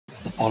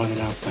following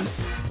announcement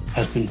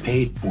has been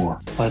paid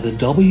for by the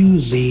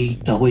WZWA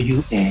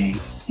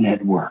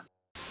Network.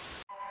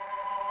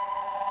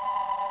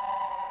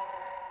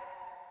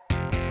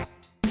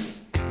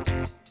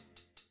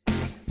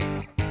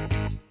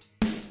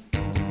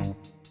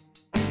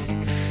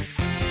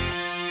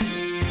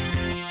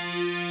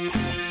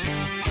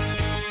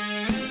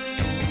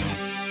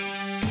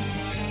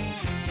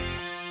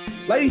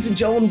 Ladies and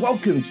gentlemen,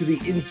 welcome to the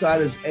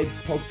Insider's Edge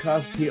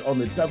podcast here on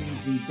the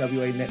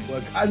WZWA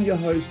Network. I'm your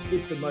host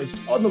with the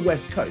most on the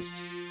West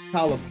Coast,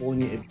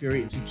 California in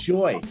Fury. It's a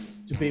joy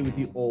to be with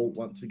you all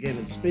once again.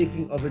 And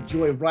speaking of a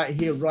joy, right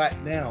here,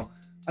 right now,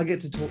 I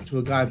get to talk to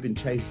a guy I've been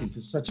chasing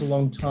for such a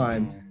long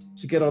time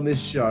to get on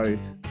this show.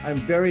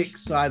 I'm very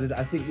excited.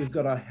 I think we've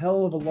got a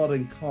hell of a lot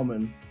in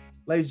common.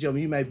 Ladies and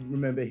gentlemen, you may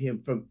remember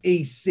him from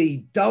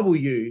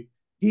ECW.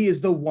 He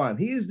is the one.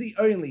 He is the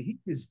only. He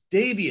is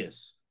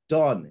Devious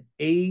Don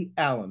E.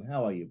 Allen.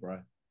 How are you, bro?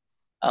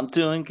 I'm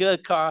doing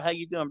good, Carl. How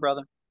you doing,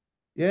 brother?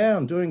 Yeah,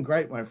 I'm doing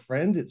great, my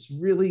friend. It's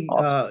really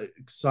Awesome.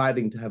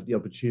 exciting to have the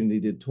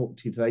opportunity to talk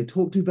to you today.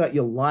 Talk to you about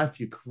your life,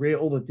 your career,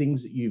 all the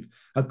things that you've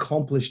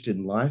accomplished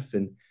in life.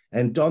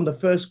 And Don, the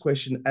first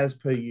question, as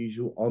per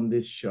usual on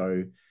this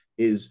show,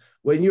 is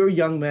when you're a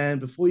young man,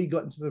 before you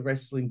got into the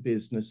wrestling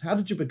business, how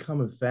did you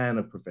become a fan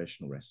of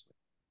professional wrestling?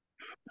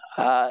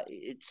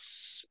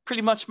 It's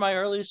pretty much my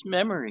earliest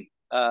memory.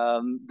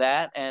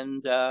 That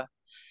and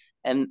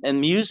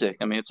music.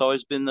 I mean, it's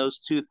always been those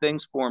two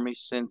things for me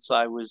since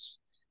I was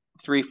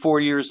 3, 4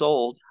 years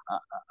old.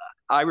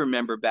 I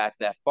remember back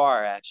that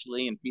far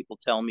actually, and people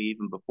tell me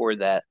even before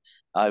that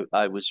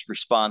I was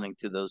responding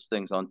to those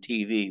things on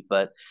TV.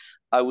 But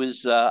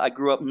I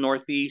grew up in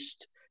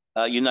Northeast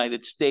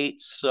United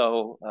States,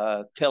 so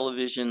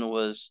television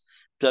was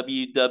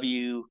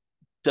WWF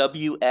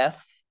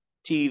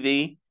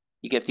TV.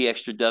 You get the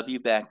extra W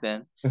back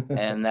then,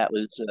 and that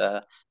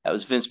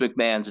was Vince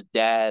McMahon's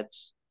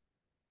dad's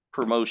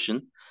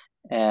promotion,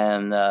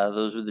 and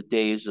those were the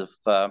days of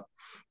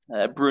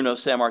Bruno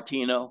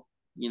Sammartino.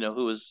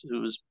 Who was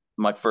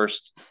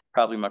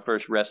probably my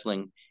first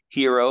wrestling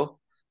hero,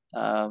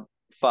 uh,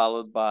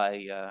 followed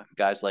by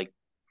guys like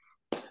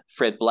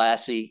Fred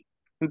Blassie,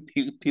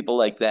 people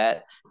like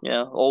that.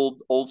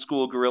 Old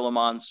school Gorilla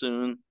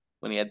Monsoon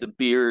when he had the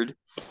beard.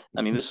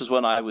 I mean, this is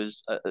when I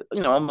was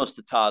almost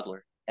a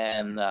toddler,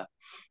 and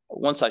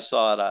once I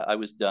saw it, I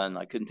was done.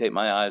 I couldn't take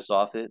my eyes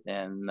off it,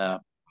 and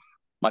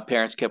my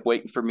parents kept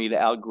waiting for me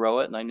to outgrow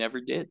it, and I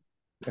never did.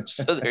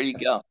 So there you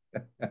go.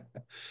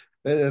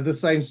 The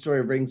same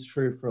story rings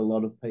true for a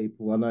lot of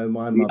people. I know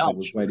my Yeah, mother I'm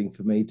was sure. waiting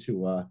for me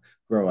to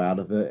grow out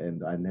of it,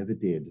 and I never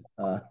did.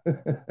 And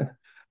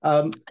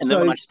then when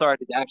So I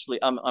started, actually,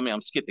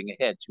 I'm skipping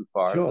ahead too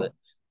far, but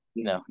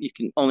sure. you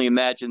can only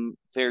imagine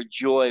their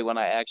joy when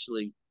I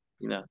actually,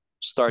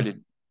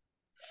 started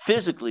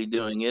physically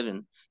doing it,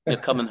 and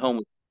coming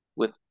home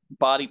with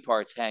body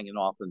parts hanging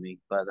off of me.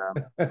 But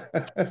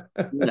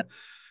you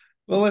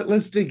Well,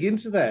 let's dig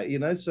into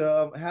that.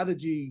 So how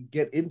did you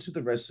get into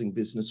the wrestling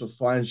business or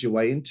find your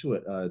way into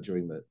it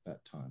during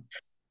that time?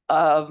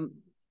 um,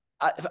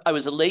 I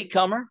was a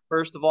latecomer,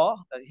 first of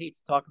all. I hate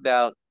to talk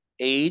about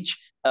age,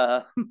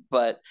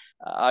 but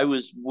I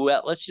was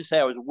well. Let's just say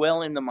I was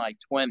well into my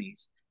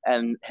 20s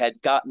and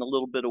had gotten a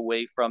little bit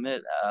away from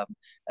it.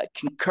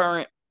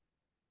 Concurrent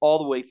all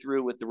the way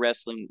through with the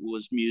wrestling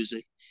was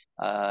music.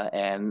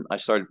 And I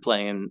started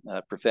playing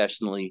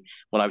professionally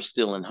when I was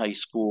still in high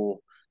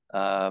school.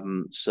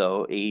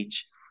 So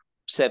age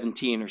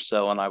 17 or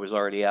so, and I was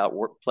already out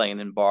playing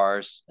in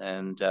bars,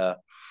 and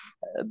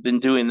been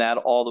doing that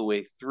all the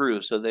way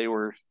through. So they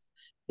were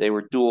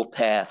dual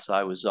paths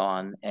I was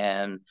on,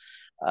 and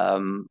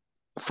um,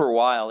 for a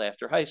while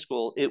after high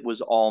school, it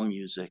was all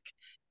music.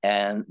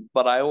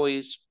 But I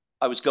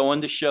was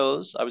going to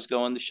shows. I was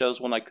going to shows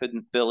when I could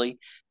in Philly,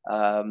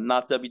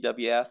 not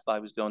WWF. I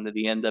was going to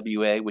the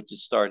NWA, which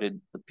has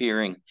started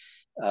appearing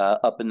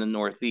up in the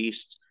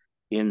Northeast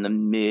in the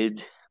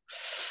mid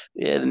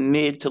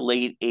to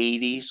late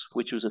 '80s,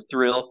 which was a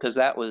thrill because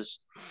that was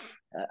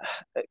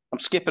I'm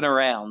skipping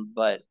around,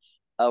 but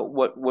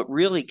what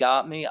really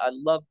got me, I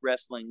loved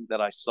wrestling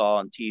that I saw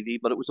on TV,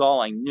 but it was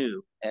all I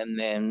knew. And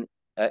then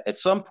at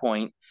some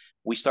point,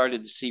 we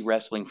started to see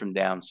wrestling from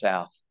down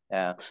south,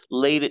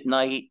 late at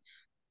night.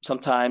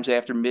 Sometimes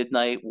after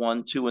midnight,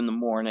 1, 2 in the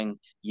morning,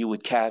 you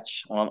would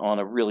catch on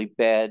a really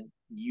bad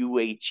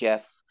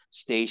UHF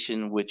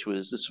station, which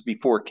was this was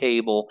before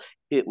cable.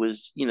 It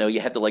was, you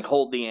had to like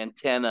hold the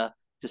antenna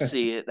to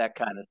see it, that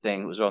kind of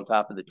thing. It was on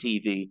top of the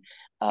TV.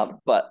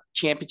 But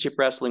championship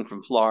wrestling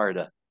from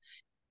Florida.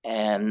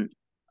 And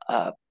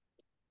uh,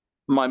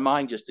 my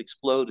mind just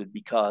exploded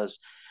because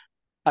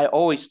I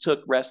always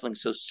took wrestling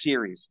so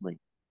seriously.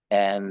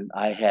 And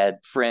I had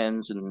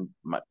friends and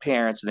my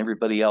parents and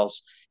everybody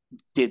else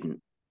didn't.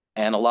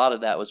 And a lot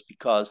of that was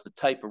because the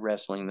type of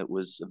wrestling that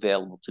was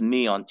available to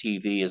me on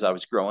TV as I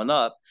was growing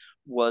up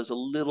was a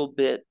little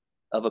bit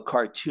of a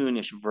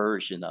cartoonish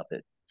version of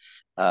it.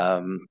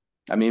 Um,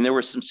 I mean, there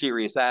were some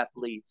serious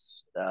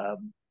athletes.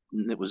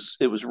 It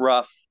was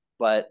rough,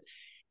 but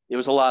it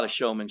was a lot of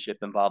showmanship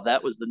involved.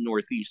 That was the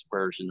Northeast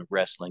version of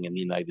wrestling in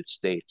the United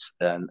States,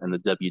 and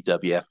the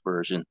WWF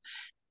version.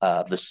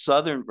 The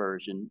Southern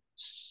version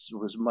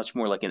was much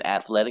more like an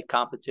athletic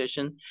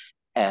competition.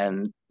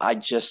 And I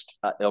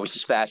was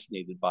just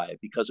fascinated by it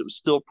because it was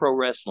still pro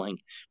wrestling,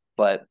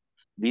 but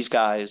these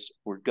guys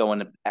were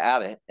going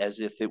at it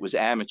as if it was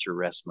amateur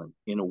wrestling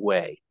in a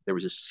way. There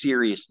was a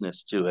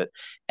seriousness to it,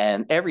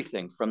 and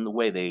everything from the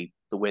way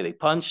they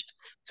punched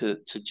to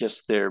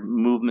just their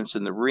movements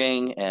in the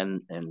ring,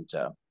 and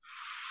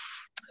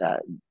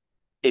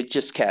it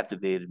just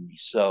captivated me.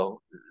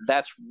 So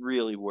that's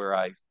really where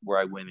I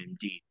went in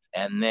deep.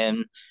 And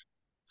then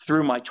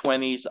through my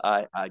 20s,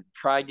 I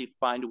tried to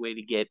find a way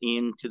to get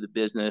into the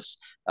business.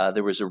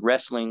 There was a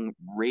wrestling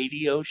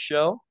radio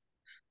show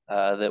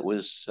that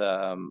was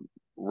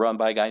run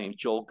by a guy named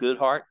Joel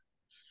Goodhart,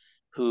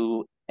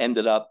 who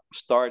ended up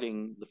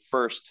starting the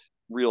first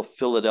real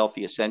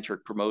Philadelphia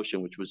centric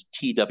promotion, which was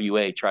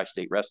TWA, Tri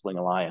State Wrestling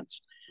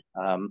Alliance.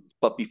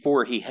 But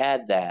before he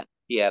had that,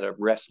 he had a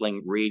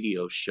wrestling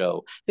radio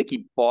show. I think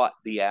he bought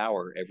the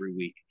hour every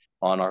week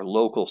on our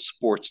local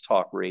sports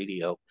talk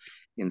radio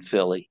in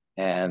Philly,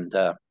 and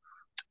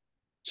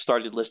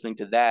started listening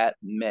to that.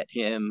 Met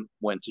him,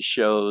 went to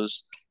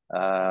shows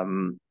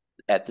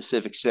at the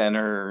Civic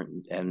Center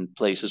and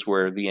places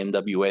where the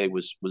NWA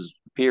was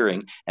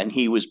appearing, and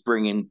he was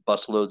bringing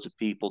busloads of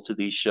people to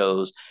these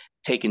shows,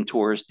 taking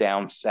tours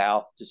down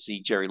south to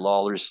see Jerry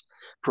Lawler's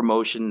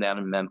promotion down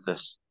in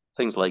Memphis,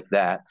 things like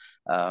that,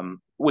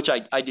 which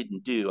I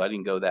didn't do. I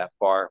didn't go that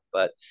far,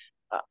 but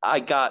I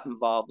got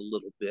involved a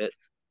little bit,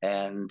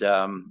 and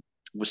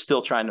was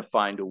still trying to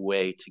find a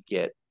way to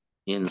get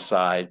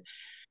inside.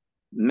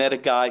 Met a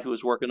guy who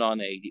was working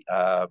on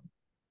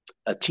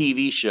a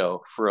TV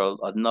show for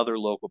another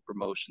local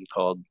promotion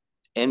called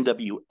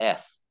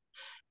NWF,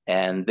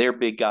 and their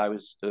big guy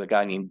was a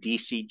guy named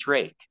DC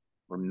Drake,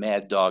 or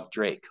Mad Dog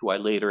Drake, who I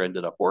later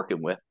ended up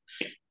working with.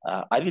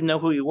 I didn't know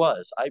who he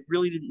was. I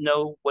really didn't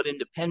know what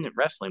independent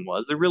wrestling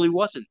was. There really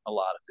wasn't a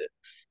lot of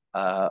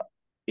it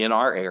in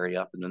our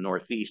area up in the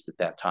Northeast at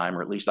that time,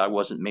 or at least I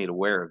wasn't made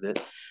aware of it.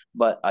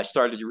 But I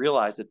started to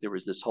realize that there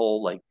was this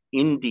whole like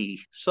indie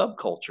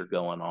subculture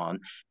going on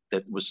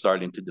that was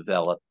starting to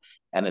develop.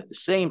 And at the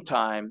same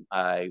time,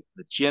 the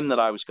gym that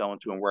I was going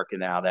to and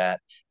working out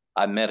at,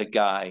 I met a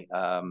guy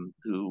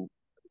who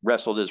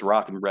wrestled as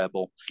Rockin'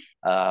 Rebel.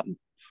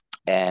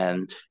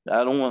 And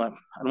I don't want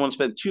to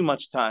spend too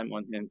much time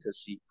on him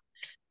because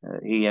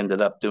he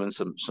ended up doing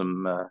some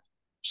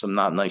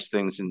not nice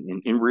things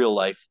in real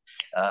life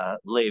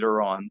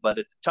later on. But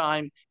at the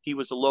time, he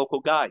was a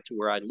local guy to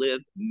where I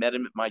lived. Met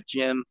him at my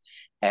gym,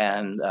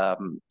 and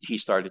he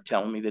started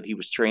telling me that he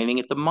was training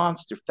at the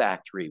Monster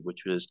Factory,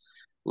 which was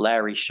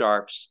Larry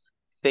Sharp's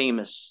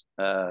famous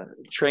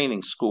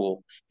training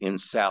school in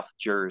South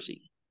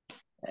Jersey.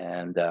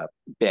 And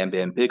Bam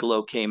Bam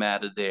Bigelow came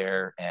out of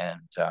there, and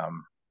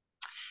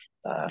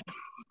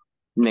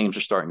names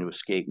are starting to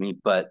escape me,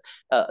 but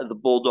the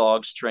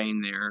Bulldogs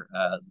trained there.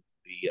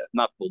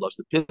 Not the Bulldogs,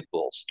 the Pit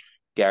Bulls.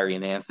 Gary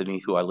and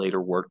Anthony, who I later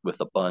worked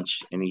with a bunch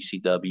in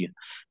ECW,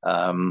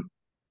 and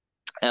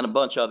a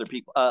bunch of other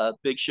people.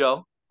 Big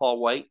Show, Paul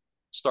White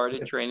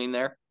started training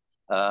there.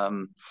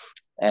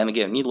 And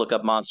again, you look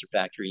up Monster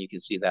Factory, you can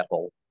see that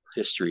whole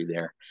history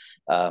there.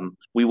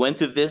 We went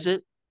to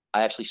visit.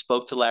 I actually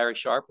spoke to Larry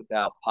Sharp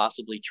about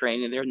possibly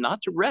training there,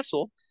 not to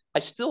wrestle. I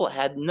still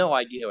had no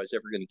idea I was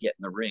ever going to get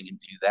in the ring and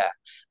do that.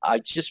 I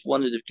just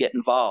wanted to get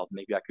involved.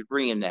 Maybe I could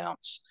ring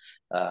announce,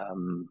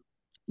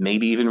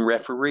 maybe even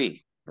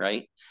referee,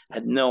 right? I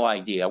had no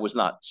idea. I was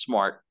not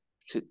smart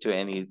to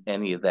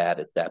any of that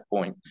at that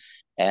point.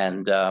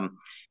 And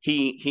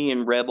he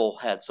and Rebel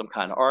had some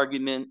kind of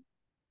argument.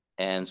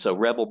 And so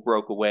Rebel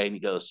broke away and he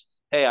goes,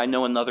 "Hey, I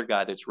know another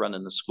guy that's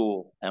running the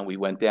school." And we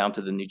went down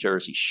to the New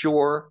Jersey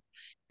shore,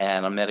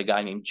 and I met a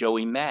guy named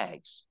Joey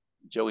Maggs.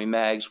 Joey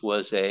Maggs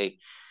was an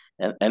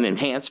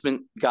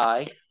enhancement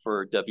guy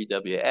for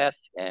WWF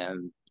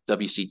and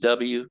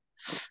WCW,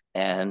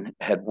 and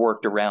had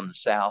worked around the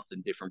South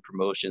in different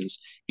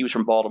promotions. He was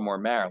from Baltimore,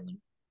 Maryland,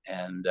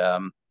 and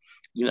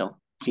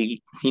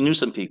he knew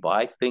some people.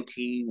 I think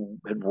he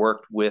had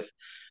worked with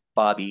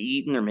Bobby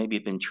Eaton, or maybe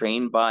had been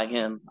trained by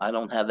him. I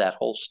don't have that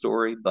whole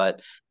story, but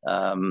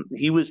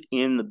he was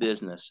in the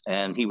business,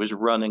 and he was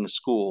running a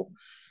school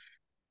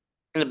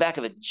in the back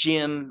of a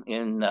gym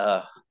in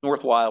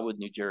North Wildwood,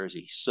 New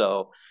Jersey.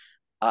 So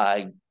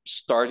I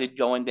started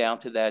going down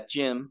to that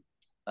gym.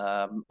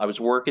 I was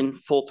working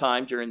full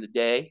time during the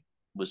day,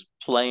 was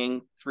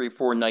playing 3 or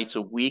 4 nights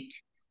a week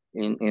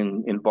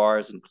in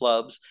bars and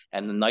clubs.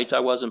 And the nights I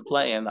wasn't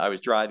playing, I was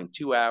driving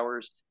 2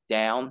 hours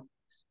down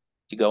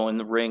to go in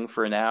the ring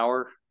for an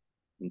hour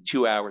and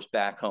 2 hours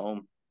back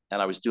home.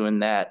 And I was doing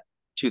that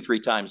 2-3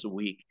 times a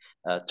week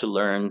to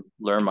learn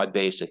my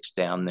basics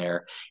down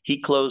there.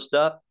 He closed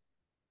up.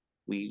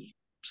 We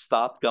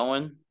stopped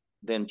going.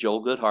 Then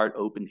Joel Goodhart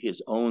opened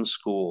his own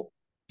school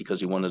because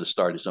he wanted to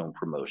start his own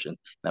promotion.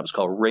 That was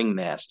called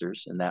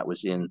Ringmasters, and that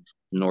was in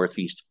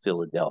northeast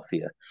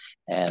Philadelphia,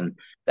 and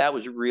that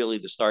was really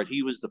the start.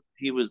 He was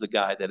the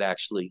guy that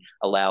actually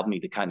allowed me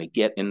to kind of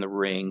get in the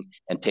ring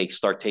and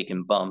start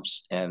taking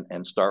bumps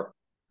and start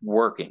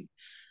working.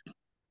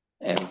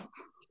 And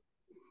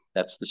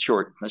that's the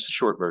short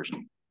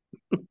version.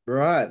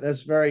 Right,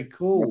 that's very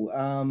cool.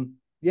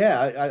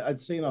 Yeah,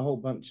 I'd seen a whole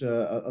bunch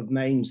of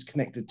names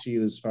connected to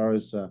you as far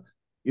as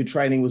your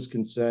training was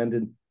concerned,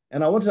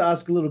 and I wanted to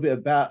ask a little bit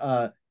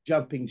about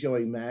Jumping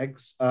Joey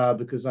Maggs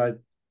because I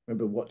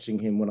remember watching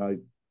him when I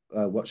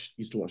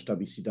used to watch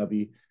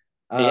WCW.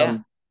 Yeah.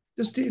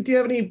 Just do you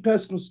have any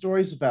personal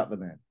stories about the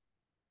man?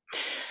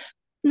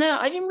 No,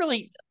 I didn't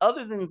really,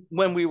 other than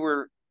when we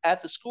were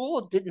at the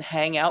school, didn't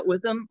hang out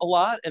with him a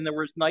lot. And there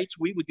was nights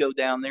we would go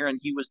down there and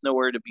he was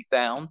nowhere to be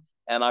found.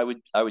 And I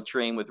would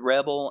train with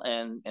Rebel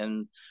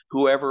and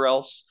whoever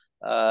else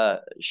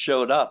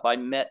showed up. I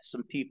met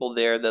some people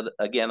there that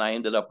again I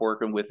ended up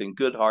working with in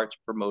Goodhart's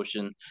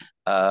promotion.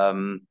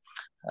 Um,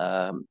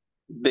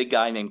 Big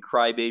guy named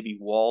Crybaby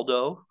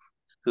Waldo,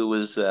 who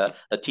was a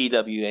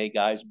TWA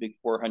guy, he's a big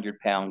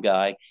 400-pound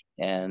guy,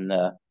 and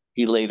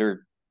he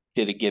later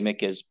did a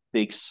gimmick as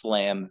Big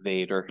Slam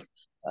Vader.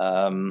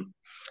 Um,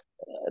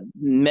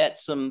 Met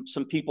some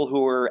people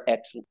who were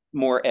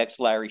more ex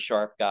Larry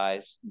Sharp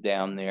guys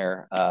down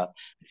there. I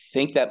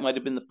think that might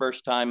have been the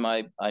first time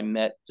I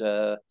met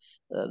the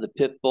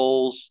Pit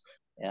Bulls.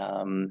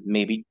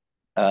 Maybe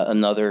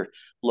another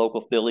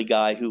local Philly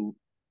guy who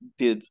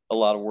did a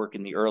lot of work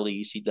in the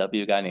early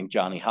ECW, a guy named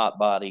Johnny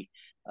Hotbody.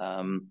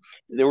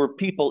 There were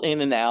people in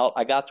and out.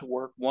 I got to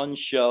work one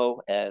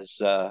show as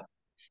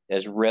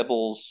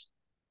Rebels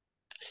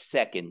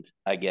second,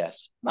 I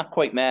guess. Not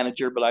quite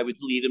manager, but I would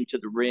lead him to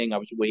the ring. I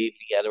was waving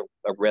at a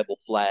Rebel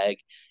flag.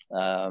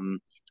 And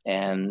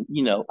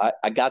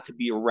I got to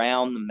be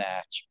around the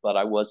match, but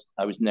I was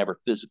never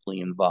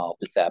physically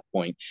involved at that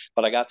point.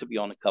 But I got to be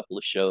on a couple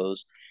of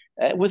shows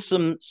with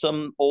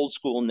some old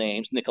school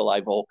names.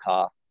 Nikolai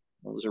Volkov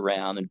was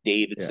around, and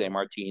David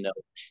Sammartino.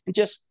 And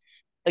just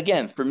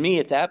again, for me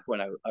at that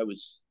point,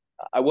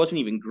 I wasn't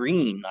even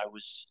green. I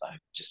was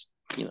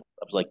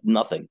like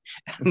nothing.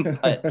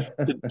 But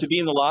to be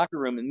in the locker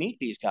room and meet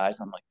these guys,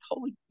 I'm like,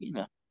 holy,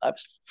 I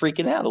was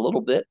freaking out a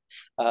little bit.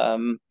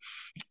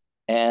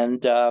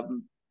 And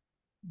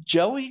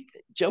Joey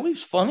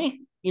was funny.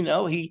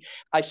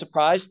 I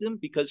surprised him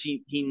because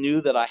he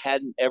knew that I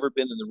hadn't ever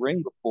been in the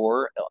ring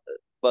before,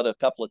 but a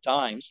couple of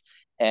times,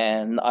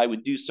 and I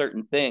would do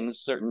certain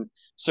things,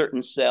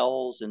 certain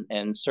sells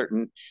and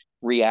certain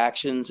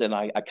reactions, and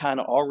I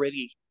kind of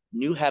already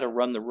knew how to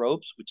run the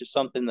ropes, which is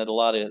something that a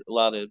lot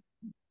of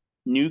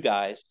new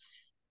guys.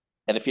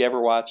 And if you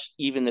ever watched,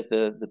 even at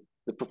the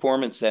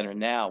performance center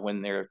now,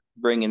 when they're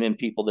bringing in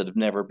people that have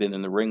never been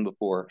in the ring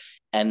before,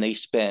 and they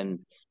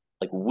spend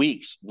like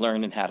weeks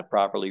learning how to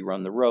properly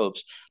run the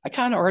ropes, I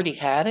kind of already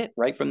had it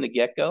right from the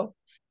get go.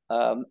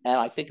 And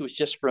I think it was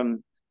just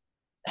from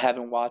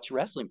having watched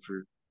wrestling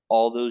for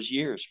all those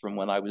years from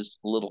when I was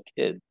a little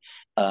kid.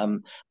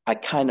 I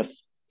kind of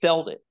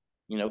felt it,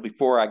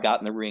 before I got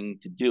in the ring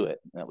to do it.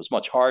 That was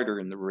much harder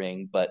in the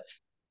ring, but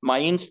my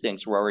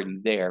instincts were already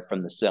there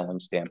from the selling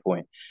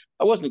standpoint.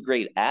 I wasn't a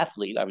great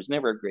athlete. I was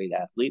never a great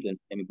athlete, and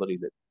anybody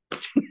that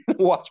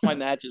watched my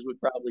matches would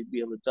probably be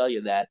able to tell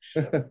you that.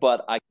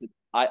 But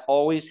I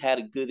always had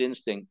a good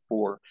instinct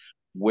for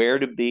where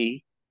to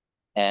be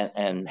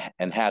and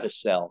how to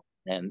sell.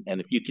 And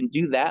if you can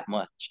do that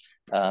much,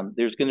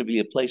 there's going to be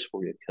a place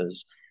for you,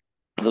 because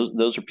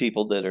those are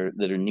people that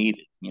are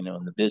needed, in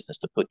the business,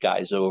 to put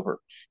guys over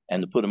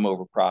and to put them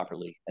over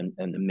properly and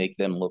to make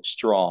them look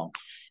strong.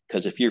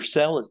 Because if your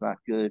sell is not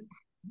good,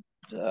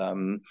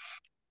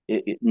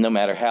 no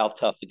matter how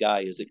tough the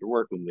guy is that you're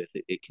working with,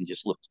 it can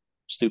just look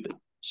stupid.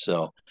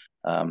 So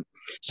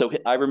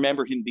I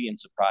remember him being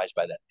surprised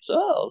by that. So,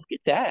 oh, look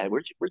at that!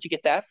 Where'd you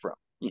get that from?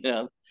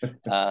 And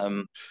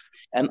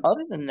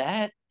other than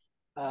that,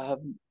 I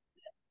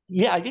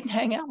didn't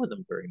hang out with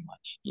him very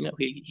much.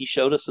 He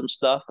showed us some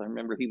stuff. I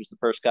remember he was the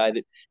first guy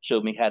that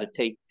showed me how to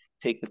take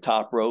the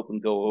top rope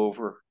and go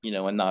over,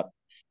 and not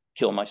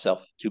kill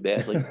myself too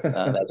badly,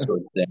 that sort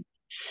of thing.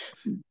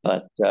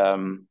 But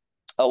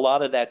a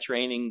lot of that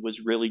training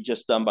was really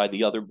just done by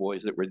the other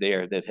boys that were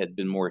there that had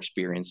been more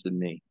experienced than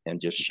me and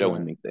just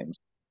showing me things.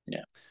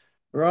 Yeah.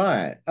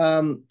 Right.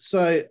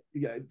 So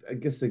yeah, I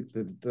guess there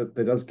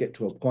does get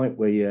to a point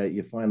where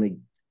you finally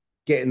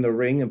get in the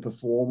ring and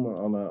perform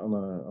on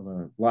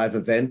a live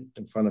event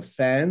in front of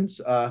fans.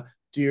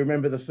 Do you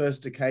remember the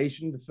first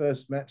occasion, the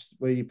first match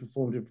where you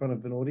performed in front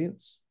of an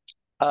audience?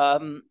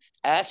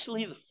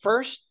 Actually, the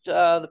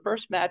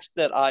first match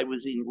that I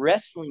was in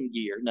wrestling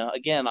gear. Now,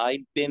 again,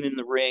 I'd been in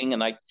the ring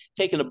and I'd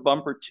taken a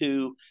bump or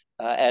two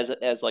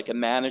as like a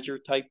manager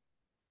type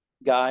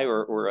guy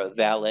or a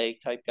valet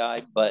type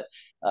guy. But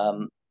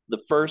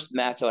the first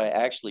match that I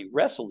actually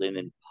wrestled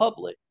in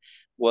public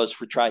was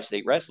for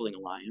Tri-State Wrestling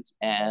Alliance,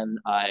 and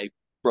I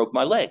broke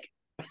my leg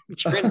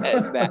during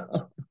that match.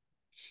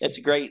 It's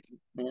great.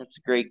 It's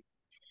great.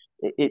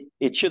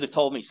 It should have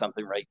told me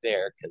something right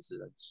there, because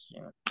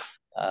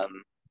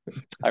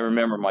I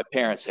remember my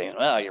parents saying,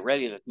 "Well, you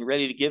ready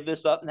to give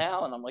this up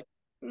now?" And I'm like,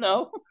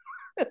 "No."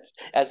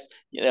 As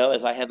you know,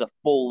 as I had the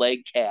full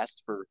leg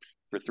cast for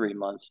 3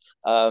 months.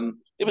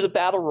 It was a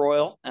battle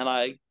royal, and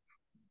I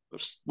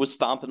was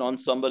stomping on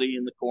somebody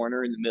in the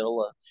corner in the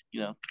middle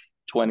of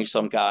 20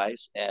 some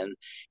guys, and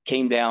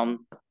came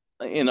down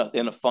in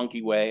a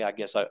funky way. I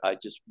guess I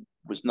just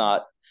was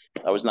not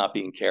I was not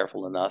being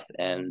careful enough,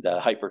 and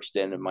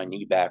hyperextended my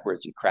knee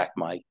backwards and cracked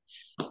my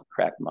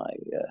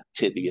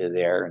tibia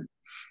there. And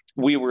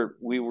we were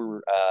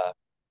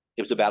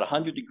it was about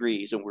 100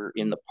 degrees, and we're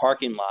in the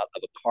parking lot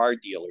of a car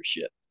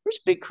dealership. There's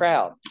a big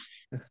crowd.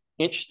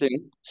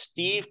 Interesting.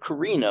 Steve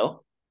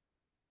Carino,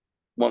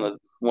 one of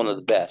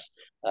the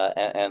best,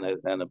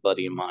 and a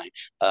buddy of mine.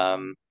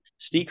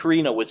 Steve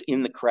Carino was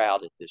in the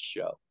crowd at this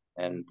show,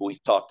 and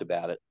we've talked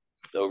about it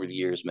over the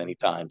years many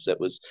times. That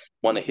was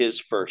one of his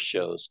first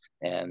shows,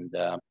 and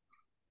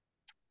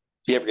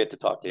if you ever get to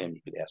talk to him,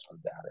 you could ask him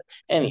about it.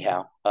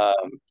 Anyhow,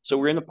 so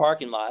we're in the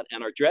parking lot,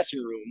 and our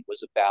dressing room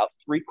was about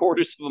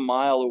 3/4 of a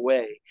mile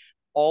away,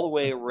 all the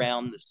way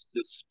around this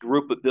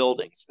group of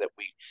buildings that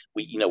we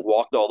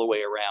walked all the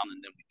way around,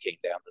 and then we came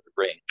down to the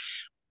ring.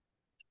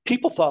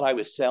 People thought I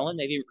was selling.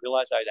 They didn't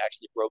realize I'd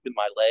actually broken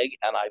my leg,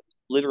 and I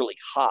literally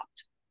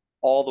hopped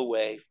all the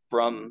way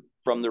from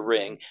the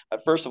ring.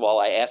 First of all,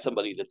 I asked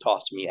somebody to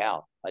toss me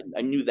out.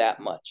 I knew that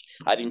much.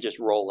 I didn't just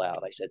roll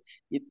out. I said,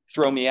 "You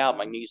throw me out.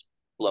 My knee's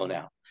blown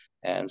out."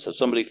 And so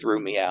somebody threw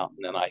me out,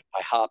 and then I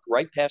hopped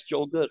right past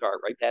Joel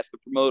Goodhart, right past the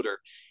promoter,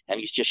 and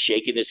he's just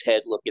shaking his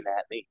head, looking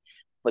at me.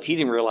 But he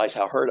didn't realize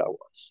how hurt I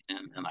was,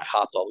 and I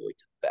hopped all the way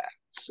to the back.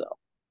 So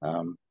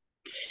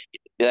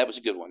yeah, that was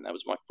a good one. That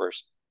was my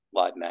first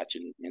live match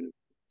in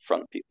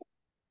front of people.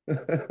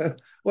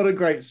 What a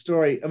great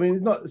story. I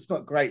mean, it's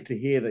not great to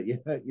hear that you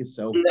hurt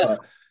yourself,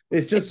 but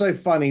it's just so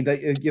funny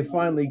that you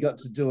finally got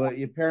to do it.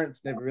 Your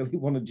parents never really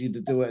wanted you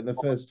to do it, and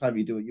the first time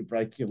you do it, you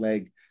break your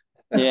leg.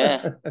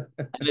 Yeah,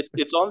 and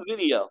it's on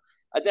video.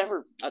 I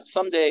never.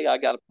 Someday I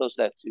got to post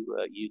that to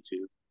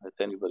YouTube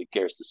if anybody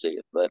cares to see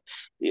it. But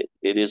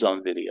it is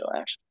on video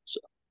actually.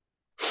 So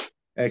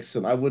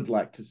Excellent. I would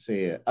like to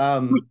see it.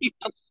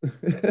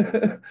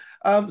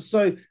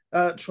 So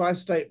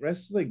Tri-State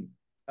Wrestling.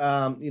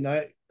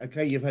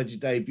 Okay, you've had your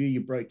debut,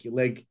 you broke your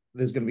leg.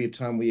 There's going to be a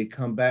time where you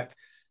come back.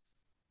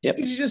 Yep.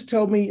 Could you just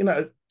tell me,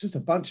 just a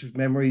bunch of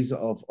memories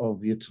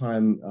of your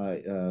time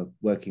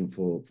working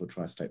for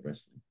Tri-State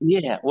Wrestling?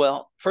 Yeah,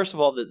 well, first of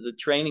all, the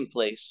training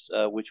place,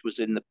 which was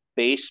in the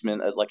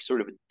basement of like sort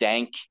of a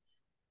dank,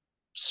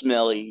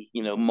 smelly,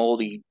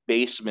 moldy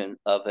basement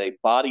of a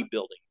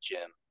bodybuilding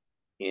gym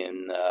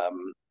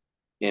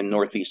in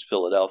Northeast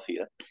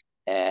Philadelphia,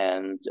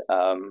 and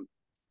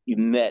you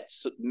met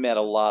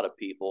a lot of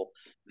people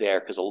there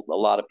because a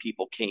lot of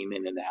people came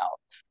in and out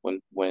when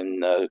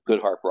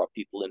Goodhart brought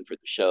people in for the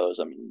shows.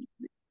 I mean,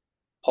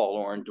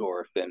 Paul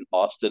Orndorff and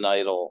Austin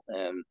Idol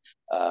and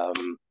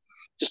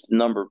just a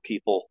number of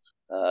people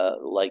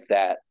like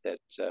that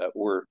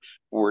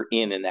were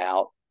in and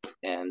out,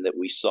 and that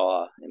we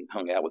saw and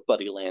hung out with.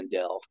 Buddy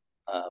Landel,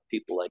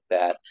 people like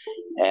that.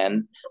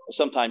 And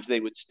sometimes they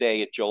would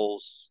stay at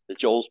Joel's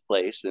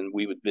place, and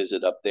we would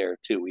visit up there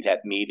too. We'd have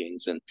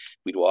meetings, and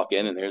we'd walk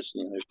in, and there's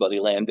Buddy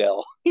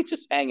Landel. He's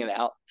just hanging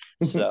out.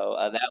 So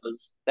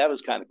that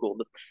was kind of cool.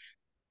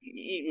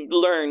 You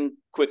learn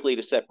quickly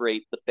to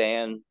separate the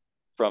fan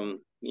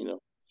from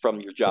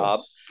your job,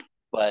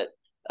 but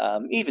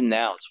even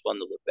now it's fun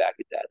to look back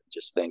at that and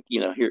just think,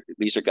 here,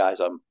 these are guys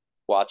I'm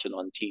watching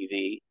on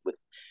TV with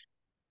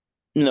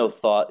no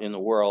thought in the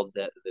world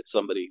that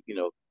somebody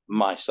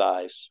my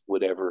size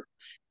would ever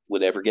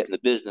get in the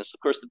business.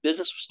 Of course, the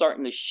business was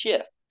starting to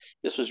shift.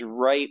 This was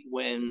right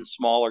when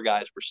smaller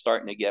guys were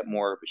starting to get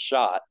more of a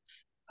shot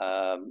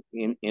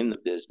in the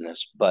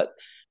business, but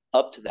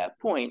up to that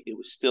point, it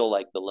was still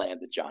like the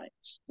land of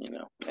giants,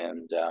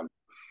 and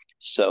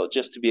so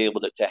just to be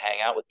able to hang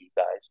out with these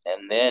guys,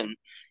 and then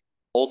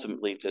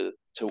ultimately to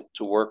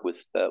work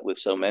with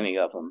so many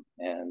of them,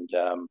 and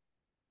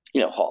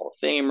Hall of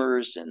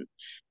Famers, and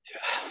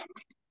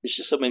there's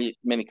just so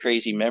many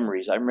crazy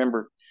memories. I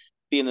remember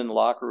being in the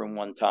locker room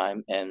one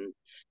time, and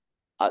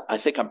I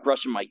think I'm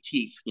brushing my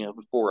teeth,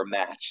 before a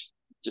match,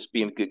 just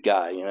being a good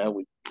guy.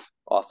 We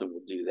often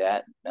will do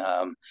that.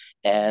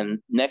 And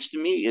next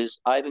to me is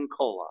Ivan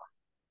Koloff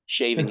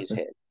shaving his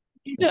head,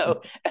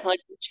 and like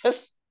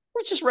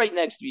we're just right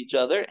next to each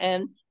other,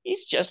 and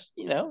he's just,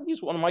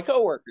 he's one of my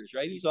coworkers,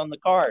 right? He's on the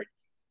card,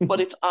 but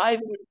it's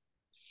Ivan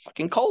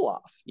fucking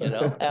Koloff,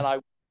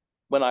 and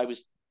when I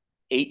was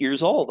 8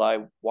 years old, I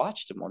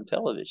watched him on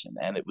television,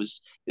 and it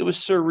was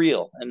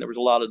surreal. And there was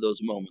a lot of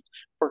those moments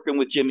working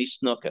with Jimmy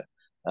Snuka,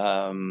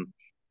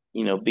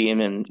 being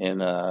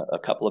in a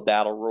couple of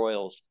battle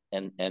royals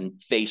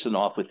and facing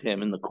off with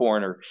him in the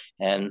corner,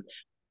 and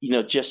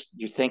just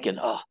you're thinking,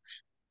 oh,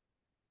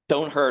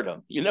 don't hurt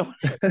him,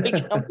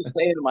 I'm just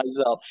saying to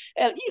myself,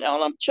 and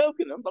and I'm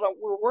choking him, but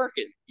we're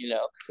working,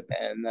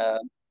 and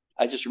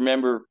I just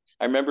remember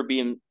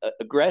being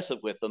aggressive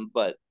with them,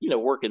 but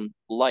working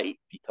light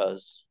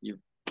because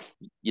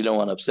you don't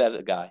want to upset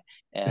a guy.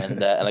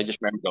 And I just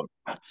remember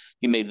going,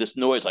 he made this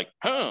noise like,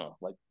 huh,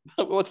 like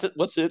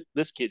what's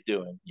this kid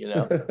doing, you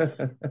know?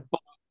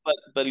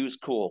 But he was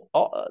cool.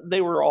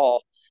 They were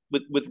all,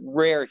 with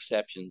rare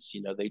exceptions,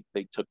 you know,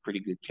 they took pretty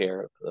good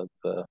care of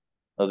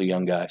the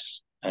young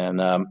guys. And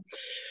uh,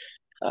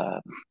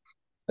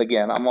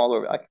 again, I'm all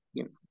over.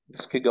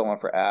 This could go on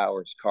for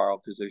hours, Carl,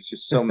 because there's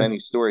just so many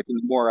stories. And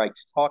the more I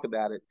talk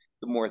about it,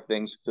 the more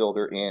things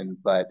filter in.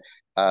 But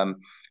um,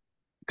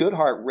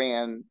 Goodhart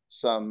ran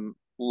some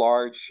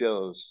large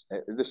shows.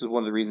 This is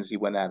one of the reasons he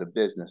went out of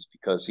business,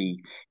 because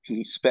he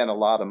spent a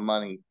lot of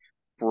money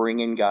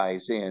bringing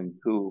guys in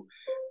who,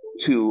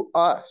 to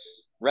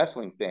us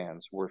wrestling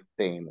fans, were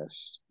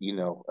famous, you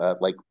know,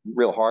 like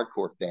real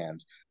hardcore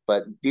fans,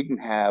 but didn't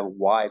have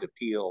wide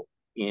appeal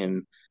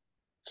in,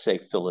 say,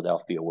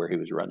 Philadelphia, where he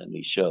was running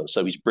these shows.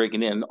 So he's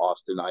bringing in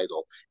Austin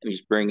Idol, and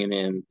he's bringing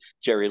in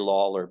Jerry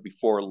Lawler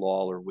before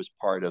Lawler was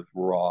part of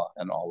Raw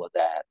and all of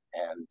that.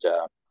 And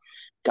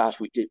gosh,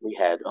 we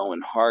had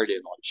Owen Hart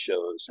in on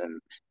shows, and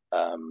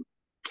um,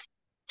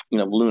 you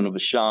know, Luna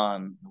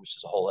Vachon, which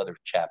is a whole other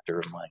chapter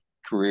of my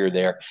career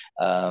there.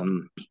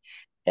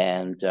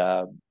 And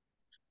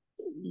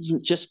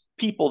just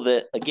people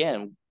that,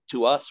 again,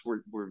 to us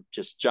were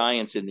just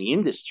giants in the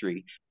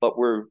industry, but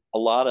we're a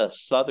lot of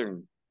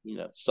Southern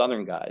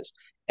guys,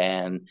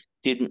 and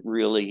didn't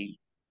really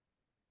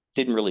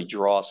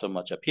draw so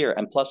much up here.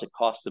 And plus, it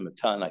cost them a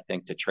ton, I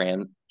think, to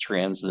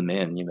trans them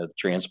in, you know, the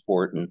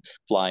transport and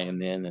fly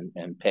them in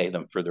and pay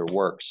them for their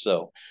work.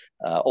 So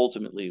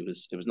ultimately,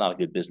 it was not a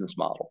good business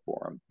model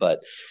for them. But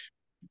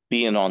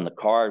being on the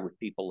card with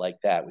people like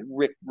that, with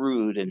Rick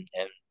Rude and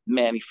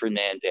Manny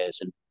Fernandez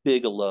and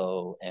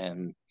Bigelow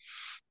and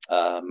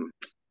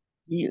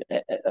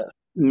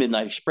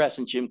Midnight Express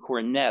and Jim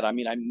Cornette. I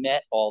mean, I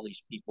met all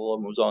these people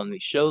and was on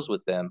these shows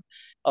with them.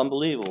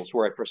 Unbelievable. It's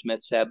where I first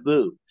met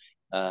Sabu.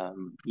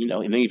 You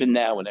know, and even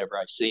now, whenever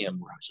I see him,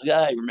 I was like,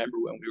 I remember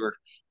when we were,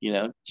 you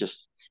know,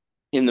 just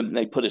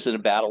they put us in a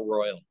battle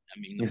royal. I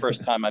mean, the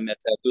first time I met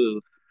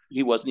Sabu,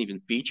 he wasn't even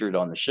featured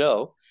on the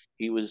show.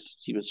 He was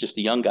just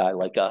a young guy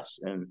like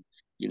us, and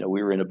you know,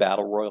 we were in a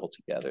battle royal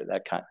together,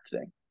 that kind of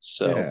thing.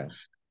 So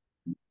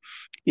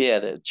yeah,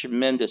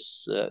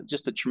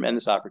 just a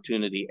tremendous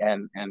opportunity.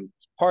 And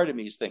part of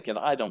me is thinking,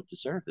 I don't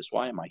deserve this.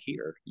 Why am I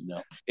here? You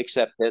know,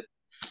 except that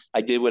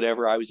I did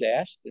whatever I was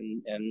asked,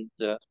 and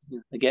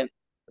again,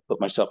 I put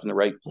myself in the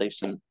right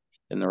place and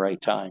in the right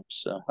time.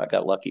 So I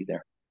got lucky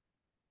there.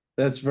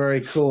 That's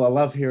very cool. I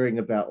love hearing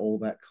about all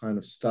that kind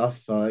of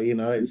stuff. You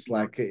know, it's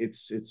like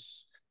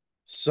it's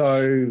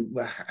so,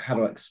 how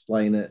do I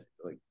explain it?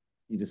 Like,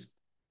 you just,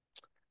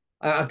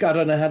 I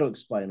don't know how to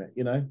explain it.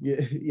 You know,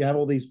 you have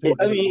all these Well,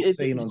 people I that mean, you've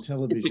seen on it's a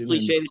television, and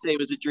cliche to say it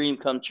was a dream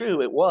come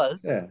true. It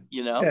was, yeah,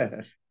 you know.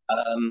 yeah.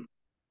 Um,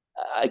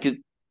 I could,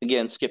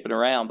 again, skipping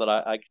around, but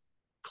I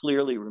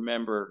clearly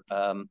remember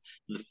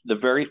the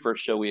very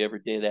first show we ever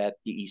did at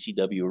the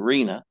ECW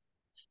Arena,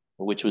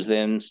 which was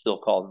then still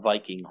called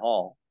Viking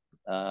Hall.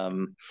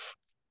 And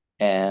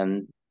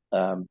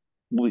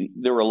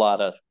there were a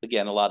lot of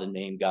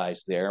name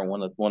guys there. And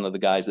one of the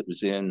guys that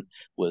was in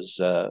was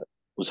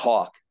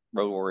Hawk,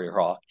 Road Warrior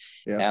Hawk.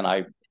 Yeah.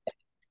 And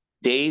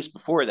days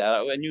before that,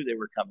 I knew they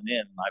were coming in.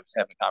 And I was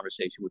having a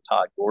conversation with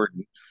Todd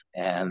Gordon,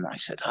 and I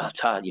said,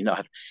 Todd, you know,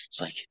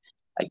 it's like,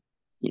 I,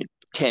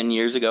 10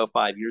 years ago,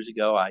 5 years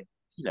ago, I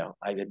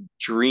had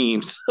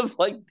dreams of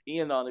like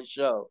being on a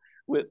show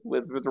with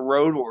the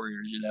Road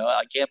Warriors. You know,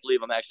 I can't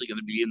believe I'm actually going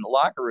to be in the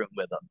locker room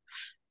with them.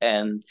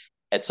 And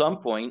at some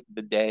point,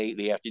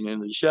 the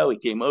afternoon of the show, he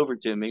came over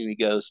to me and he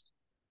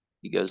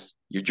goes,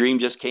 your dream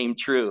just came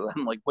true.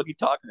 I'm like, what are you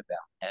talking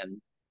about?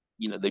 And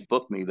they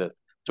booked me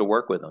to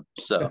work with them.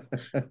 So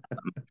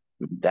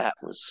that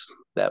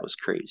was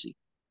crazy.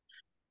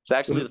 It's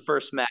actually the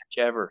first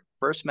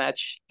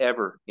match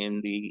ever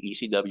in the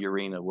ECW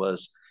arena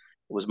was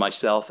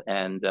myself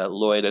and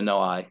Lloyd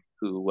Anoa'i,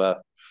 who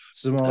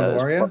Samoan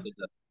Warrior.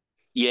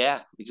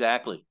 Yeah,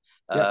 exactly.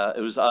 Yep.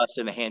 It was us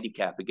in a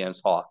handicap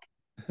against Hawk.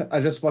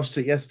 I just watched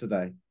it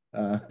yesterday.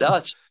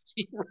 That's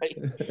right.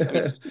 I mean,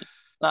 it's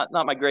not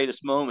my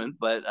greatest moment,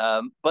 but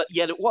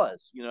yet it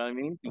was. You know what I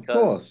mean? Of Because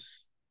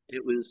course.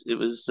 it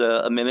was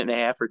a minute and a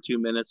half or 2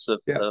 minutes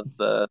Yep.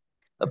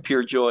 of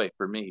pure joy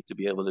for me to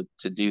be able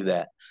to do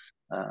that.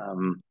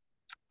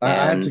 I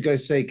had to And go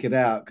seek it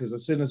out because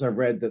as soon as I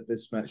read that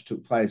this match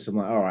took place, I'm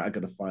like, all right, I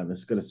got to find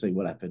this. Got to see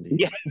what happened here.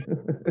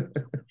 yeah,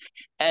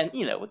 and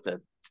with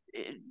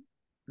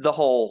the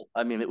whole,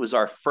 I mean, it was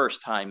our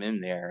first time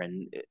in there,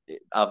 and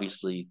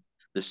obviously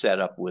the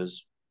setup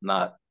was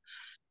not,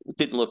 it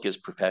didn't look as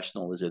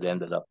professional as it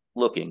ended up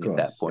looking Of at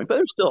that course. point. But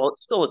it was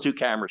still a 2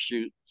 camera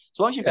shoot. As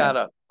long as you Yeah,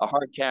 got a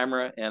hard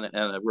camera and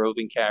a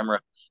roving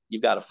camera,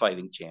 you've got a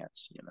fighting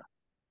chance.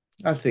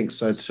 I think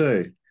so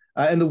too.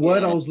 And the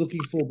word I Yeah. was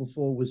looking for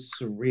before was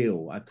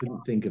surreal. I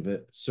couldn't think of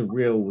it.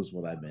 Surreal was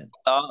what I meant.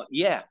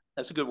 Yeah,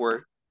 that's a good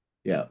word.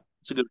 Yeah.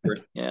 It's a good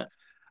word. Yeah.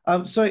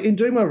 So in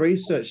doing my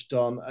research,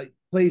 Don,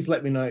 please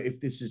let me know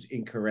if this is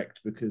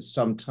incorrect because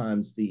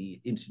sometimes the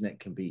internet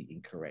can be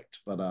incorrect.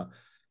 But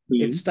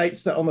it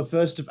states that on the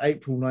 1st of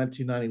April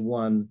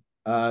 1991,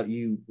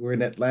 you were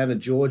in Atlanta,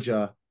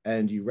 Georgia,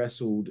 and you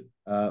wrestled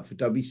for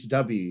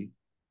WCW,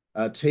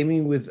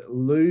 teaming with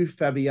Lou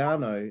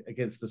Fabiano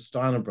against the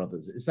Steiner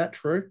brothers. Is that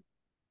true?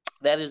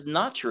 That is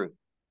not true.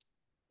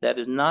 That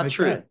is not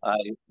true. Okay.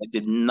 I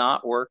did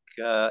not work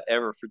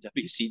ever for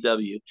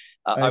WCW.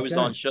 I was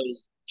on Okay.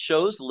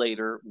 shows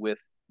later with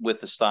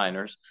the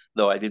Steiners,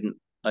 though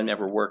I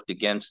never worked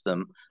against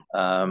them.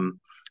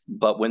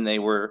 But when they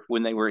were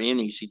in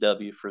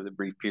ECW for the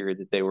brief period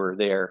that they were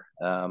there,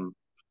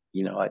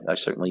 I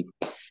certainly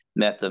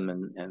met them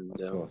and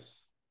Of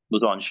course.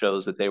 was on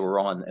shows that they were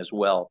on as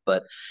well.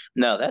 But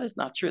no, that is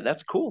not true.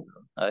 That's cool.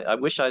 I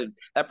wish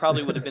that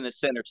probably would have been a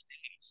center stage.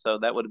 So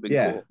that would have been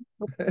Yeah.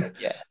 cool.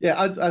 Yeah.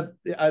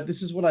 Yeah,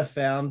 this is what I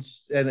found,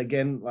 and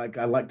again, like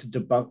I like to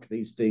debunk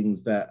these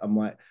things that I'm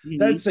like, Mm-hmm.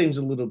 that seems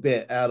a little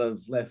bit out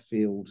of left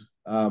field,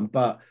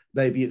 but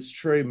maybe it's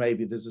true.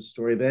 Maybe there's a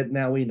story there.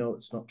 Now we know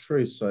it's not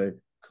true, so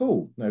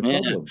cool, no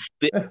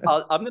Yeah.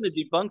 problem. I'm going to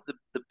debunk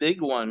the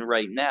big one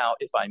right now,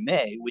 if I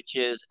may, which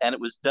is, and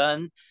it was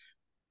done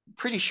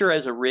pretty sure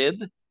as a rib.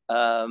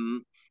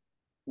 Um,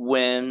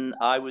 when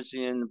I was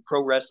in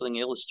Pro Wrestling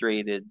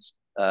Illustrated's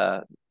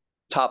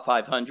top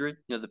 500,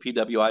 the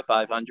PWI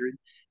 500,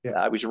 Yeah.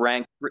 I was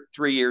ranked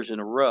 3 years in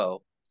a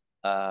row.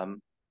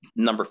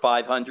 Number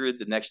 500.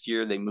 The next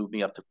year they moved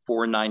me up to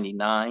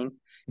 499,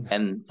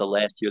 and the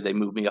last year they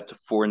moved me up to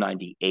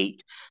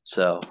 498.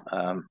 So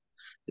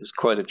it was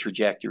quite a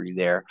trajectory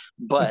there.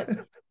 But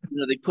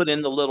they put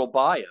in the little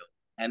bio,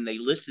 and they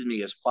listed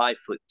me as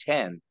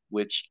 5'10",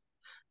 which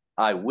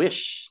I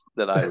wish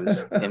that I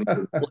was in.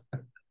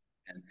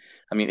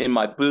 I mean, in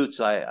my boots,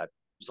 I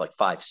was like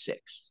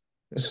 5'6".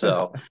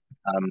 So,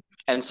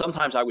 and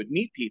sometimes I would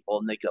meet people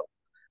and they go,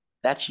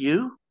 "That's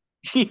you."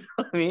 You know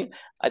what I mean?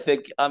 I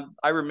think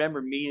I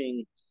remember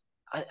meeting.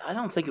 I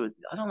don't think it was.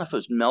 I don't know if it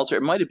was Meltzer.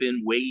 It might have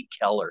been Wade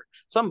Keller.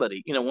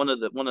 Somebody, one of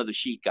the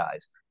Sheet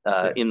guys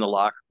Yeah. in the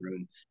locker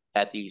room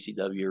at the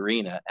ECW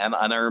arena. And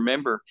I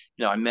remember,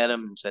 I met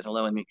him and said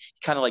hello, and he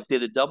kind of like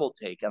did a double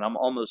take, and I'm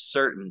almost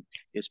certain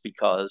it's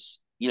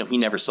because he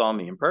never saw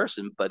me in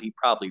person, but he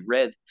probably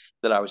read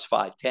that I was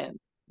 5'10",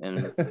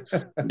 and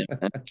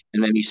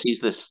and then he sees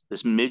this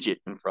midget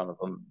in front of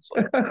him. It's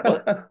like,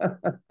 what?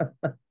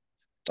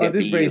 I Can't be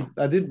did you. read.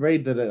 I did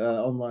read that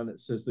online.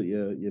 It says that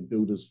your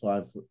build is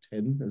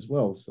 5'10" as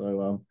well.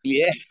 So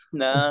Yeah,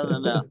 no, no,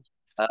 no.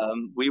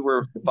 We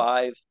were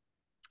five.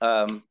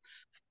 Um,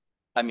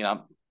 I mean,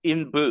 I'm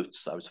in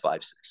boots. I was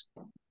 5'6".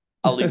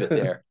 I'll leave it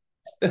there.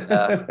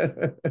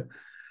 Uh,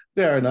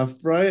 Fair enough,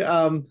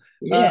 bro.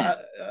 yeah,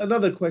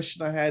 Another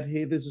question I had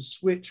here: there's a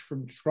switch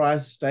from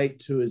Tri-State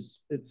to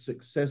its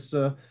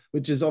successor,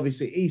 which is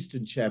obviously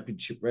Eastern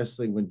Championship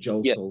Wrestling when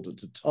Joel yeah, sold it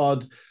to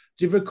Todd.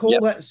 Do you recall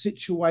yep. that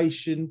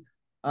situation?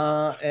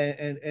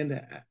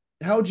 And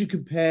how would you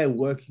compare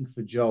working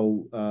for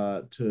Joel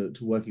to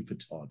working for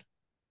Todd?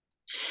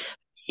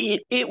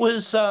 It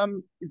was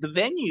the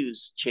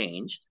venues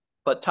changed,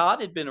 but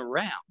Todd had been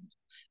around.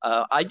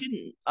 I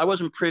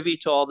wasn't privy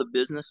to all the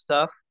business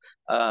stuff,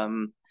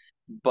 um,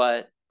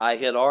 but I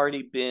had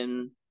already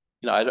been,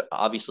 I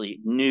obviously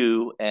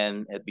knew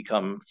and had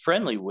become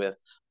friendly with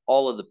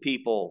all of the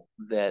people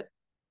that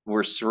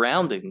were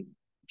surrounding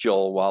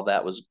Joel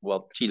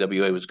while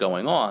TWA was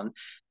going on.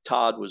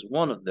 Todd was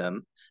one of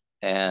them,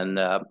 and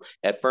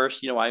at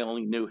first, I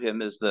only knew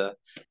him as the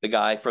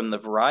guy from the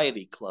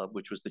Variety Club,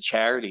 which was the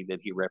charity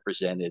that he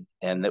represented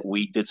and that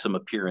we did some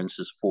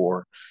appearances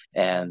for.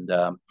 And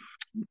Todd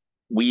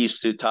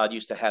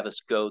used to have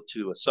us go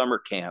to a summer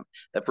camp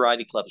at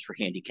Variety Clubs for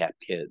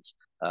handicapped kids.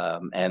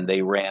 And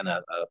they ran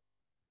a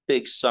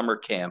big summer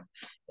camp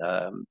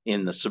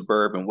in the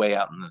suburban, way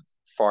out in the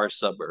far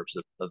suburbs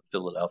of the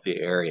Philadelphia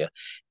area.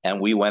 And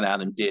we went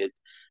out and did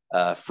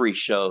free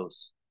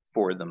shows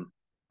for them,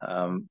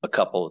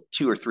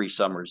 two or three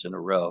summers in a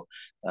row.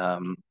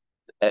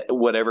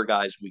 Whatever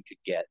guys we could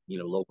get,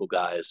 local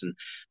guys, and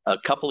a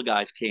couple of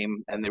guys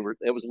came, and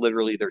it was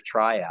literally their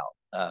tryout.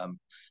 I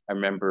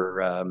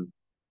remember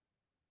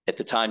at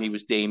the time he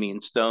was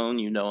Damian Stone.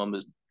 You know him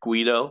as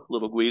Guido,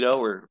 Little Guido,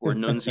 or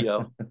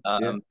Nunzio.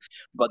 Yeah.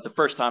 But the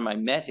first time I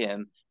met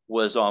him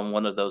was on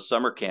one of those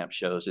summer camp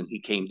shows, and he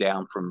came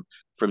down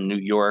from New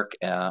York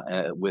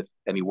and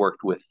he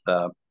worked with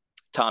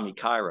Tommy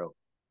Cairo,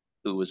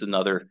 who was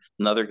another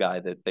guy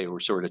that they were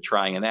sort of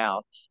trying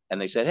out.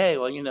 And they said, "Hey,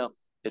 well,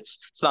 it's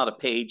not a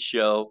paid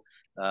show.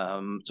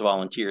 It's a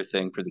volunteer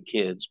thing for the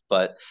kids,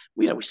 but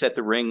we set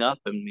the ring up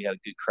and we had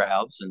good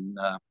crowds, and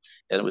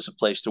it was a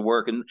place to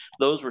work." And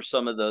those were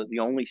some of the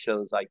only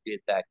shows I did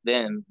back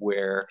then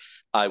where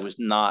I was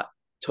not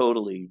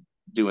totally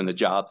doing the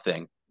job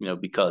thing,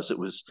 because it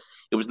was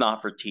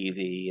not for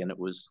TV, and it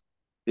was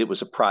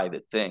a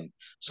private thing.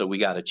 So we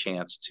got a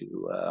chance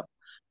to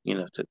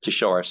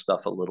show our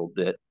stuff a little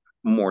bit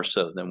more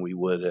so than we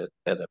would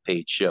at a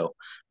paid show.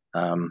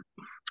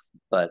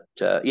 But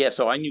yeah,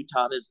 so I knew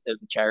Todd as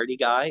the charity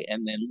guy,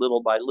 and then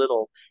little by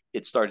little,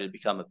 it started to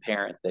become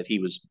apparent that he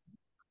was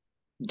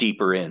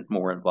deeper in,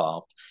 more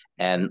involved.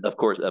 And of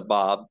course,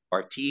 Bob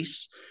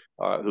Artis,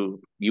 who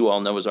you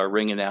all know as our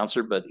ring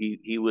announcer, but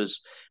he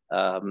was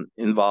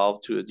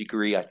involved to a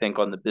degree, I think,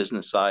 on the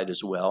business side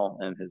as well,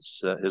 and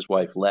his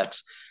wife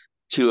Lex.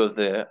 Two of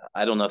the,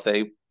 I don't know if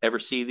they ever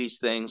see these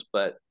things,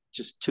 but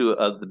just two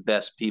of the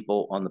best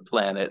people on the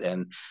planet,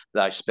 and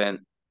that I spent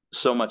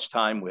so much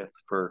time with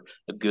for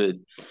a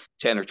good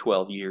 10 or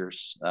 12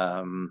 years.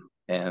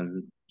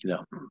 And,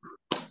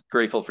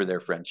 grateful for their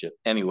friendship.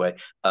 Anyway,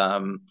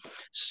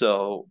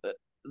 so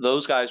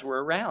those guys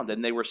were around,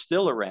 and they were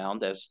still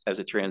around as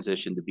a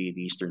transition to be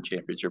the Eastern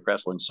Championship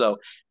Wrestling. So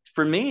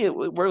for me, it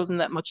wasn't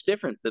that much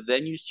different. The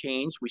venues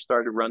changed. We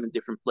started running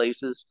different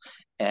places,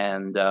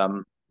 and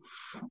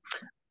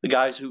the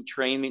guys who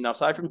trained me. Now,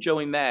 aside from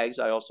Joey Maggs,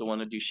 I also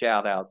want to do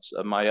shout outs.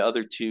 My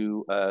other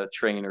two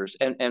trainers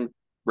and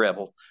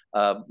Rebel,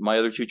 my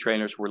other two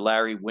trainers were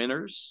Larry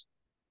Winters,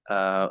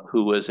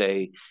 who was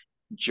a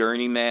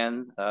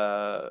journeyman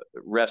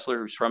wrestler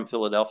who's from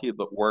Philadelphia,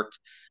 but worked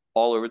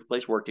all over the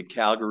place, worked in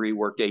Calgary,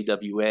 worked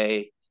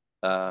AWA,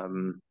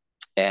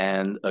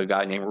 and a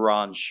guy named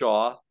Ron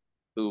Shaw,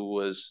 who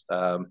was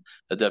a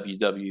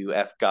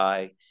WWF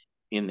guy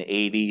in the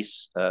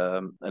 80s,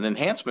 an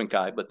enhancement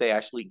guy, but they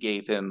actually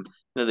gave him,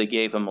 they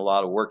gave him a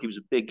lot of work. He was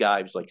a big guy.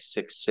 He was like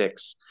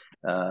 6'6",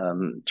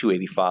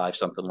 285,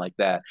 something like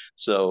that.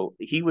 So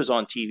he was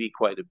on TV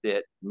quite a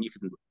bit. And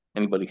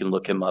anybody can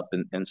look him up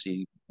and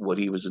see what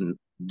he was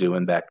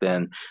doing back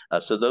then.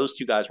 So those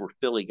two guys were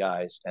Philly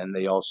guys, and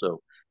they also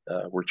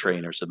were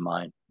trainers of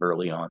mine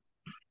early on.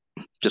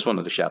 Just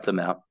wanted to shout them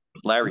out.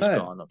 Larry's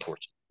gone,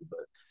 unfortunately,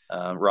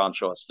 but Ron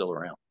Shaw is still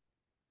around.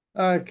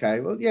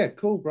 Okay, well, yeah,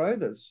 cool, bro.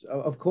 That's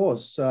of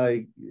course.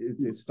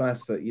 It's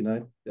nice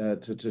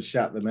that to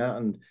shout them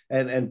out,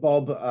 and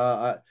Bob.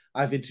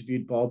 I've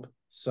interviewed Bob,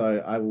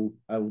 so I will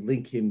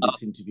link him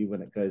this interview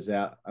when it goes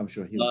out. I'm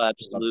sure he'll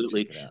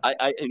absolutely.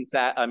 I in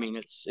fact, I mean,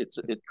 it's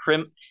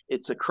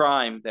a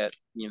crime that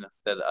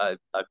that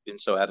I've been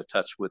so out of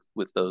touch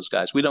with those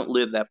guys. We don't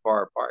live that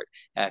far apart,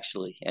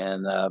 actually,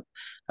 and I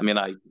mean,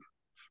 I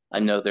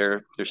know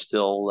they're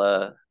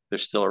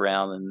still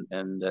around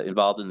and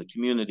involved in the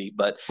community.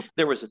 But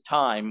there was a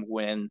time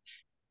when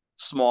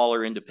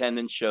smaller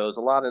independent shows,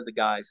 a lot of the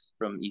guys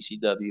from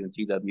ECW and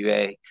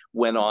TWA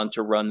went on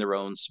to run their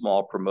own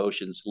small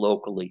promotions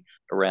locally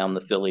around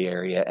the Philly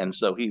area. And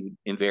so he would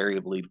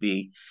invariably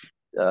be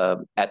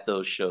at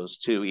those shows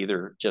too,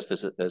 either just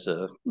as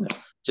a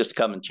just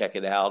come and check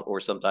it out, or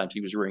sometimes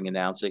he was ring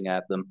announcing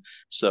at them.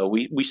 So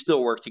we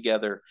still work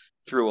together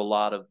through a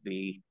lot of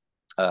the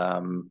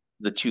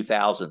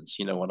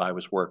 2000s, when I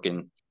was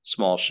working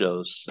small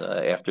shows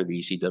after the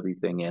ECW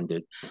thing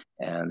ended.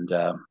 And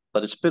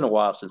but it's been a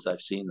while since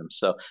I've seen them.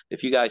 So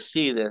if you guys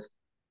see this,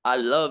 I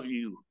love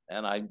you,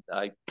 and I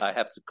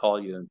have to call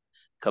you and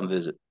come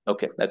visit.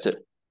 Okay, that's it.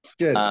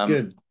 Good,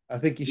 good. I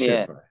think you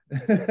should, bro.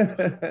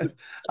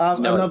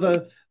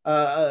 Another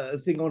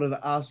thing I wanted to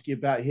ask you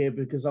about here,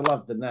 because I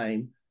love the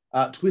name,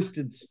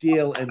 Twisted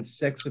Steel and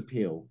Sex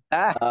Appeal,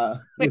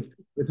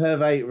 with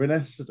Hervé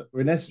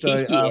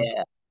Renesto.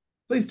 Yeah.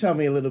 Please tell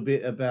me a little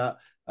bit about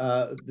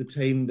the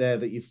team there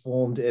that you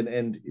formed,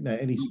 and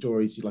any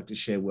stories you'd like to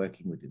share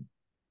working with him.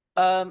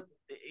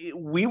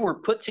 We were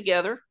put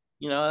together.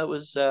 It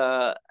was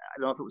I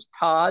don't know if it was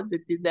Todd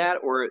that did that,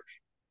 or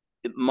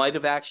it might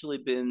have actually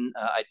been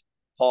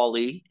Paul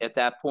Lee at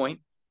that point,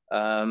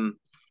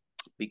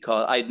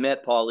 because I'd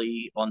met Paul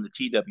Lee on the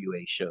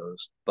TWA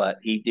shows, but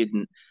he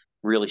didn't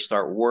really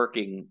start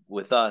working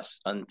with us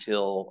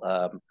until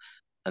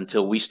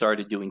we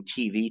started doing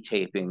TV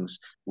tapings,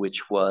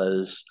 which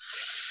was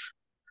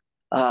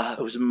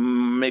it was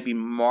maybe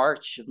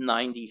March of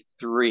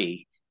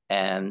 '93,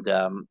 and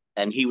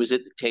he was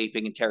at the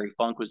taping, and Terry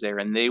Funk was there,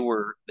 and they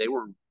were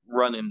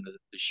running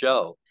the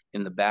show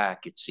in the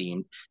back, it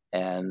seemed.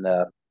 And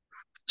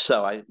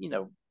so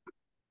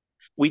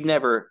we'd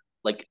never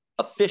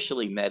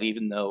officially met,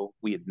 even though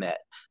we had met.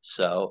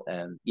 So,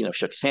 and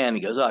shook his hand.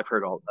 He goes, "Oh, I've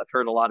heard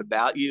a lot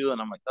about you,"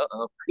 and I'm like,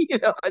 "Uh-oh,"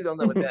 I don't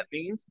know what that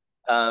means.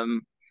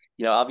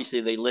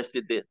 Obviously they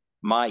lifted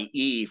my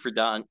E for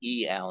Don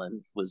E.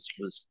 Allen was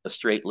a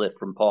straight lift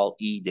from Paul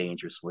E.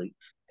 Dangerously,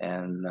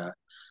 and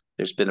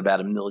there's been about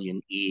 1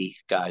 million E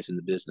guys in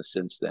the business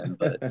since then.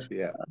 But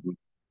yeah,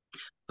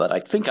 but I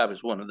think I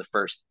was one of the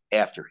first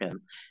after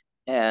him.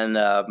 And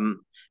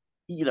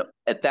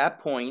at that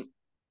point,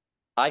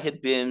 I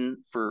had been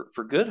for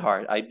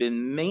Goodhart, I'd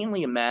been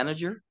mainly a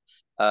manager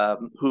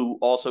who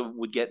also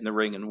would get in the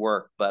ring and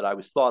work, but I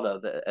was thought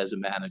of as a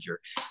manager.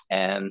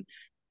 And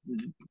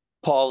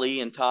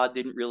Paulie and Todd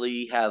didn't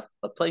really have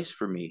a place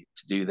for me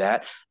to do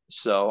that.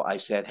 So I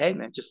said, "Hey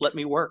man, just let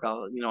me work.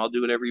 I'll do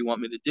whatever you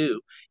want me to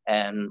do."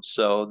 And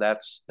so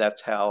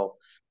that's how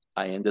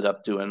I ended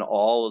up doing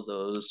all of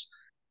those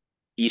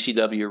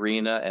ECW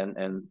arena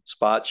and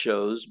spot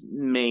shows,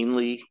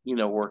 mainly,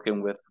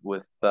 working with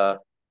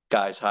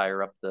guys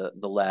higher up the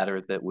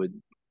ladder that would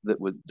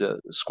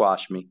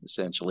squash me,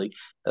 essentially.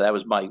 That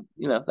was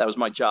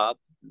my job,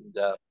 and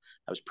I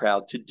was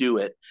proud to do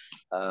it.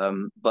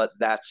 But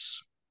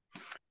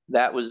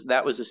that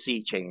was a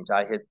sea change.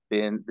 I had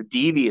been the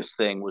devious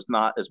thing was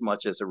not as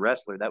much as a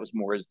wrestler. That was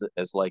more as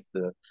like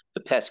the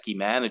pesky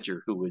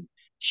manager who would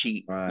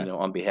cheat, Right.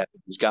 on behalf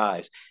of these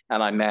guys.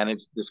 And I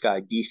managed this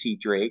guy DC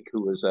Drake,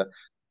 who was a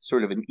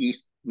sort of an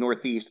East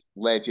Northeast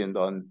legend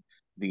on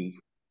the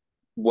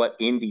what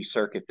indie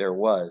circuit there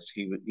was.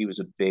 He was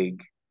a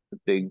big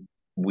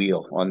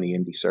wheel on the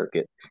indie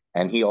circuit,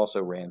 and he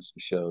also ran some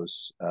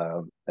shows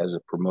as a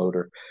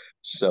promoter.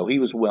 So he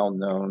was well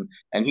known,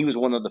 and he was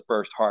one of the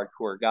first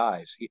hardcore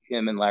guys.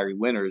 Him and Larry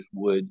Winters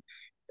would,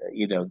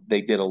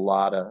 they did a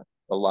lot of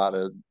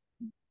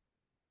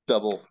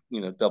double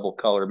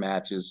color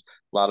matches,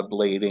 a lot of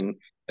blading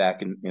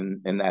back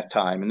in that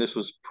time, and this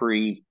was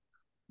pre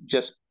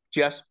just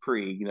just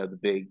pre the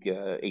big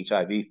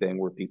HIV thing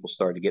where people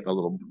started getting a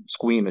little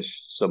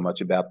squeamish so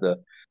much about the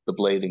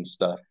blading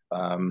stuff.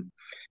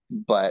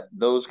 But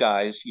those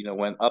guys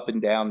went up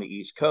and down the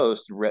East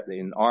Coast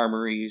in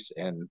armories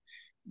and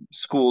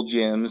school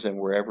gyms and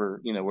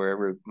wherever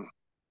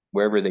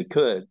they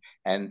could,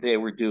 and they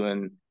were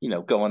doing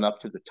going up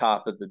to the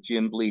top of the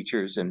gym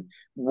bleachers and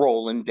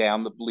rolling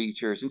down the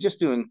bleachers and just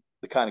doing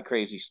the kind of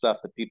crazy stuff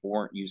that people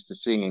weren't used to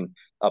seeing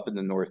up in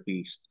the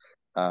Northeast.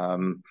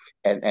 And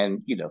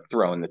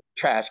throwing the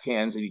trash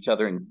cans at each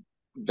other and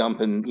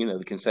dumping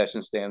the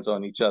concession stands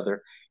on each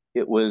other.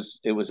 It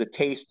was a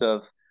taste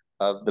of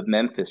the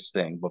Memphis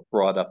thing, but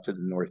brought up to the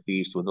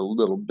Northeast with a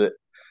little bit.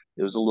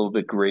 It was a little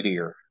bit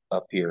grittier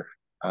up here.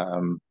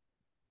 And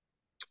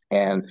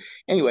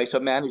anyway, so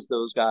I managed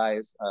those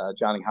guys.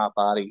 Johnny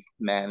Hotbody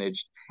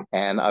managed,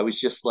 and I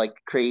was just like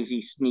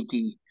crazy,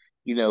 sneaky,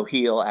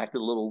 heel, acted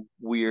a little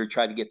weird,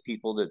 tried to get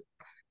people to,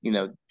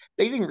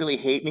 they didn't really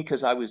hate me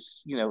because I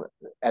was,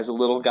 as a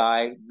little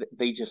guy,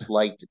 they just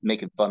liked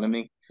making fun of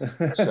me.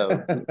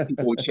 So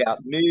people would shout,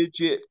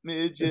 midget,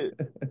 midget,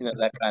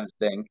 that kind of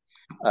thing.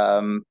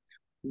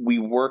 We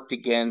worked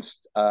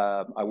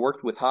I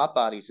worked with Hot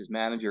Bodies as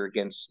manager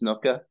against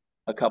Snuka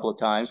a couple of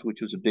times, which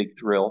was a big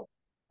thrill.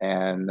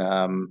 And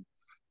trying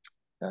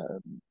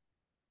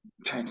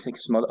to think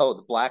of some other. Oh,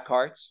 the Black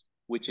Hearts,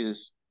 which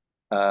is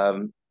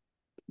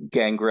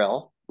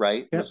Gangrel,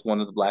 right? Yep. Was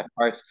one of the Black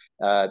Hearts.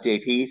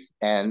 Dave Heath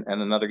and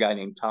another guy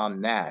named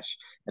Tom Nash,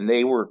 and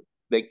they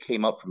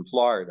came up from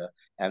Florida,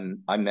 and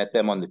I met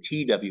them on the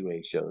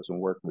TWA shows and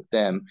worked with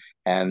them.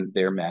 And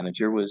their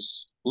manager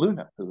was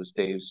Luna, who was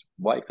Dave's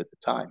wife at the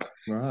time.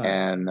 Right.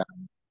 And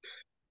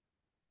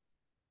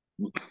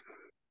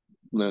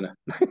Luna,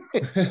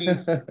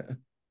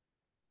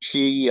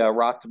 she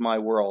rocked my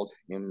world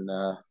in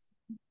the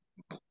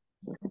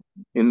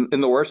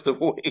worst of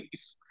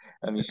ways.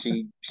 I mean,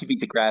 she beat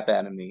the crap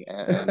out of me,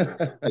 and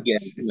again,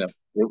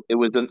 it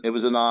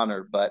was an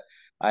honor. But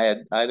I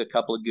had a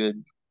couple of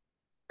good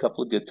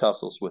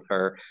tussles with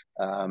her.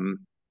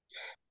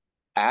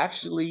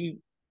 Actually,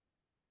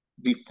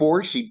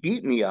 before she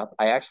beat me up,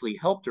 I actually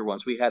helped her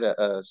once. We had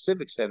a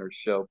Civic Center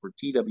show for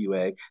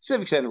TWA.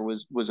 Civic Center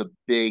was a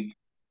big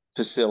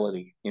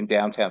facility in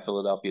downtown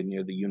Philadelphia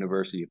near the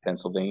University of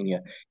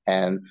Pennsylvania.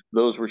 And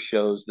those were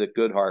shows that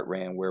Goodhart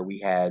ran where we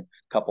had a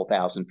couple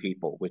thousand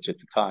people, which at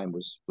the time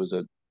was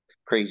a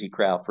crazy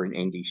crowd for an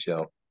indie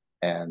show.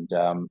 And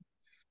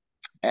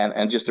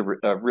just a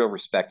real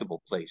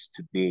respectable place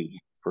to be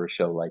for a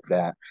show like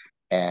that.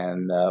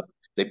 And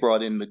they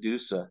brought in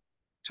Medusa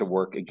to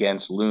work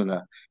against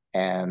Luna.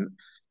 And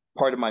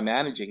part of my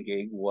managing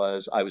gig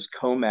was I was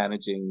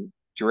co-managing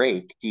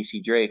Drake,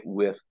 DC Drake,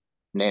 with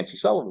Nancy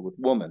Sullivan, with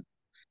Woman.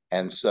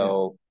 And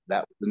so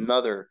that was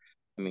another,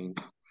 I mean,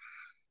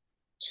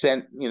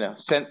 sent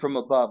from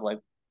above, like,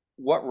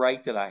 what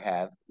right did I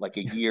have, like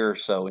a year or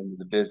so into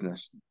the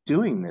business,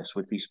 doing this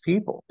with these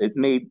people? It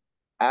made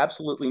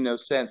absolutely no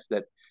sense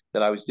that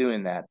I was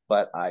doing that,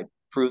 but I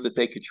proved that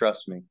they could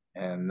trust me.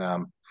 And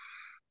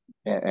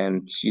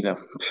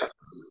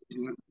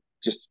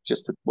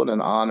just what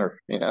an honor,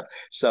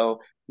 So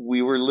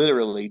we were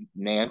literally,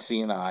 Nancy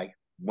and I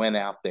went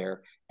out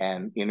there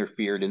and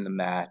interfered in the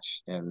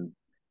match and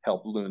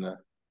helped Luna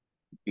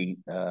beat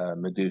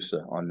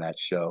Medusa on that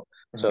show.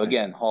 Right. So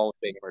again, Hall of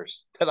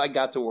Famers that I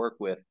got to work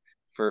with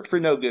for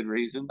no good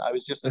reason. I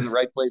was just in the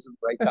right place at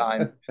the right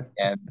time,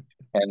 and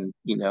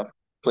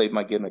played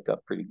my gimmick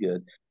up pretty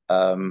good.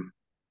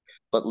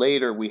 But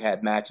later we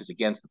had matches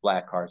against the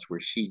Blackhearts where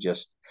she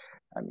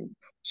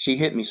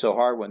hit me so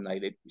hard one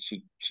night.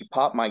 She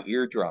popped my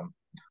eardrum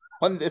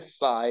on this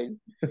side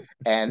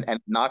and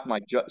knocked my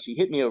jaw. She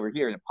hit me over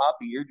here and popped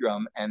the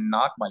eardrum and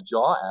knocked my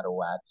jaw out of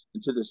whack.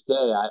 And to this day,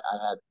 I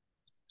had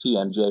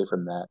TMJ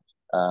from that.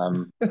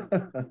 But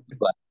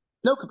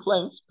no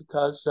complaints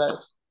because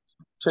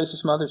Tracy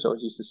Smothers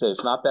always used to say,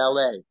 it's not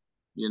ballet,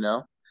 you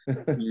know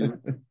what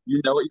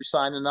you're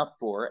signing up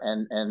for.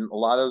 And a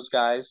lot of those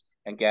guys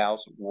and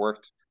gals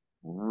worked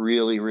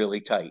really,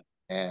 really tight.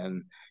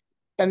 And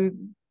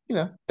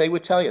they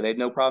would tell you, they had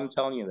no problem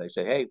telling you. They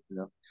say, hey,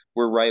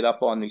 we're right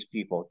up on these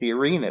people. At the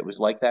arena, it was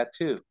like that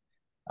too.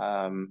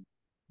 I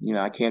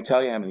can't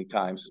tell you how many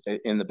times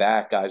in the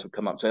back guys would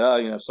come up and say,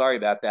 oh, sorry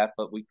about that,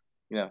 but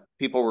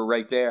people were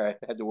right there. I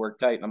had to work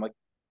tight. And I'm like,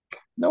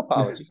 no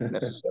apologies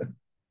necessary.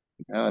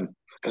 and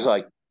because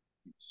I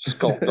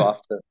skulked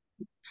off to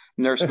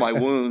nurse my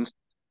wounds.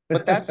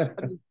 But that's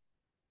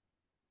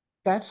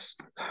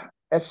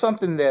that's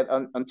something that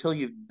until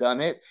you've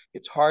done it,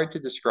 it's hard to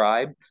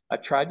describe.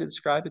 I've tried to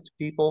describe it to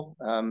people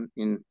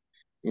in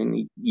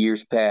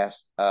years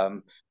past.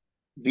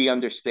 The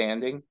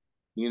understanding,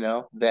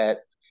 that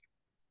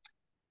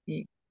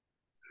y-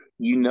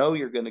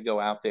 you're going to go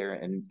out there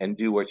and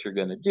do what you're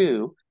going to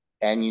do,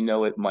 and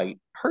it might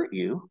hurt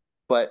you,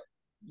 but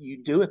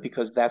you do it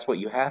because that's what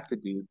you have to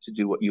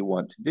do what you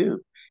want to do,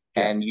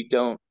 Yeah. and you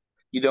don't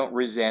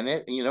resent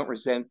it, and you don't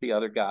resent the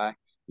other guy.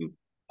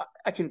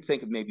 I can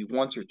think of maybe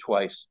once or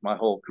twice my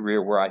whole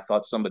career where I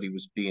thought somebody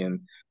was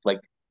being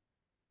like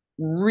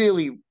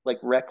really like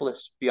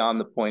reckless beyond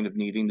the point of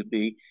needing to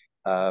be.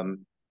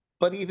 Um,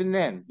 but even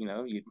then,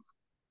 you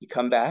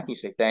come back and you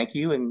say thank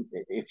you, and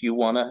if you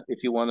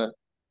wanna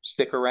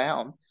stick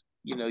around,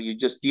 you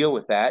just deal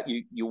with that.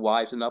 You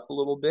wisen up a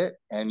little bit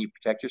and you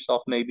protect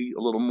yourself maybe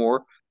a little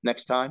more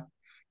next time.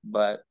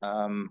 But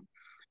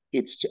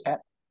it's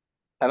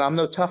and I'm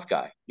no tough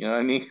guy. You know what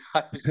I mean?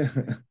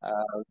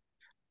 Uh,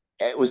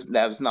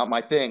 that was not my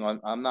thing.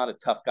 I'm not a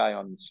tough guy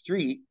on the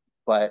street,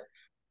 but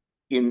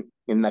in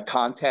the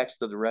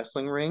context of the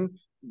wrestling ring,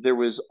 there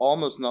was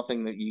almost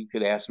nothing that you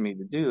could ask me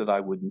to do that I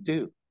wouldn't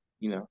do,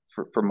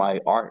 for my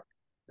art,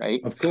 right?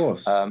 Of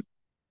course. Um,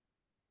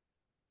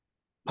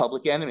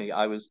 Public Enemy,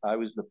 I was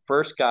the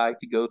first guy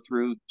to go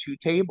through two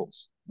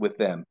tables with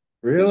them.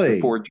 It was Really?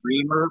 before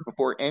Dreamer,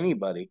 before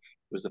anybody. It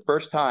was the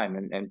first time,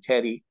 and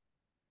Teddy,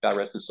 God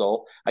rest his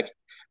soul.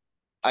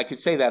 I could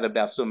say that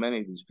about so many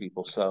of these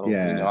people. So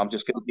Yeah. I'm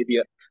just going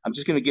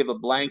to give a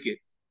blanket,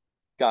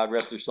 God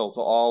rest their soul,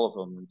 to all of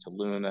them, and to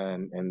Luna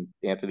and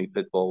Anthony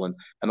Pitbull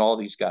and all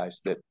these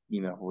guys that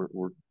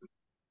were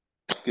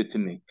good to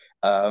me.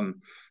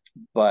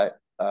 But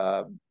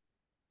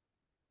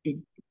he,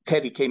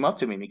 Teddy came up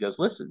to me and he goes,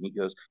 "Listen," he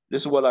goes,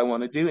 "this is what I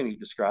want to do," and he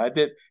described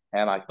it.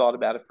 And I thought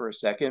about it for a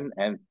second,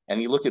 and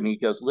he looked at me. He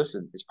goes,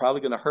 "Listen, it's probably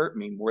going to hurt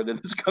me more than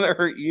it's going to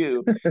hurt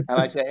you." And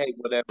I said, "Hey,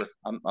 whatever,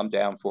 I'm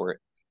down for it."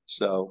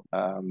 So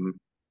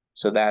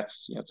so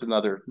that's it's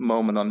another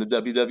moment on the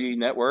WWE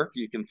network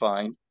you can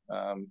find.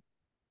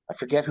 I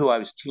forget who I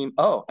was teamed.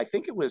 Oh, I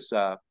think it was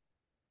I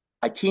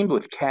teamed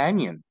with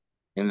Canyon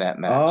in that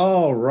match.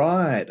 Oh,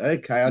 right.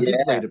 Okay. I did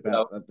Yeah. read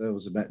about So that. There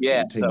was a match that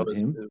yeah, you teamed so it with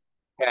was him.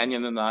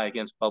 Canyon and I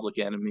against Public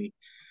Enemy.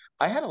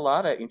 I had a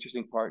lot of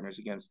interesting partners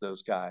against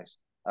those guys.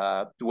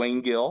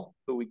 Dwayne Gill,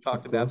 who we Of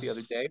talked about the other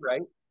course. day,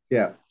 right?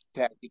 Yeah.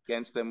 Tagged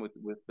against them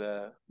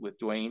with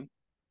Dwayne,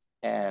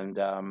 and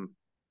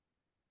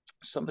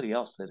somebody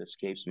else that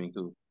escapes me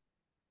who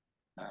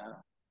uh,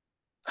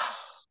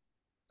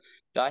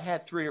 I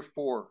had three or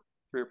four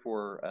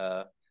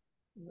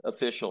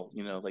official,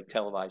 like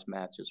televised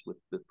matches with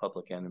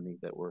Public Enemy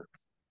that were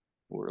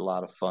a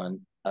lot of fun.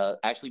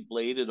 Actually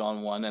bladed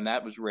on one, and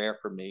that was rare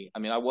for me. I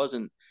mean, I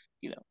wasn't,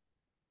 you know,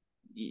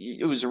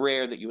 it was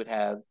rare that you would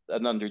have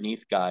an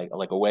underneath guy,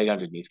 like a way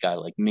underneath guy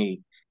like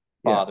me,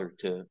 Yeah. bother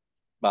to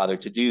bother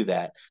to do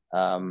that.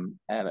 And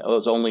it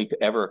was only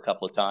ever a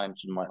couple of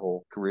times in my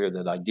whole career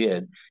that I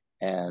did,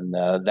 and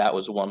that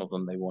was one of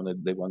them. They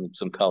wanted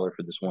some color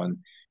for this one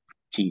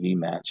TV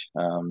match.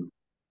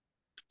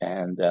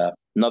 And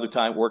another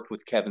time worked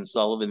with Kevin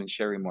Sullivan and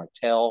Sherry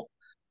Martel,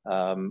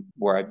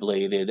 where I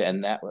bladed,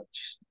 and that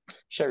was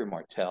Sherry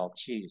Martel.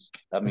 Jeez,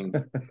 I mean,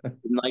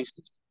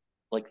 nice,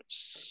 like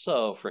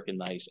so freaking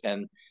nice.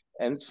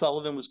 And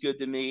Sullivan was good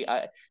to me.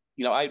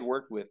 I'd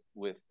worked with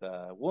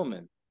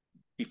Woman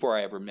before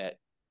I ever met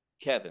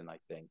Kevin, I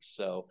think.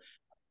 So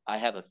I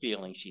have a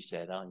feeling she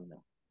said, "Oh,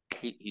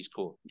 he's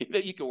cool.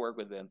 You can work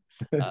with him."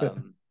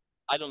 Um,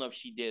 I don't know if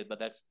she did,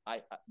 but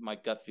my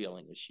gut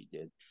feeling is she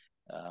did,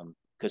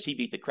 because he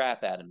beat the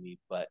crap out of me.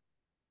 But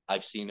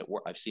I've seen it.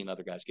 I've seen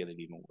other guys get it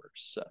even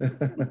worse. So,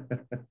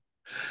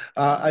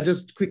 I um,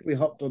 just quickly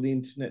hopped on the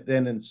internet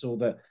then and saw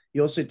that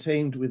you also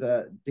teamed with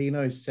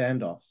Dino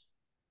Sandoff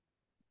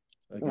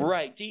against.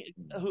 right.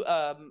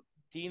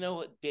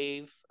 Dino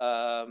Dave,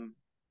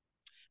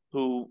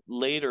 who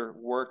later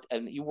worked,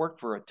 and he worked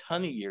for a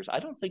ton of years.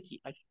 I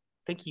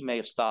think he may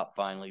have stopped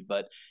finally,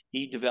 but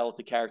he developed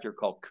a character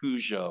called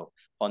Cujo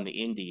on the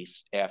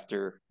Indies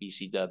after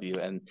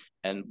ECW,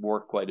 and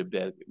worked quite a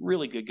bit.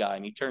 Really good guy,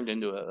 and he turned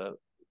into a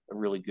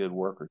really good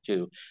worker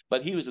too.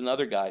 But he was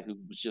another guy who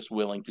was just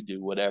willing to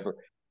do whatever,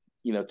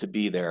 to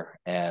be there.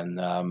 And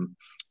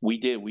we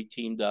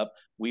teamed up.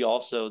 We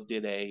also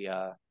did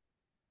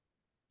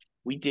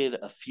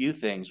a few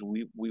things.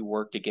 We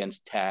worked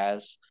against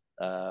Taz,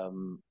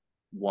 um,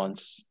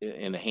 once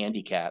in a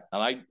handicap,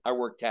 and I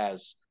worked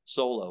Taz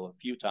solo a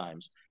few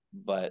times,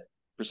 but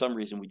for some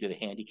reason we did a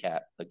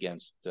handicap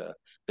against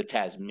the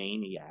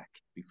Tasmaniac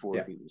before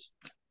Yeah. he was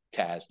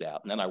Tazzed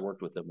out, and then I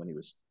worked with him when he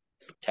was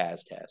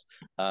Taz.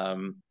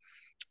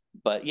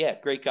 But yeah,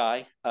 great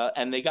guy.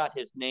 And they got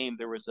his name.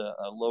 There was a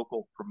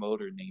local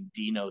promoter named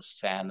Dino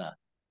Sana,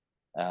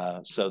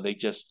 so they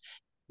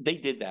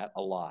did that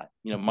a lot.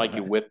 Mikey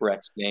Right.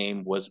 Whipwreck's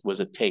name was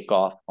a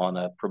takeoff on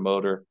a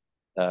promoter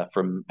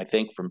from, I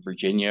think, from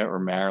Virginia or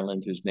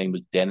Maryland, whose name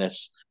was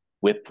Dennis.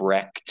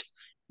 Whipwrecked.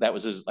 That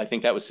was his. I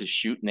think that was his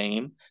shoot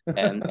name,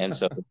 and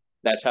so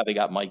that's how they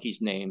got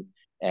Mikey's name.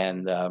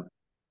 And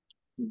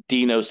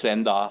Dino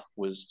Sendoff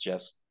was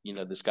just,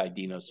 this guy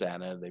Dino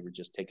Santa. They were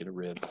just taking a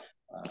rib.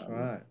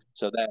 Right.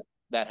 So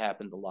that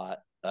happened a lot.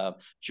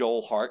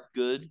 Joel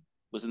Hartgood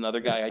was another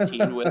guy I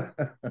teamed with,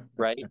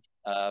 right?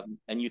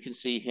 And you can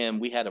see him.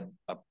 We had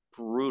a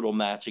brutal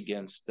match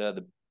against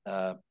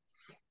Ian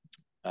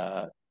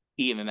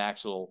and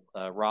Axel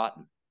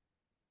Rotten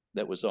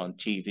that was on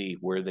TV,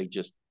 where they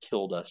just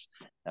killed us.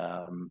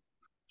 And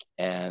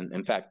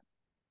in fact,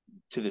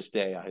 to this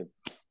day, I have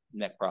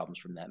neck problems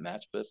from that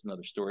match, but that's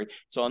another story.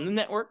 So on the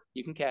network,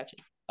 you can catch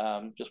it.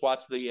 Just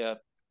watch the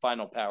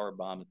final power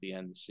bomb at the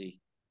end and see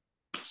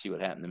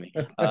what happened to me.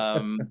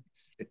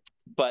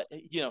 But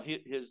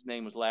his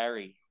name was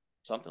Larry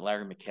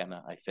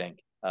McKenna, I think.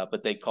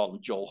 But they called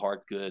him Joel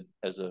Hartgood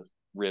as a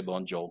rib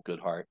on Joel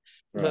Goodhart.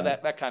 So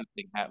right. that kind of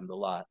thing happened a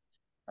lot.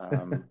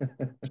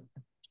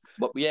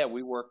 But yeah,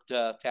 we worked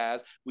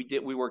Taz.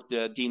 We worked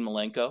Dean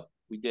Malenko.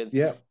 We did.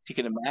 Yeah. If you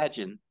can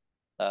imagine,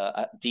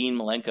 Dean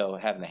Malenko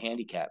having a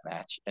handicap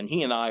match, and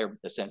he and I are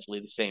essentially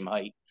the same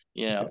height,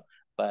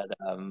 but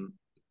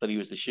he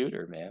was the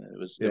shooter, man. It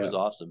was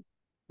awesome.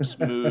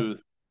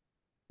 Smooth,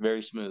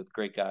 very smooth,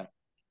 great guy.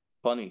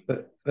 Funny.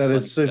 That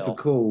is super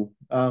cool.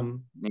 I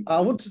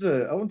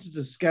wanted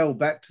to scale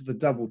back to the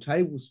double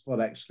table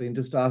spot actually, and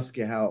just ask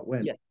you how it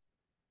went.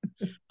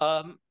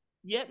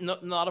 Yeah.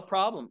 Not a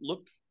problem.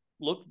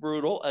 Looked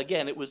brutal.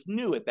 Again, it was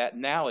new at that.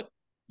 Now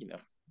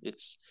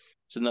it's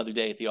another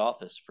day at the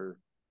office for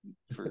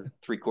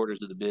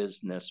 3/4 of the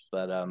business.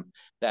 But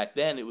back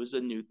then it was a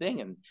new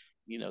thing, and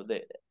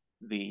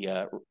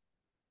the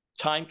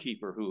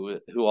timekeeper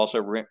who also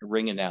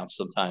ring announced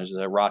sometimes,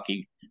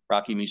 Rocky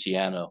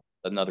Musiano,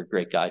 another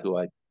great guy who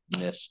I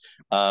miss.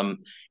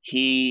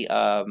 He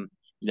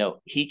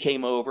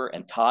came over,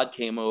 and Todd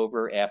came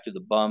over after the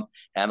bump,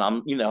 and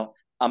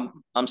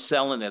I'm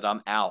selling it.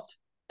 I'm out,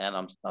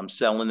 and I'm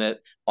selling it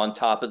on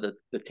top of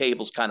the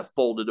tables, kind of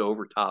folded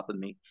over top of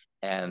me.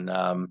 And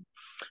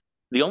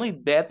the only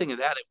bad thing of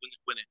that,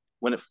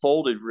 when it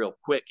folded real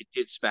quick, it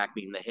did smack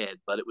me in the head,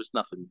 but it was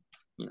nothing.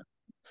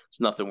 It's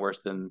nothing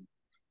worse than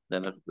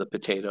the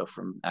potato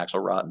from Axel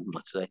Rotten,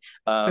 let's say.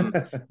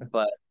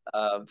 But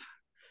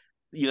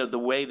the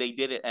way they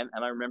did it, and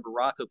I remember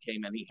Rocco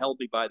came and he held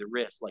me by the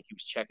wrist like he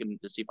was checking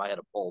to see if I had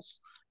a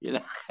pulse,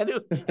 and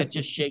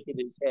just shaking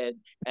his head,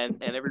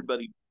 and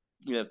everybody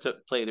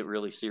played it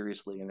really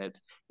seriously, and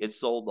it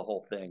sold the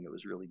whole thing. It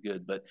was really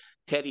good. But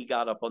Teddy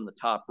got up on the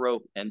top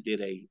rope and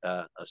did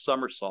a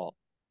somersault,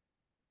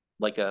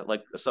 like a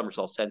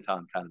somersault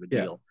senton kind of a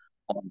deal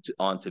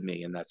onto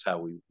me, and that's how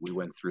we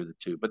went through the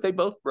two. But they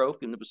both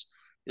broke, and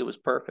it was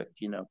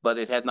perfect, but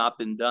it had not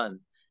been done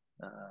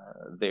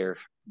there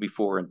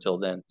before until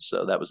then.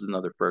 So that was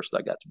another first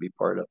I got to be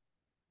part of.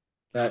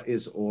 That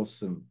is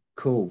awesome.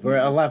 Cool.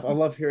 I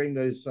love hearing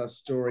those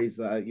stories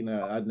that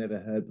I'd never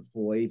heard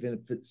before, even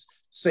if it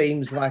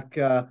seems like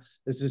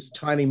there's this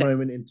tiny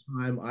moment in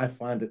time. I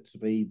find it to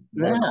be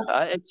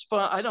it's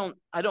fun.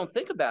 I don't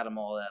think about them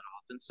all that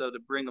often, so to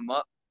bring them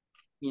up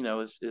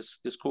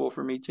is cool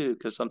for me too,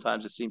 because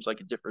sometimes it seems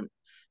like a different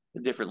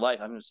life.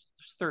 I mean, it was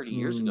 30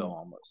 years ago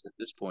almost at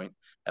this point.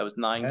 I was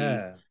 90.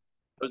 I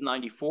was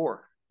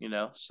 94.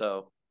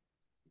 So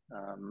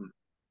and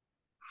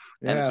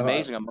it's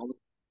amazing.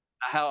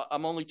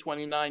 I'm only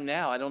 29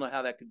 now. I don't know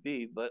how that could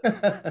be, but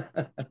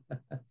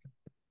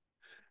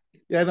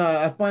yeah, no,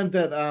 I find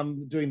that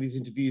doing these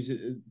interviews,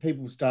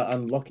 people start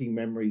unlocking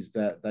memories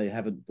that they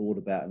haven't thought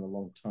about in a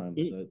long time.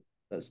 So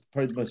that's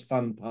probably the most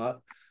fun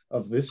part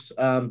of this.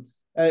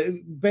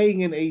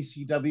 Being in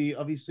ECW,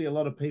 obviously a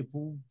lot of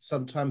people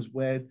sometimes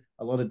wear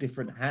a lot of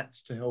different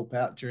hats to help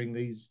out during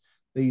these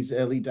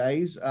early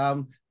days.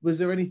 Was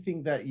there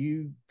anything that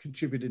you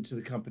contributed to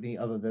the company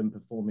other than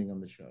performing on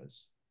the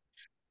shows?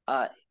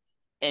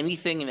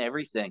 Anything and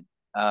everything.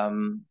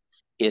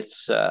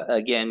 It's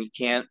again, you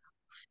can't,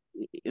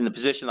 in the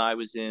position I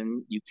was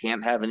in, you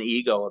can't have an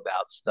ego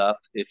about stuff.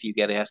 If you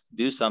get asked to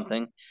do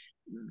something,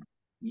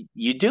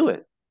 you do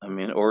it. I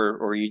mean,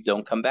 or you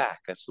don't come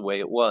back. That's the way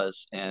it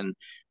was. And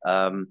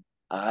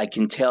I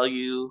can tell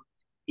you,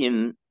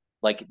 in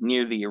like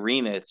near the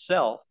arena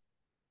itself,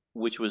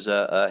 which was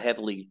a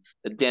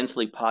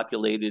densely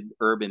populated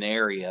urban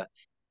area,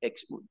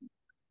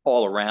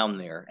 all around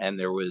there, and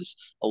there was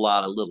a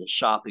lot of little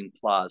shopping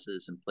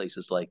plazas and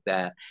places like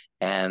that.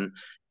 And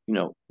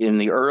in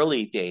the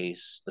early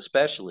days,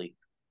 especially,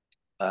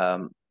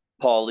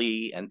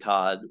 Paulie and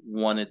Todd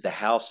wanted the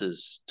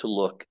houses to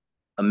look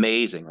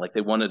amazing. Like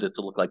they wanted it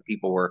to look like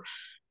people were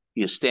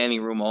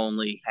standing room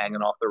only,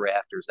 hanging off the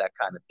rafters, that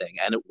kind of thing.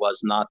 And it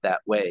was not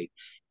that way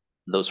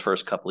those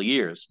first couple of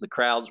years. The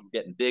crowds were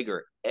getting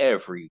bigger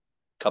every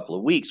couple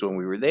of weeks when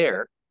we were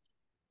there.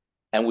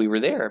 And we were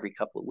there every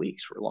couple of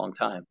weeks for a long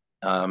time.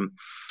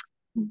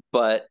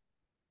 But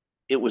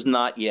it was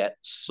not yet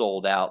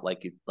sold out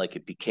like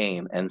it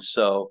became. And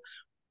so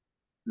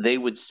they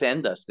would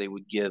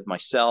give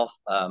myself,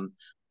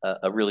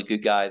 a really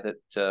good guy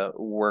that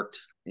worked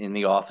in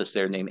the office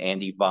there named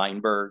Andy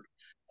Weinberg.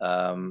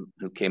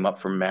 who came up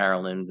from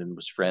Maryland and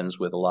was friends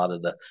with a lot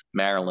of the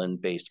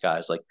Maryland-based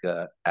guys like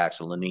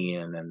Axel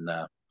Lanian and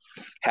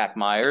Hack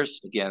Myers.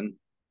 Again,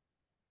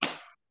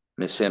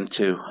 miss him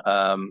too.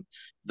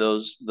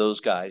 Those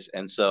guys,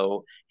 and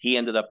so he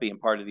ended up being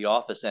part of the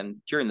office. And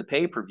during the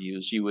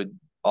pay-per-views, you would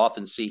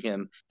often see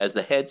him as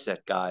the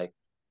headset guy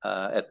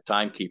at the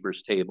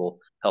timekeeper's table,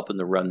 helping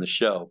to run the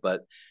show.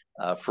 But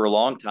for a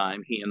long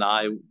time, he and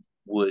I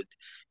would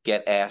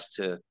get asked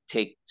to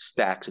take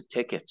stacks of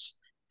tickets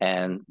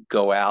and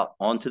go out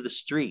onto the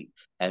street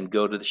and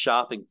go to the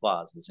shopping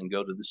plazas and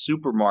go to the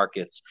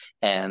supermarkets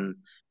and,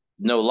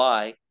 no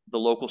lie, the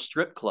local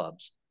strip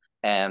clubs,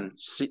 and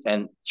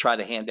try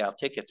to hand out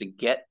tickets and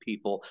get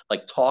people,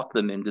 like, talk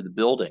them into the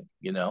building,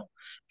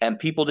 and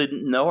people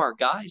didn't know our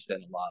guys then,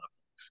 a lot of them.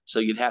 So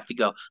you'd have to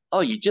go,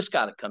 oh, you just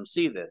got to come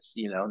see this,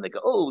 and they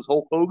go, oh, is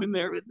Hulk Hogan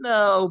there?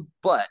 No,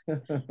 but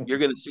you're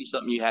going to see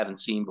something you haven't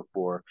seen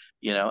before,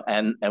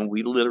 and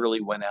we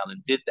literally went out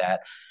and did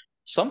that.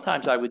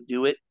 Sometimes I would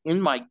do it in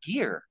my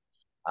gear.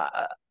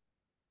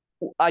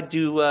 I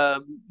do, I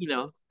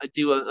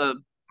do a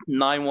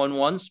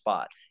 911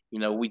 spot.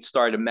 We'd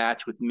start a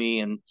match with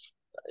me and,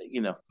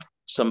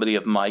 somebody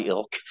of my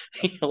ilk,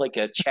 like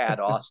a Chad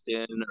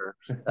Austin or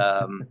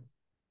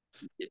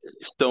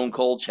Stone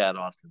Cold Chad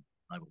Austin,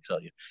 I will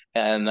tell you,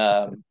 and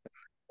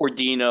or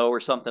Dino or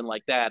something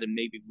like that, and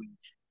maybe we'd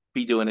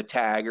be doing a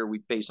tag or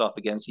we'd face off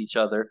against each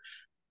other.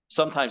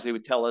 Sometimes they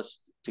would tell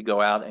us to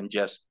go out and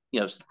just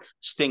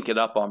stink it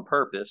up on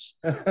purpose.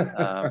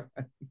 I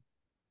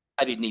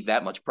didn't need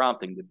that much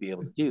prompting to be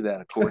able to do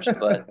that, of course,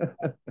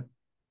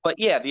 but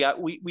yeah,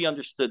 we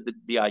understood that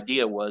the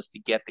idea was to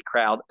get the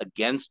crowd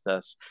against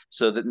us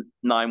so that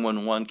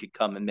 911 could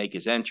come and make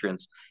his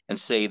entrance and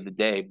save the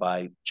day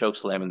by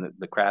chokeslamming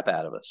the crap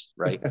out of us,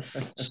 right?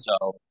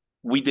 So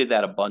we did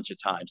that a bunch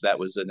of times. That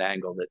was an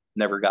angle that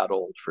never got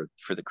old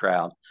for the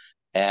crowd.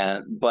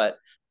 But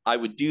I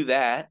would do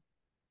that,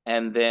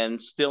 and then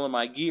still in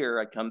my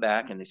gear, I'd come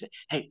back and they say,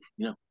 hey,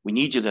 we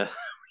need you to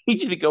we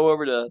need you to go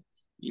over to,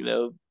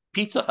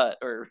 Pizza Hut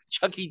or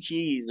Chuck E.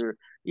 Cheese or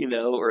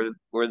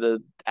or the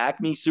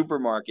Acme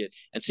supermarket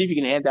and see if you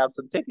can hand out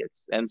some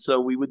tickets. And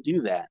so we would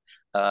do that.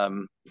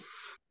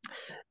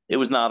 It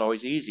was not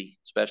always easy,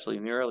 especially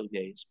in the early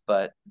days,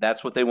 but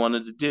that's what they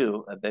wanted to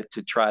do,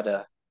 to try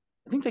to,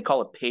 I think they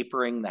call it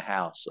papering the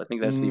house. I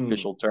think that's the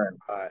official term.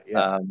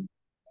 Yeah.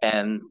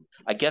 And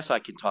I guess I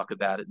can talk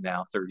about it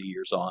now, 30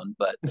 years on,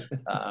 but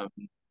at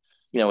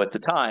the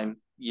time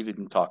you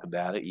didn't talk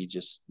about it.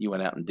 You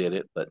went out and did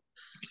it, but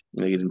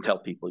you didn't tell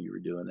people you were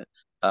doing it.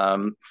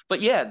 But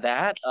yeah,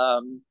 that,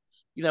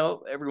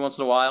 every once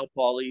in a while,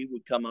 Paulie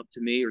would come up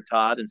to me or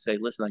Todd and say,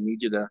 listen, I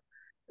need you to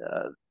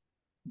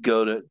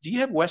do you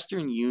have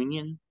Western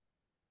Union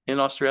in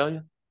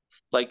Australia?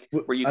 Like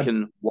where you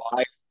can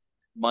wire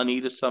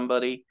money to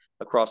somebody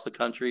across the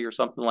country or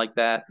something like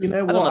that? You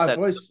know what?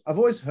 I've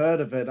always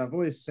heard of it. I've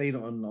always seen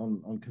it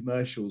on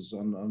commercials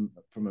from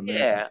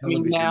American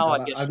television. Now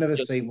but I guess I've never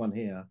seen one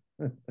here.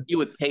 You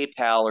would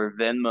PayPal or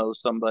Venmo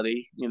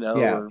somebody,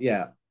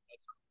 Yeah.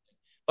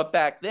 But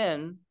back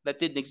then that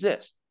didn't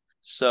exist.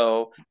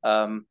 So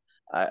I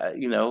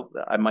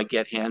might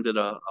get handed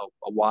a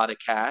wad of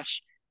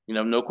cash,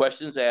 no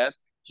questions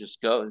asked.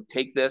 Just go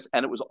take this,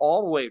 and it was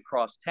all the way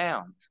across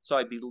town. So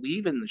I'd be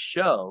leaving the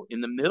show in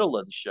the middle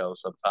of the show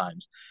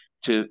sometimes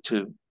to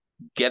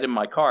get in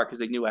my car because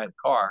they knew I had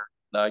a car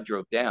that I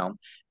drove down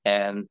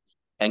and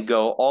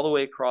go all the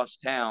way across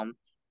town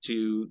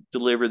to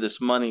deliver this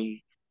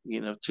money,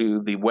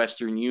 to the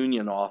Western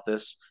Union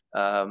office,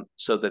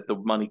 so that the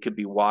money could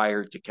be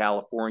wired to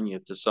California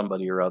to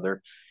somebody or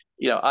other.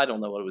 I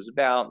don't know what it was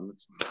about, and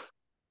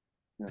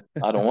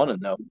I don't want to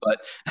know, but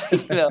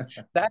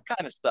that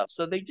kind of stuff.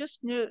 So they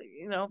just knew,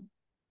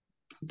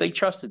 they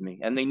trusted me,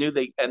 and they knew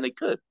they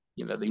could.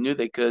 They knew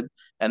they could,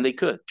 and they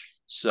could.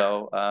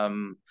 So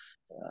and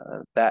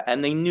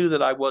they knew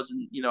that I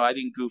wasn't, I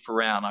didn't goof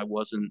around. I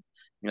wasn't,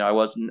 I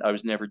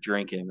was never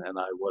drinking, and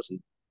I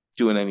wasn't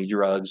doing any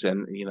drugs,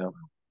 and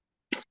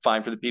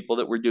fine for the people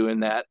that were doing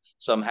that.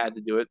 Some had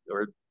to do it,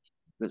 or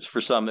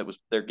for some it was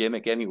their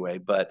gimmick anyway.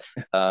 But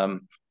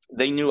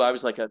they knew I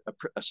was like a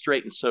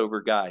straight and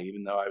sober guy,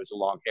 even though I was a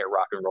long hair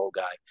rock and roll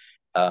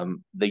guy.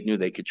 They knew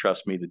they could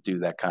trust me to do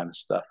that kind of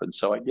stuff, and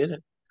so I did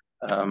it.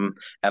 And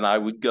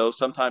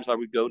sometimes I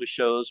would go to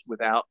shows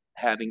without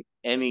having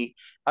any,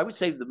 I would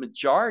say the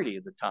majority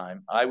of the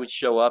time, I would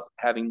show up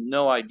having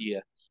no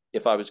idea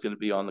if I was going to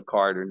be on the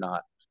card or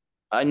not.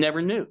 I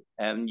never knew.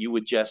 And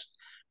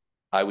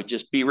I would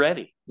just be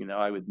ready.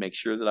 I would make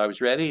sure that I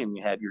was ready, and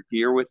you had your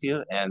gear with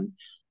you, and,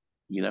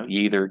 you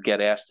either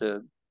get asked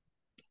to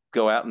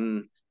go out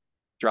and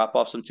drop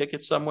off some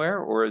tickets somewhere,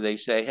 or they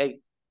say, hey,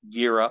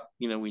 gear up,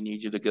 we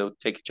need you to go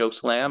take a choke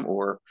slam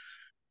or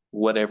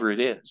whatever it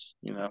is,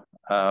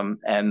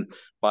 and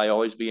by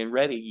always being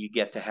ready, you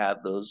get to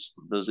have those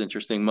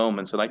interesting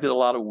moments. And I did a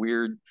lot of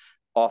weird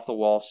off the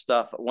wall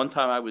stuff. One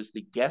time I was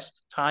the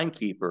guest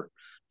timekeeper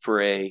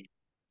for a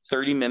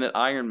 30-minute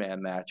Iron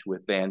Man match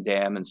with Van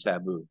Damme and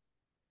Sabu.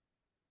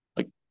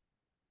 Like,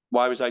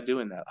 Why was I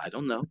doing that? I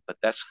don't know, but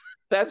that's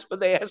that's what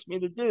they asked me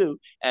to do,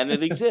 and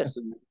it exists,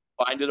 and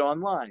find it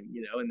online,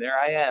 and there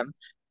I am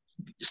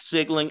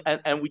signaling,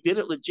 and we did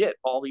it legit.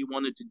 Paulie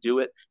wanted to do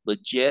it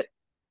legit,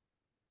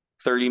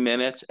 30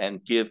 minutes,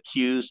 and give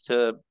cues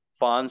to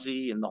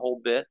Fonzie and the whole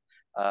bit.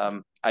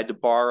 I had to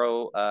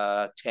borrow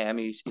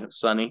Tammy's,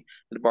 Sonny, I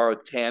had to borrow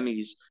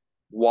Tammy's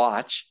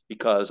watch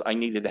because I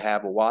needed to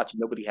have a watch.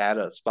 Nobody had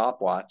a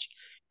stopwatch.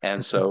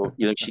 And so,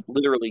 she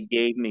literally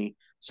gave me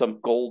some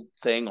gold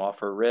thing off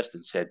her wrist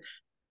and said,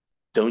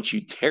 "Don't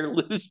you dare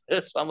lose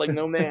this." I'm like,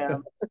 "No,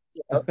 ma'am."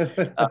 you know?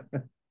 uh,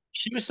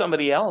 she was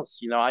somebody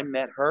else. I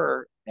met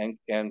her and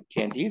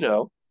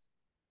Candido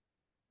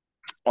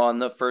on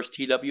the first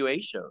TWA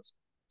shows.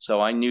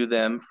 So I knew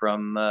them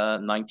from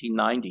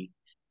 1990.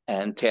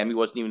 And Tammy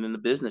wasn't even in the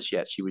business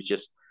yet. She was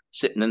just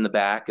sitting in the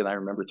back. And I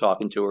remember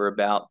talking to her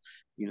about,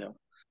 you know,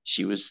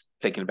 she was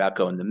thinking about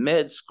going to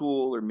med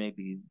school or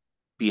maybe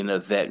being a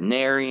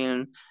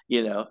veterinarian.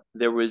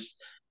 There was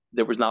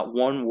not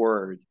one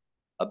word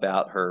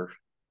about her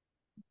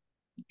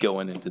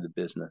going into the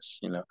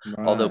business.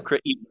 Although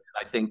Right.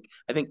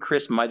 I think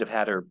Chris might have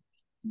had her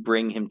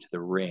bring him to the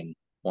ring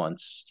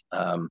once,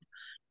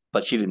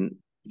 but she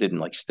didn't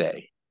like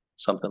stay,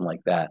 something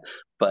like that.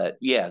 But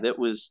yeah, this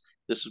was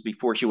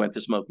before she went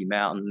to Smoky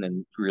Mountain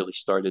and really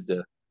started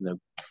to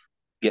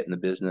get in the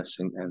business,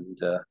 and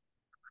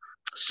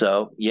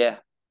so yeah,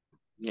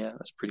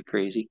 that's pretty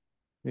crazy.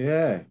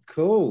 Yeah,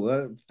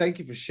 cool. Thank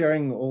you for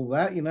sharing all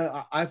that.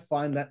 I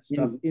find that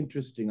stuff Mhm.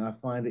 interesting. I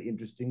find it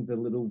interesting the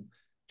little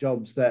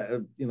jobs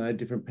that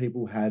different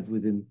people had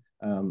within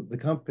the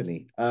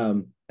company.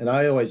 And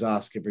I always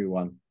ask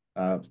everyone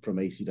from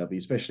ECW,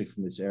 especially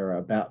from this era,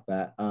 about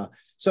that.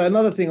 So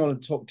another thing I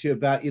want to talk to you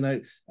about,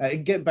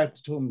 get back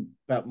to talking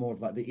about more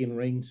of like the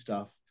in-ring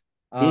stuff.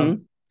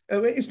 Mhm. I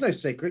mean, it's no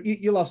secret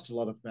you lost a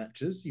lot of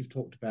matches. You've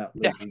talked about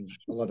losing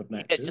a lot of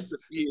Yeah, just matches. a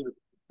few,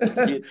 just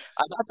a few.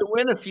 I got to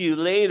win a few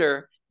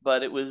later,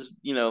 but it was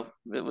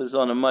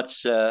on a much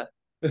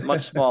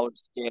smaller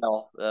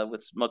scale,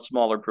 with much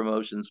smaller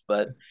promotions.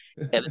 But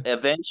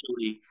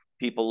eventually,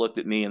 people looked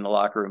at me in the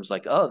locker rooms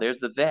like, "Oh, there's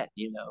the vet.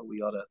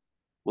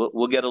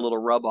 We'll get a little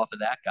rub off of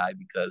that guy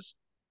because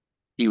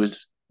he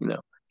was,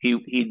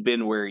 he'd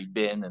been where he'd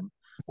been and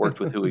worked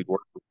with who he'd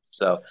worked with."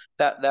 So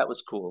that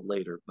was cool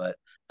later. But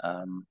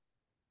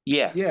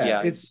yeah, Yeah,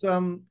 yeah. it's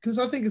because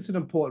I think it's an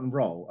important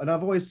role, and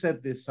I've always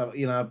said this.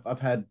 I've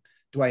had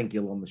Dwayne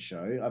Gill on the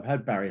show, I've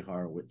had Barry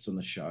Horowitz on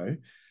the show,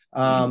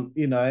 Mhm.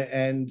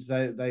 and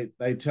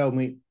they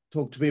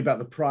talk to me about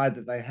the pride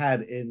that they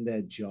had in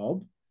their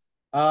job.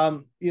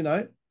 Um, you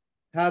know,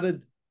 how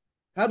did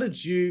how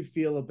did you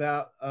feel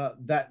about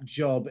that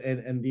job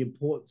and the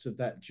importance of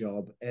that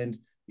job? And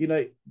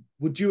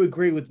would you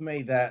agree with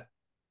me that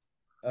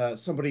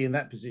somebody in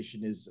that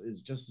position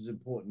is just as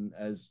important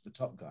as the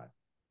top guy?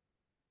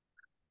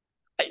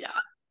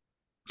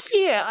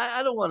 Yeah,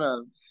 I don't want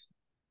to.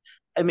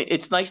 I mean,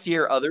 it's nice to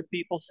hear other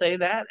people say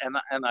that, and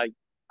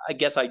I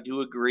guess I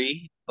do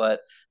agree,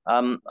 but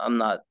I'm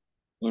not.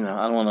 I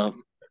don't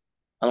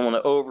want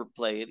to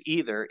overplay it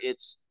either.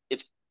 It's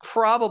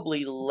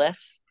probably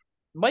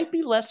might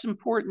be less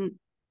important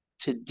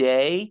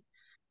today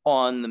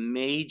on the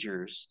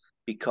majors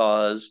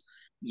because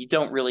you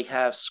don't really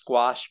have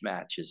squash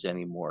matches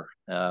anymore,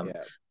 Yeah,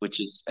 which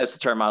is that's the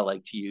term I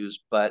like to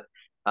use, but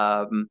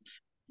um,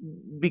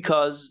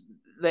 because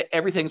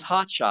everything's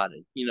hot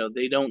shotted.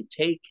 They don't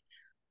take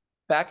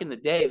back in the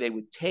day, they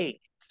would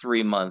take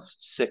 3 months,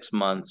 6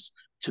 months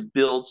to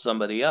build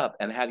somebody up.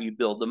 And how do you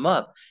build them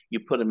up? You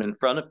put them in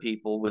front of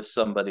people with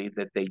somebody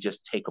that they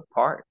just take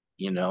apart,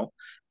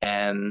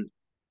 and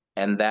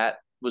and that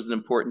was an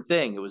important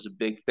thing. It was a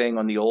big thing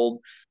on the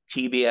old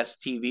TBS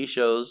TV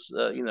shows,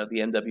 the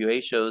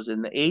NWA shows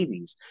in the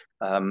 80s.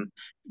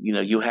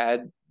 You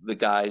had the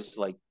guys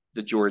like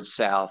the George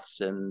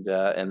Souths and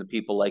the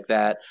people like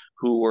that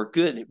who were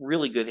good,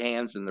 really good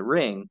hands in the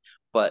ring,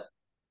 but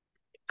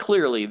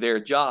clearly their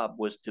job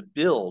was to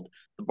build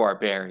the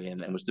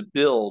Barbarian and was to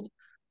build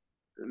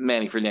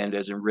Manny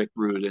Fernandez and Rick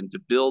Rude and to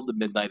build the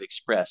Midnight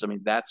Express. I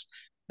mean, that's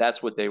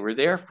what they were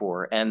there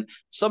for. And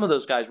some of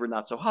those guys were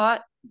not so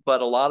hot,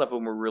 but a lot of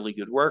them were really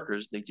good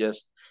workers. They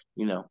just,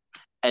 you know,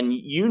 and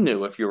you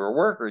knew if you were a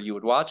worker, you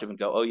would watch them and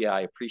go, "Oh yeah,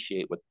 I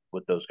appreciate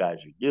what those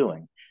guys are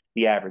doing."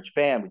 The average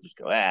fan would just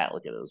go,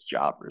 look at those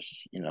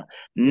jobbers." yeah,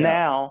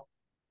 Now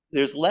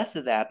there's less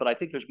of that, but I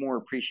think there's more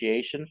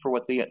appreciation for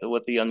what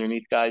the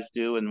underneath guys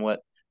do and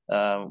what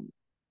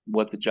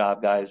the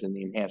job guys and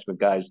the enhancement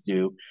guys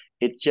do.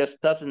 It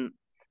just doesn't.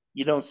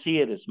 You don't see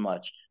it as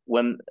much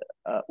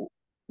uh,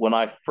 when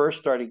I first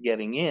started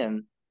getting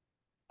in.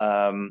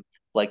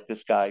 Like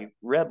this guy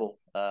Rebel,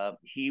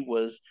 he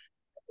was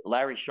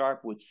Larry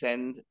Sharp would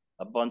send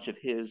a bunch of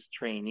his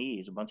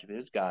trainees, a bunch of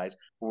his guys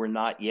who were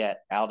not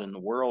yet out in the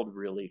world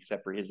really,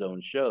 except for his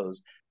own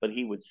shows, but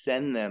he would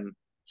send them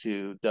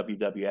to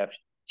WWF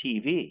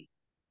TV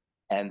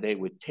and they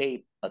would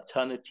tape a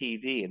ton of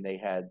TV and they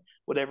had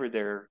whatever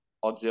their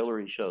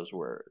auxiliary shows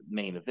were,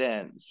 main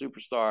event,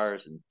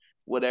 superstars, and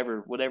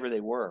whatever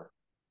they were.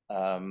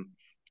 Um,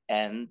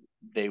 and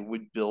they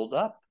would build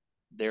up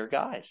their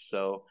guys.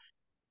 So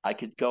I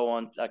could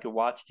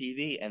watch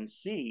TV and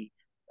see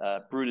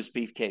Brutus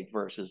Beefcake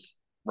versus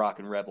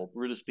Rockin' Rebel,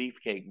 Brutus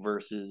Beefcake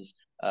versus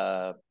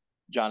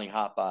Johnny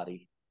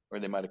Hotbody, or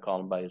they might have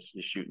called him by his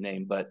shoot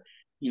name. But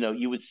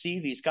you would see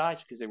these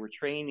guys because they were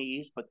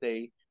trainees, but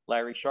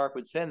Larry Sharpe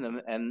would send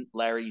them, and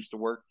Larry used to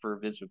work for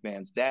Vince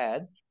McMahon's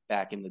dad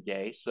back in the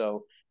day,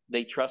 so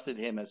they trusted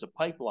him as a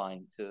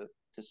pipeline to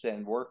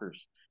send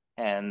workers,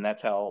 and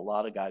that's how a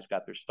lot of guys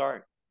got their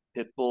start.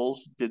 Pit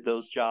Bulls did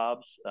those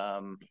jobs,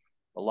 a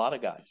lot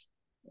of guys,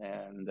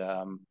 and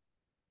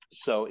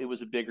so it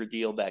was a bigger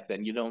deal back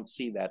then. You don't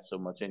see that so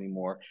much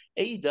anymore.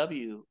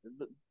 AEW,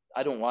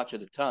 I don't watch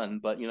it a ton,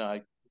 but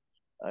I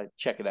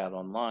check it out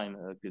online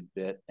a good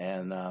bit,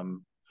 and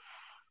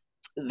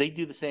they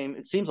do the same.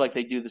 It seems like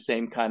they do the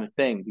same kind of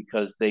thing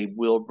because they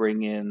will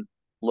bring in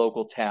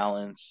local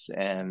talents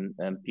and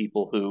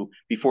people who,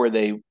 before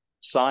they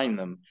sign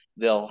them,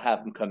 they'll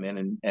have them come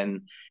in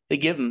and they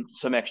give them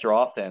some extra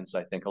offense.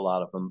 I think a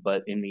lot of them,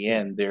 but in the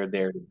end, they're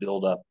there to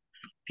build up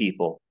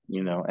people,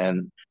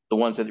 and the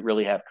ones that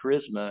really have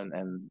charisma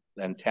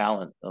and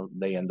talent,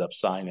 they end up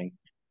signing.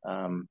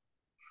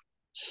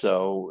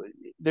 So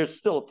there's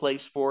still a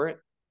place for it.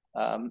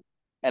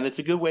 And it's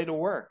a good way to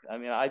work. I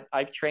mean,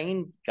 I've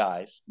trained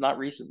guys, not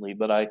recently,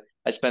 but I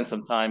spent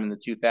some time in the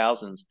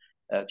 2000s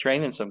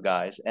training some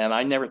guys, and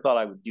I never thought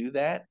I would do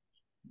that.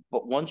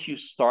 But once you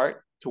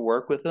start to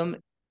work with them,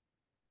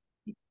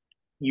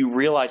 you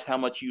realize how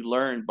much you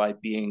learned by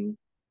being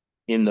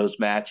in those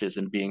matches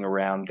and being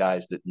around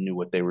guys that knew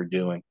what they were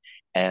doing.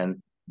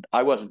 And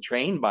I wasn't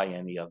trained by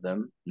any of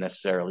them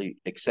necessarily,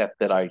 except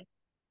that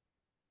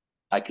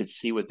I could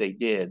see what they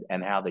did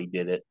and how they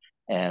did it,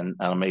 and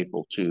I'm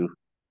able to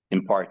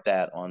impart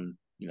that on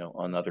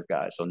on other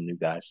guys, on new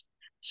guys.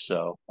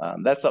 So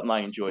that's something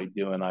I enjoy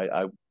doing.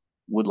 I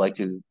would like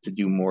to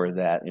do more of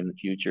that in the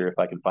future if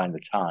I can find the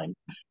time.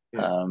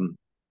 Yeah.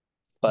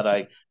 But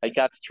I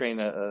got to train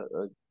a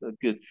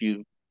good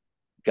few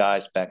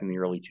guys back in the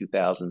early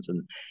 2000s,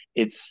 and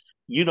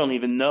you don't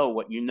even know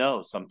what you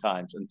know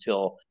sometimes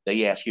until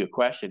they ask you a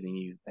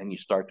question and you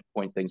start to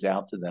point things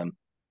out to them.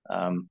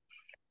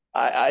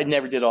 I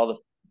never did all the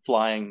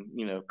flying,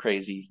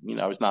 crazy.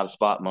 I was not a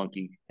spot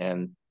monkey,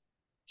 and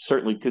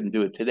certainly couldn't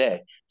do it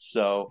today.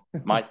 So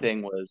my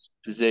thing was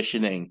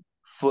positioning,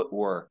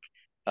 footwork,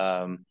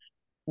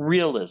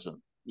 realism.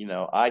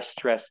 I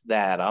stress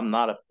that I'm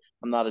not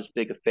as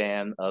big a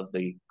fan of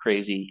the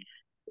crazy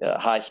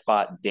high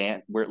spot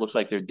dance where it looks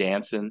like they're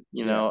dancing.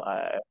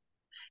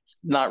 It's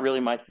not really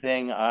my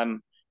thing. To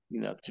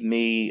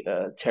me,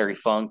 Terry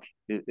Funk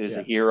is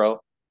a hero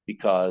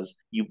because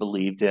you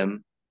believed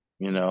him,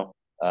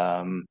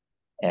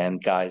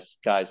 and guys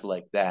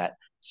like that.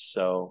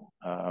 So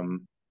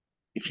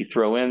if you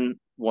throw in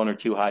one or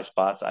two high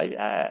spots,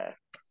 I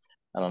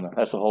don't know.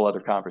 That's a whole other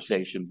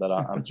conversation. But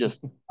I'm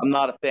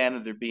not a fan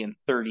of there being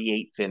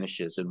 38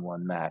 finishes in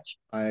one match.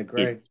 I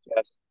agree.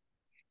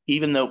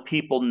 Even though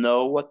people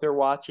know what they're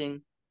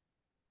watching,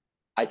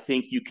 I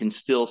think you can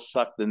still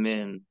suck them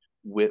in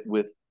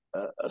with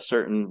a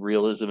certain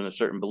realism and a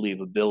certain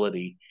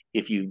believability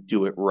if you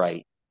do it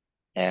right.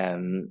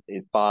 And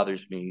it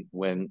bothers me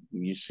when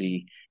you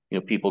see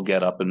people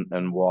get up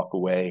and walk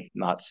away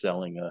not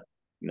selling a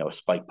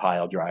spike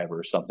pile driver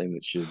or something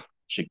that should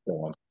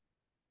kill them.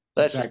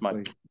 That's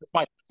exactly.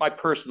 just my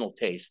personal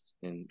taste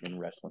in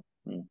wrestling.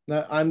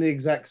 No, I'm the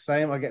exact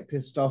same. I get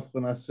pissed off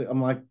when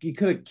I'm like, you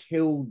could have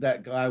killed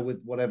that guy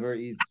with whatever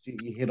it is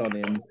you hit on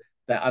him,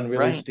 that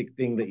unrealistic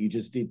thing that you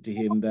just did to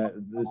him, that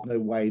there's no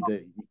way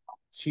that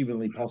it's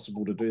humanly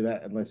possible to do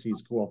that unless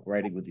he's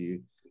cooperating with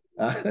you.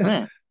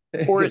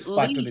 Or gets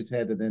spiked on his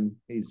head and then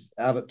he's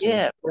out at two.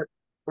 Yeah,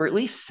 or at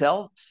least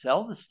sell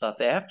the stuff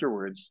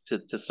afterwards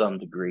to some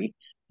degree.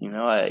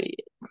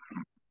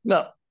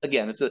 No,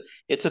 again,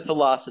 it's a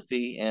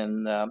philosophy,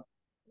 and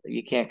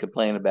you can't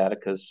complain about it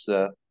because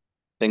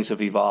things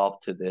have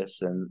evolved to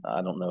this, and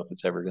I don't know if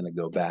it's ever going to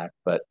go back.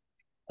 But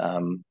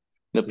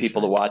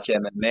people that watch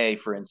MMA,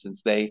 for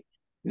instance, they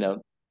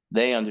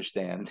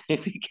understand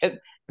if you get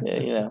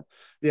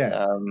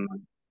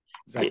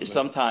exactly.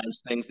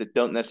 Sometimes things that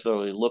don't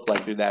necessarily look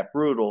like they're that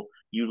brutal,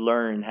 you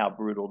learn how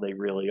brutal they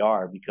really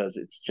are because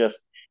it's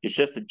just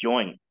a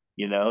joint.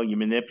 You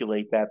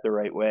manipulate that the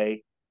right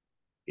way,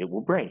 it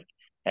will break.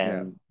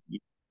 And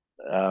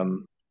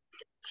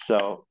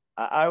so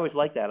I always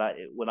liked that.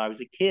 When I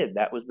was a kid,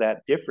 that was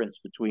that difference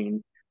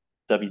between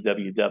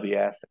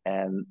WWF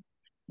and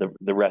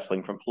the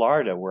wrestling from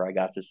Florida, where I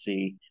got to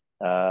see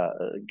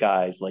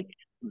guys like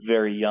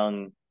very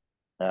young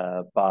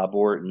Bob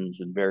Ortons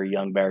and very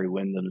young Barry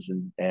Windhams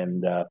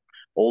and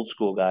old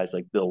school guys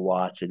like Bill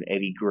Watts and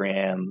Eddie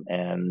Graham,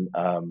 and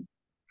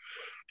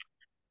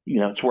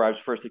it's where I was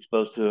first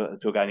exposed to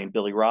a guy named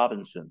Billy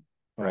Robinson,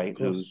 right?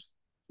 Who's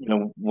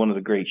one of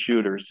the great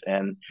shooters,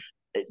 and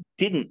it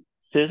didn't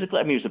physically.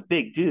 I mean, he was a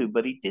big dude,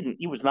 but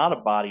he was not a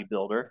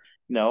bodybuilder.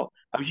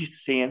 I was used to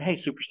seeing, hey,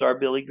 superstar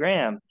Billy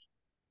Graham,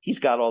 he's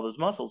got all those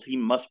muscles. He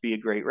must be a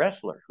great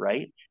wrestler,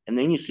 right? And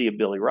then you see a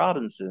Billy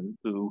Robinson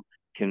who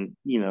can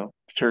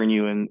turn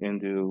you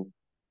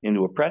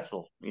into a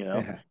pretzel,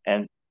 Yeah.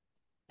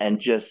 and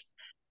just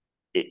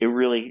it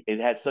really it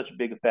had such a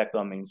big effect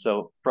on me. And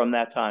so from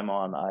that time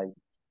on,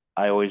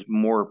 I always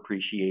more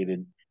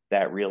appreciated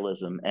that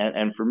realism.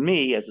 And for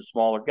me as a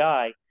smaller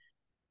guy,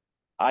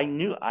 I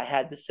knew I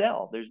had to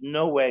sell. There's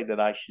no way that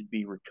I should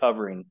be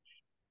recovering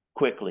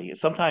quickly.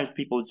 Sometimes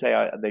people would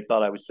say they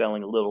thought I was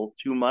selling a little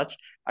too much.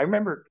 I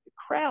remember a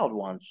crowd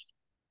once.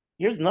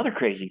 Here's another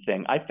crazy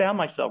thing. I found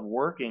myself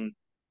working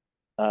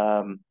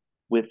um,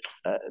 with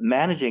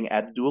managing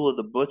Abdullah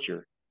the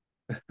Butcher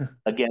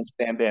against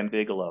Bam Bam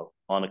Bigelow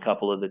on a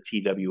couple of the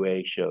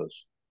TWA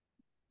shows.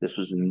 This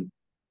was in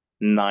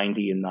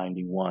 90 and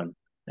 91.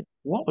 Like,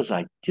 what was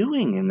I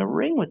doing in the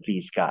ring with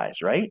these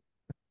guys, right?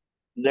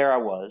 There I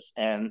was,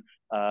 and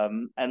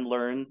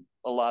learned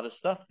a lot of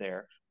stuff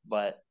there.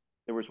 But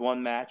there was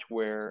one match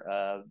where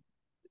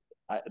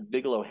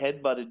Bigelow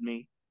headbutted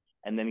me,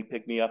 and then he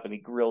picked me up and he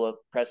gorilla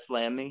press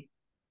slammed me.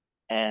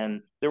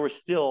 And there was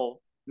still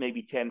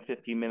maybe 10,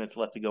 15 minutes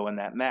left to go in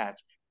that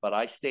match. But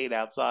I stayed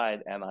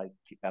outside and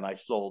I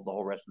sold the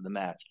whole rest of the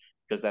match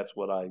because that's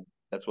what I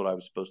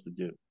was supposed to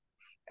do.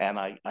 And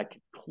I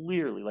could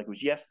clearly, like it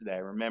was yesterday, I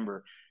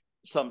remember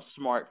some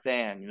smart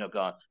fan,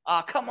 going,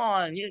 "Oh, come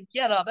on, you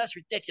get up, that's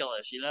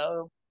ridiculous."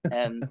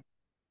 And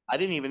I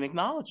didn't even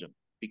acknowledge him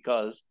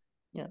because,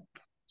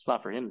 it's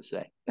not for him to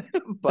say.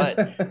 but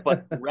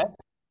the rest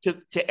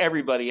to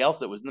everybody else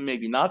that was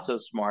maybe not so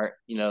smart,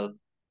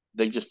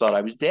 they just thought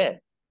I was dead,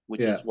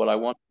 which Yeah. is what I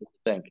wanted to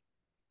think.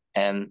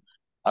 And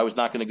I was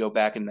not going to go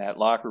back in that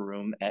locker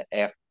room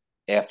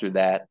after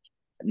that,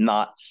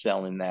 not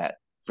selling that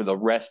for the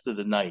rest of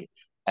the night.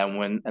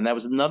 And that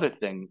was another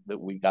thing that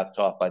we got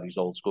taught by these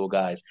old school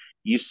guys.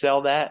 You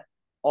sell that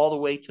all the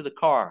way to the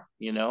car.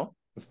 Of I mean,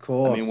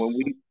 when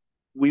course.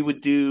 we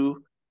would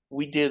do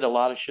we did a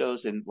lot of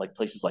shows in like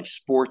places like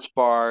sports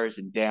bars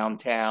and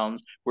downtowns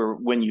where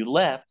when you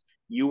left,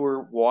 you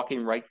were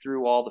walking right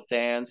through all the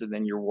fans, and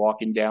then you're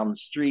walking down the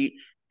street.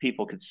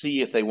 People could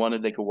see if they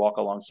wanted, they could walk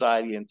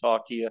alongside you and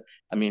talk to you.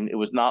 I mean, it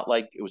was not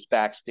like it was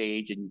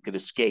backstage and you could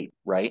escape,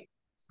 right?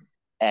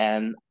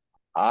 And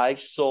I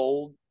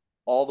sold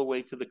all the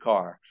way to the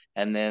car.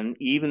 And then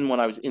even when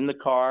I was in the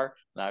car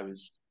and I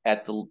was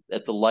at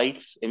the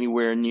lights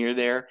anywhere near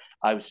there,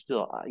 I was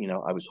still,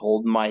 I was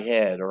holding my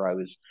head, or I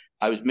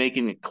was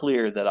making it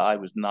clear that I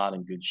was not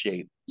in good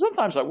shape.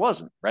 Sometimes I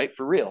wasn't, right?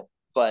 For real.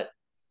 But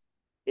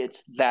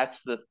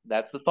that's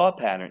the thought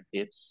pattern.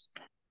 It's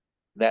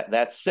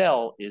that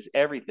sell is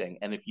everything.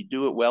 And if you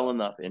do it well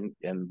enough and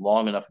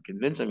long enough and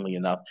convincingly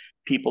enough,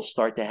 people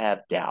start to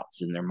have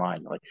doubts in their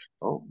mind, like,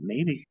 oh,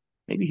 maybe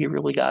he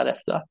really got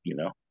effed up. And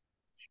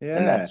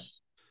Yeah.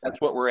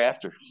 that's what we're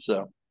after.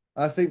 So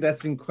I think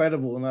that's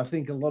incredible. And I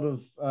think a lot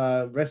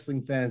of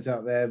wrestling fans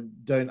out there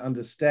don't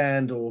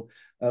understand or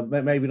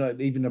maybe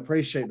not even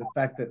appreciate the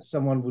fact that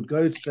someone would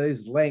go to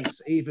these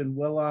lengths even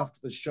well after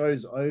the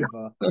show's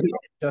over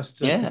just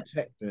to yeah,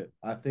 protect it.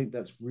 I think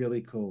that's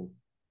really cool.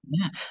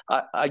 yeah.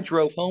 I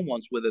drove home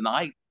once with an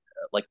eye,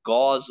 like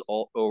gauze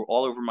all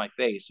over my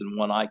face and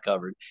one eye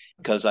covered,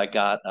 because I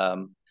got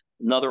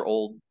another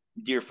old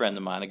dear friend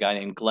of mine, a guy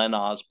named Glenn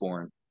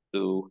Osborne,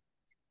 who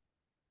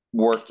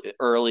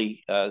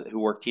who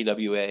worked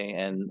TWA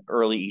and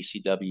early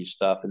ECW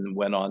stuff, and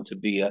went on to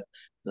be an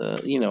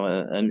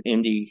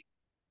indie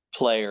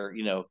player.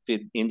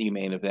 Did indie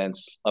main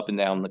events up and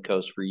down the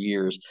coast for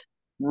years.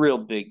 Real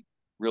big,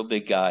 real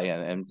big guy,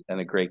 and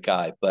a great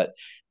guy. But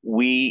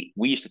we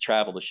used to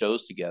travel to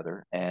shows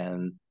together,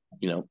 and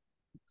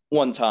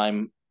one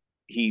time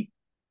he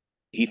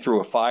he threw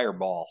a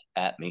fireball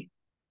at me,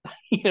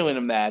 in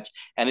a match,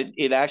 and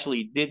it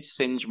actually did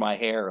singe my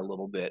hair a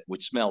little bit,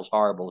 which smells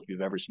horrible if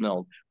you've ever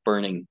smelled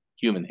burning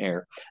human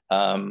hair.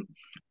 Um,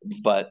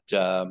 but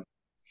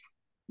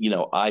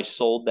I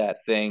sold that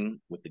thing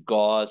with the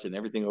gauze and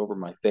everything over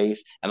my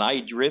face, and I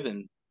had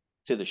driven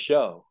to the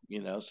show,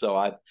 so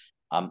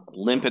I'm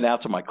limping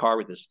out to my car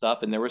with this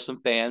stuff, and there were some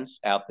fans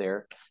out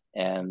there,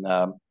 and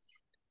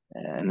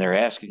they're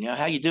asking,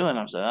 how you doing?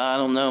 I was like, I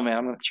don't know,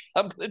 man.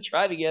 I'm gonna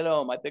try to get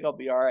home. I think I'll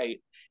be all right.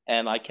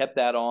 And I kept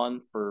that on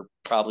for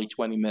probably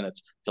 20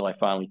 minutes till I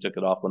finally took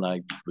it off when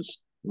I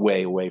was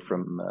way away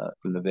from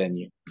the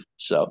venue.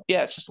 So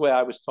yeah, it's just the way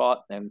I was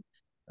taught, and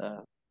uh,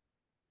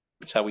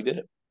 that's how we did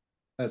it.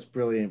 That's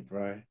brilliant,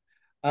 bro.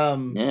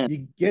 Yeah.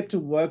 You get to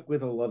work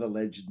with a lot of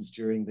legends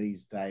during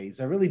these days.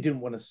 I really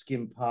didn't want to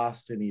skim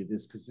past any of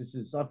this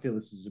because I feel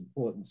this is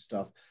important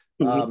stuff.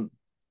 Mhm.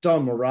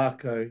 Don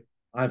Morocco,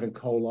 Ivan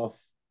Koloff,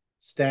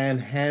 Stan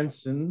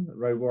Hansen,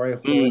 Road Warrior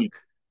Mm.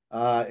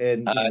 Hawk,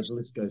 and Uh, the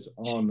list goes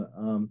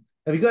on.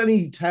 Have you got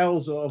any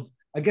tales of,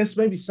 I guess,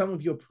 maybe some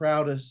of your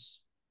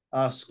proudest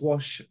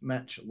squash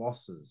match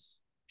losses?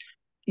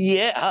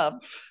 yeah,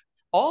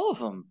 all of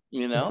them.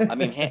 I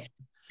mean,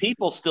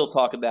 people still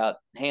talk about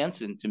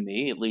Hanson to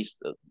me, at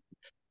least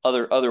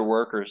other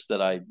workers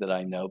that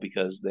I know,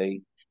 because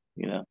you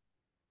know,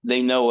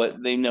 they know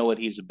what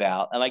he's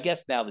about. And I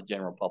guess now the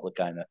general public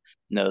kind of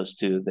knows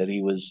too that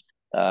he was,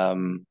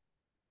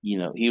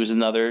 he was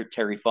another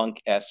Terry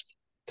Funk esque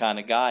kind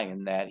of guy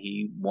in that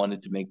he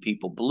wanted to make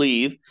people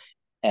believe,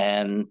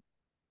 and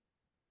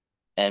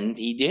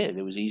he did.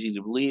 It was easy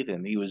to believe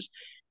him.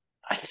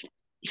 I,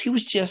 he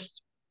was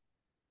just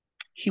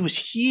he was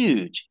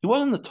huge. He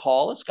wasn't the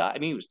tallest guy. I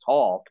mean, he was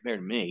tall compared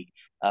to me.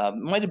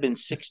 Might have been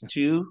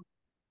 6'2",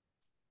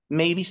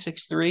 maybe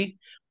 6'3",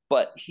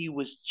 but he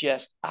was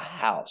just a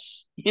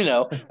house.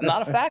 Not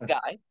a fat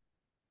guy,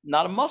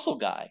 not a muscle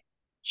guy,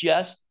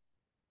 just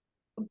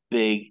a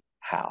big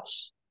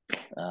house.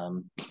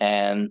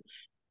 And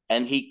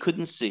he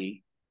couldn't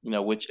see,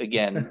 which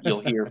again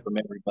you'll hear from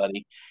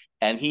everybody.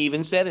 And he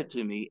even said it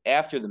to me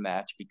after the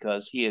match,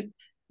 because he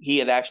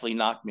had actually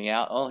knocked me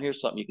out. Oh,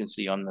 here's something you can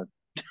see on the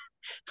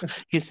you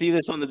can see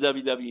this on the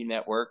WWE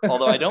Network.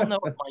 Although I don't know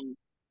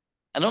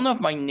if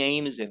my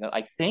name is in it.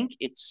 I think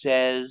it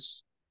said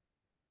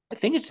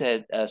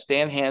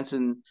Stan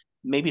Hansen.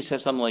 Maybe it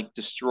says something like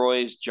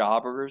 "Destroys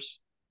Jobbers"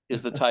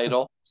 is the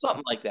title,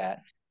 something like that.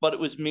 But it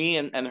was me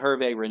and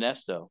Hervé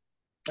Renesto.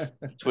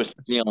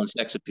 Twisted Steel and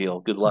Sex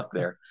Appeal. Good luck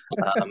there.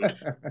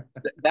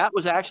 That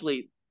was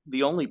actually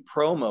the only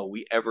promo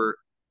we ever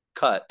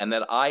cut, and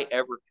that I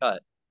ever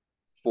cut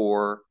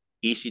for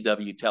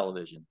ECW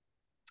television.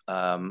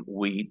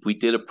 We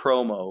did a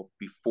promo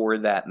before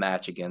that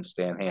match against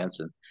Stan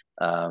Hansen,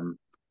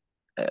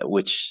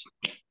 which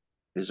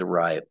is a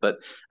riot. But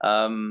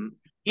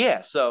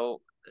yeah,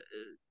 so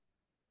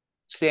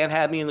Stan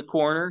had me in the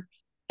corner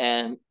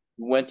and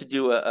went to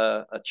do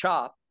a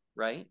chop,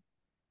 right?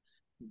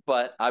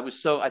 But I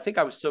think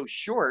I was so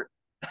short,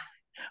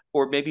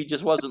 or maybe he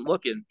just wasn't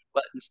looking.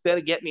 But instead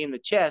of getting me in the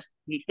chest,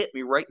 he hit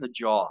me right in the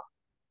jaw,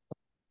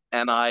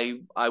 and I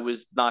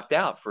was knocked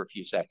out for a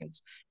few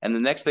seconds. And the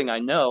next thing I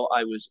know,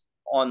 I was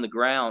on the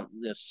ground,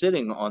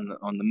 sitting on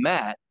the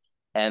mat.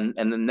 And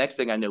the next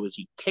thing I know is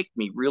he kicked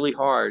me really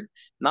hard,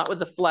 not with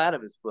the flat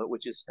of his foot,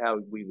 which is how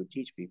we would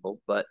teach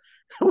people, but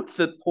with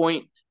the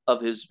point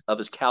of his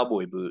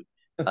cowboy boot,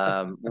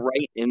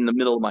 right in the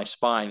middle of my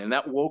spine, and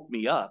that woke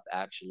me up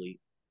actually.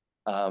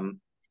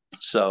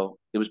 So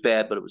it was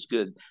bad, but it was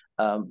good.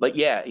 But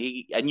yeah,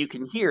 and you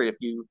can hear it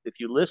if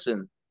you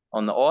listen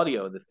on the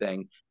audio of the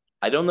thing.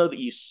 I don't know that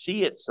you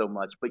see it so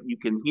much, but you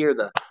can hear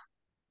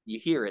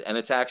it, and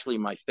it's actually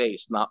my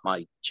face, not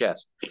my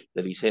chest,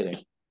 that he's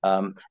hitting.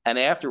 And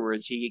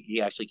afterwards,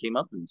 he actually came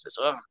up to me and says,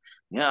 "Oh,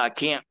 yeah, I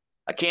can't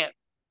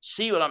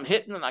see what I'm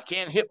hitting, and I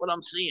can't hit what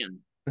I'm seeing."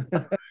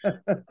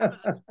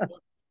 That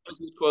was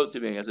his quote to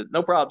me. I said,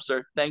 "No problem,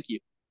 sir. Thank you."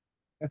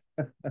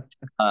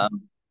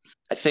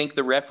 I think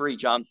the referee,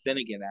 John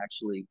Finnegan,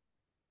 actually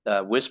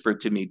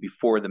whispered to me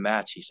before the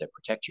match. He said,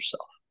 "Protect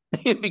yourself,"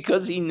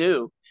 because he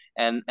knew,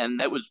 and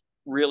that was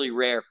really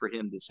rare for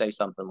him to say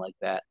something like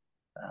that.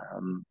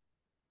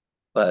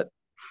 But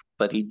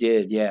he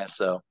did, yeah.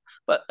 So,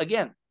 but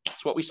again,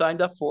 it's what we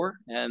signed up for,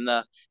 and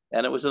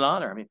it was an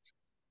honor. I mean,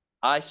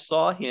 I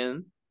saw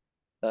him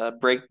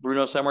break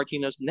Bruno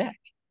Sammartino's neck,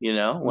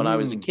 when I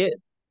was a kid,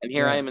 and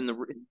here I am in the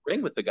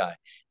ring with the guy.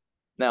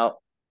 Now,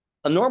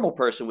 a normal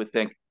person would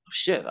think, oh,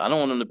 shit, I don't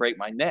want him to break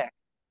my neck.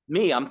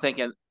 Me, I'm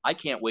thinking, I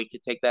can't wait to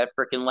take that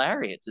freaking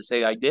lariat to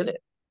say I did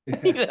it.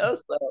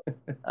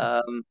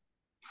 So,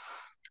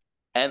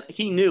 and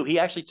he knew. He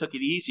actually took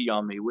it easy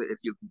on me.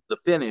 The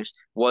finish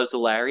was the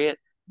lariat,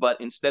 but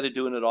instead of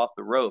doing it off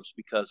the ropes,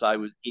 because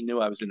he knew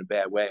I was in a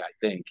bad way, I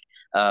think,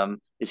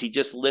 is he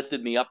just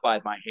lifted me up by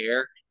my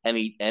hair, and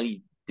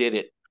he did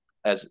it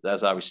as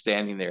I was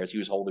standing there, as he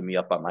was holding me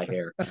up by my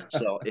hair.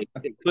 So it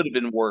could have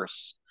been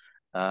worse.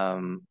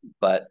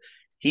 But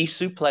he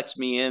suplexed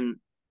me in.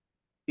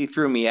 He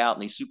threw me out,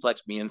 and he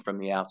suplexed me in from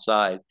the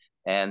outside,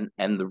 and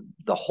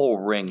the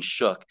whole ring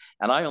shook.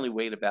 And I only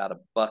weighed about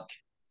 $170,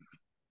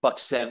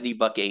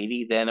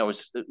 $180. Then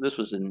this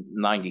was in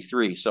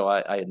 '93, so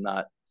I had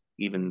not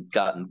even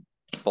gotten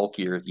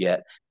bulkier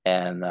yet,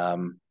 and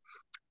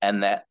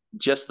that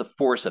just the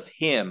force of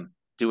him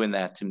doing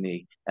that to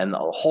me, and the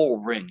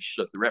whole ring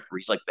shook. The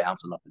referee's like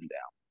bouncing up and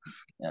down,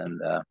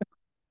 and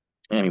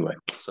anyway,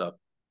 so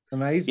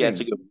amazing. Yeah,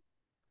 it's a good.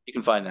 You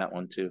can find that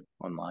one too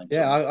online.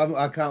 Yeah,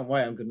 I can't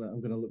wait. I'm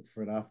gonna look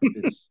for it after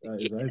this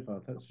is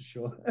over. That's for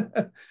sure.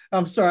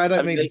 I'm sorry, I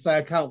don't mean to say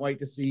I can't wait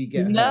to see you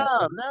get no,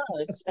 hurt. No,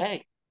 it's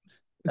hey.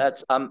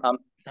 I'm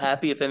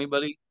happy if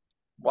anybody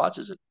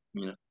watches it.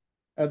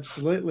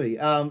 Absolutely.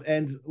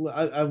 And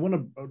I want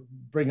to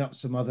bring up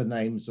some other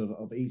names of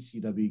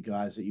ECW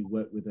guys that you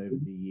worked with over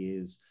the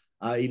years.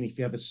 And if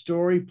you have a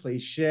story,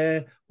 please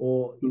share.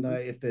 Or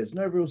if there's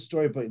no real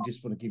story, but you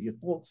just want to give your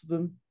thoughts to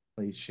them,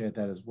 please share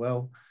that as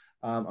well.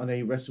 I know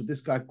you wrestled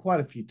this guy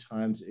quite a few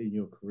times in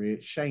your career,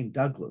 Shane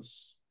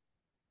Douglas.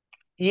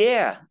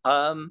 Yeah.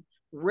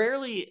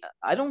 Rarely.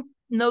 I don't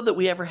know that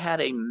we ever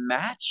had a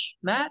match,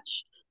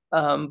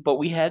 but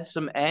we had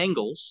some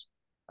angles.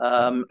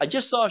 I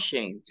just saw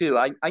Shane too.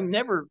 I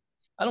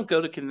don't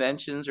go to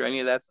conventions or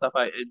any of that stuff.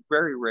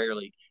 Very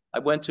rarely. I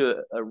went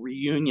to a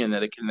reunion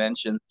at a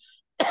convention,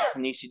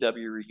 an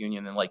ECW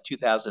reunion in like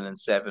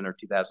 2007 or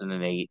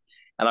 2008,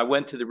 and I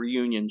went to the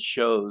reunion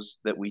shows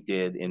that we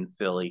did in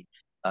Philly,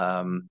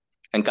 and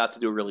got to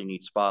do a really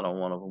neat spot on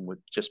one of them, with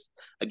just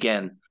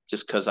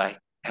because I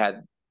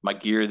had my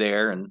gear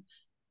there, and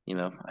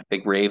I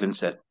think Raven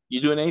said,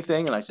 "You doing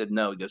anything?" And I said,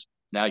 "No." He goes,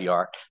 "Now you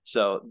are."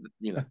 So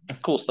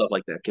cool stuff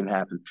like that can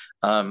happen.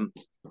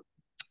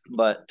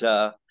 But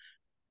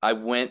I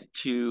went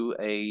to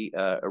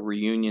a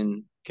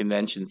reunion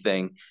convention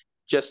thing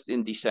just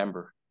in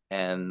December,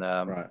 and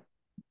Right.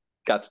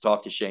 got to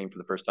talk to Shane for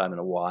the first time in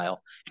a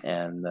while,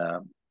 and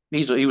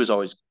he was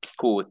always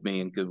cool with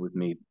me and good with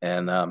me,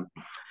 and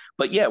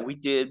but yeah, we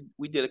did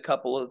a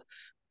couple of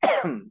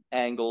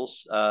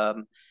angles.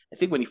 I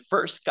think when he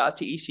first got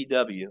to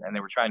ECW and they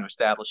were trying to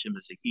establish him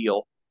as a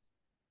heel,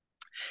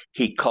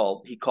 he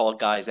called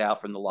guys out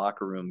from the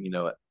locker room,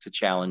 to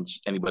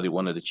challenge anybody who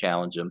wanted to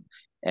challenge him,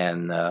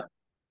 and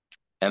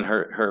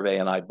Hervé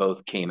and I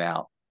both came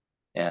out,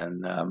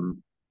 and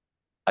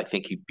I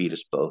think he beat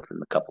us both in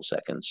a couple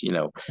seconds.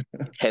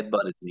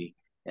 Headbutted me,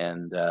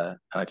 and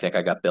I think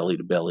I got belly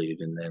to belly,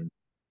 and then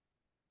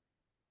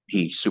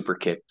he super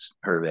kicked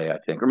Hervé, I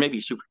think, or maybe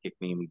he super kicked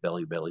me and we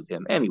belly bellied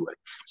him. Anyway,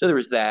 so there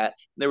was that.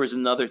 There was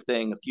another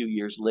thing a few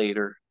years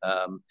later,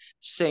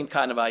 same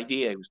kind of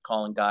idea. He was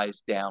calling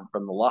guys down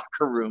from the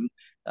locker room,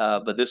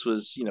 but this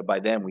was, by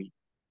then we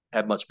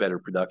had much better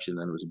production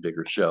and it was a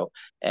bigger show,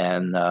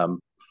 and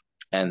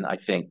I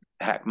think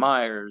Hack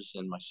Myers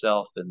and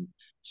myself and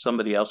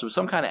somebody else. It was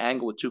some kind of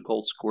angle with Too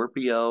Cold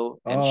Scorpio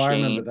and Oh, I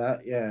remember Shane.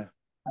 that. Yeah.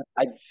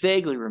 I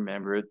vaguely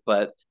remember it,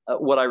 but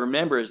what I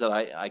remember is that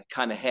I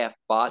kind of half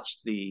botched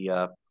he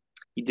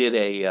did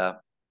a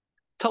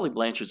Tully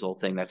Blanchard's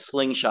old thing, that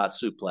slingshot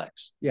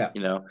suplex. Yeah.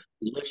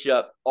 He lifts you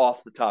up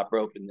off the top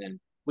rope, and then,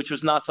 which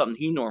was not something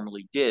he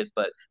normally did,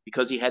 but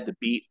because he had to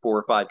beat 4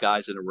 or 5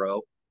 guys in a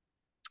row,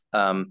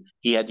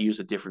 he had to use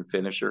a different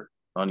finisher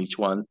on each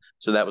one.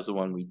 So that was the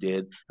one we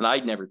did, and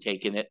I'd never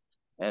taken it.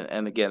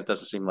 And again, it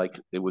doesn't seem like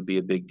it would be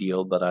a big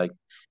deal, but I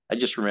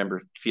just remember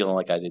feeling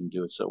like I didn't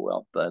do it so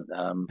well. But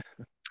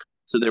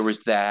so there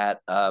was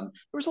that. There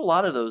was a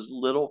lot of those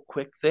little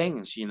quick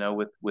things,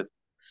 with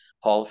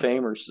Hall of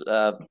Famers.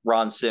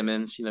 Ron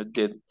Simmons,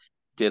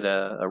 did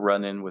a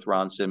run in with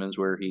Ron Simmons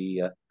where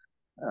he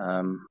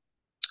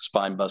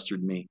spine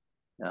busted me,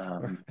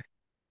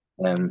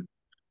 and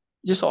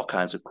just all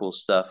kinds of cool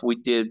stuff.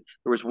 There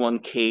was one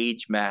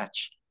cage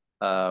match.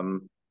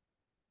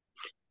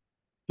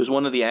 It was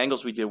one of the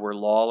angles we did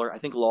where I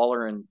think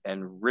Lawler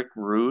and Rick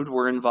Rude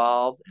were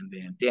involved, and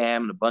Van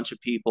Dam and a bunch of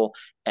people,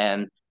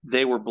 and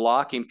they were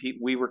blocking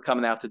people. We were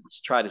coming out to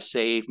try to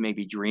save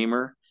maybe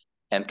Dreamer,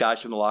 and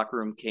guys from the locker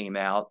room came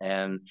out,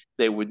 and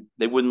they wouldn't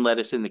let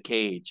us in the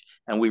cage,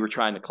 and we were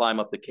trying to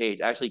climb up the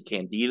cage. Actually,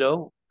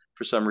 Candido,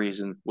 for some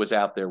reason, was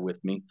out there with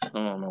me. I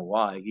don't know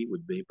why he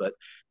would be, but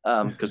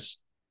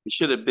because it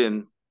should have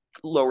been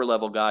lower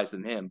level guys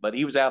than him, but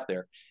he was out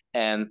there,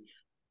 and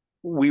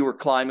we were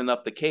climbing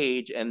up the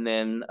cage, and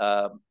then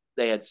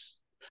they had,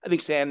 I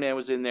think Sandman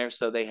was in there,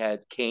 so they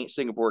had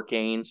Singapore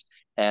canes,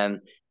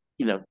 and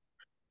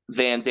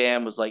Van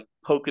Dam was like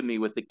poking me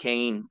with the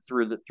cane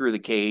through the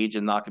cage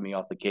and knocking me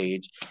off the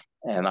cage,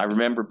 and I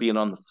remember being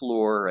on the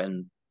floor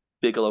and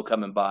Bigelow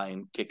coming by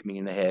and kicking me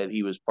in the head.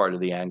 He was part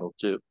of the angle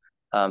too.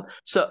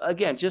 So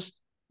again,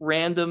 just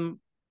random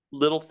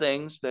little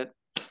things that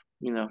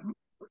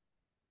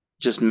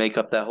just make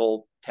up that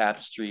whole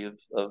tapestry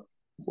of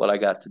what I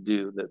got to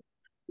do that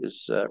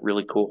is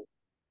really cool.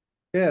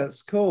 Yeah,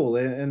 it's cool.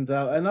 And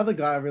another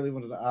guy I really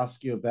wanted to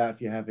ask you about,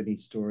 if you have any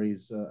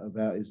stories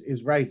about,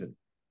 is Raven.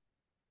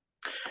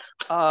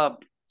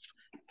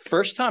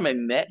 First time I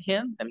met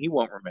him, and he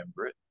won't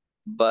remember it,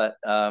 but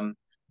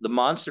the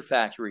Monster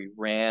Factory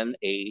ran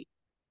a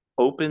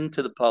open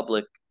to the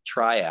public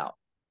tryout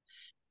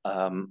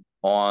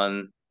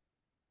on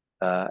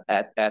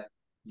at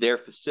their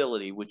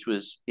facility, which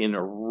was in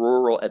a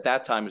rural, at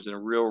that time, it was in a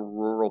real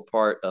rural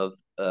part of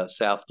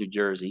South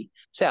Jersey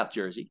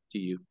to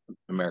you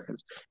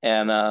Americans.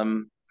 And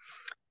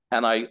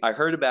I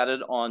heard about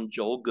it on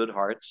Joel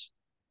Goodhart's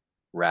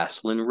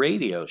wrestling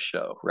radio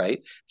show,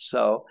 right?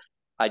 So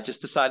I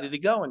just decided to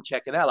go and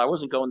check it out. I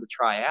wasn't going to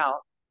try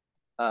out.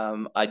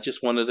 I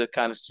just wanted to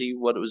kind of see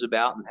what it was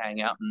about and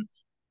hang out and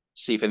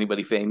see if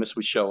anybody famous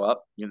would show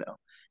up,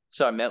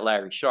 So I met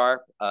Larry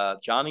Sharp,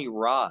 Johnny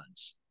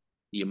Rodz,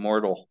 the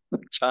immortal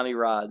Johnny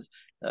Rodz,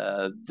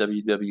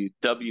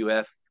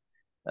 WWF.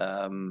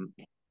 I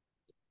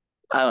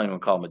don't even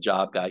call him a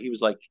job guy. He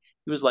was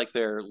like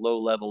their low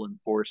level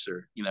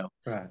enforcer.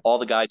 Right. All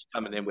the guys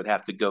coming in would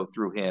have to go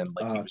through him.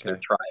 Like he was their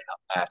tryout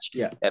match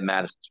at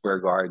Madison Square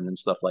Garden and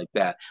stuff like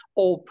that.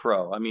 Old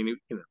pro. I mean,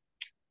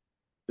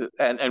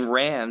 and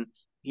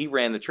he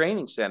ran the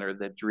training center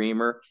that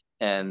Dreamer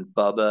and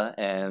Bubba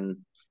and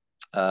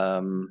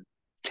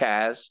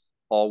Taz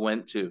all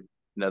went to.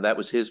 That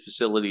was his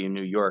facility in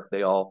New York.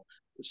 They all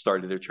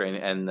started their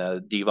training, and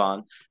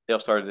Devon, they all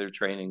started their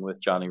training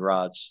with Johnny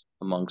Rodz,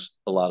 amongst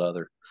a lot of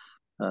other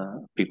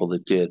people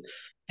that did.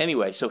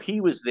 Anyway, so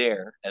he was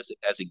there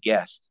as a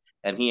guest,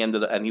 and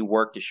he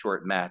worked a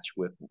short match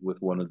with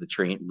one of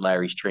the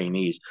Larry's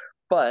trainees.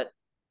 But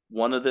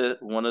one of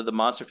the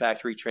Monster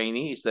Factory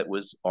trainees that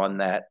was on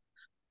that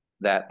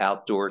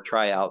outdoor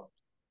tryout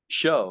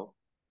show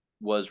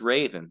was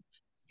Raven.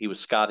 He was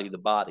Scotty the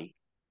Body.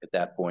 at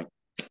that point.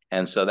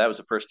 And so that was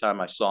the first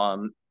time I saw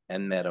him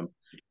and met him.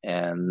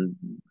 And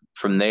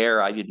from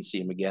there, I didn't see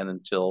him again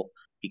until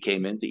he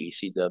came into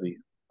ECW.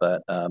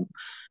 But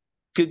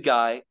good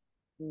guy,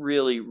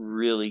 really,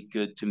 really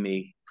good to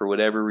me for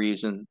whatever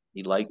reason.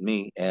 He liked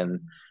me,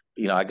 and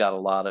I got a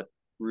lot of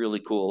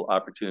really cool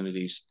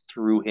opportunities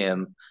through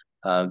him,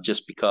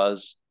 just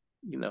because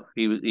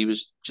he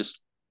was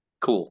just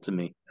cool to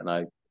me, and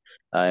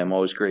I am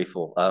always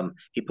grateful.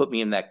 He put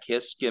me in that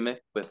Kiss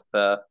gimmick with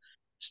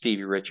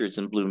Stevie Richards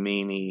and Blue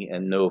Meanie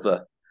and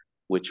Nova,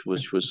 which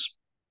was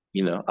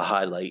a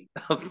highlight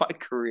of my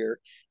career.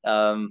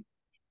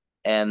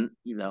 And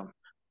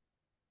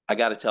I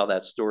got to tell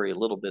that story a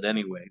little bit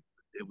anyway.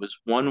 It was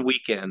one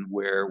weekend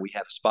where we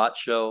had a spot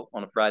show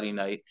on a Friday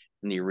night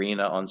in the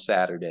arena on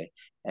Saturday,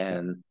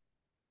 and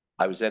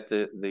I was at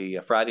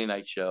the Friday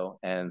night show,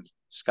 and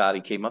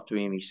Scotty came up to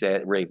me and he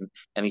said, Raven,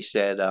 and he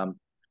said,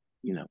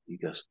 he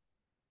goes,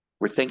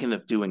 "We're thinking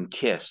of doing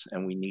Kiss,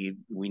 and we need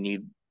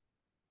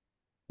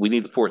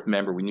the fourth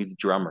member. We need the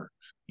drummer,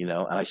 And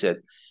I said,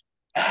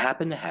 I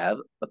happen to have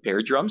a pair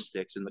of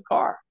drumsticks in the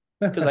car,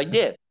 because I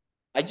did.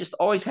 I just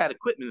always had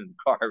equipment in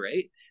the car,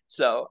 right?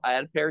 So I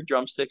had a pair of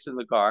drumsticks in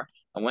the car.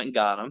 I went and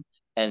got them,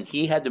 and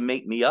he had to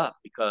make me up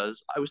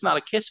because I was not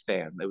a Kiss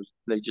fan.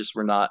 They just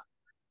were not,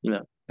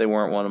 they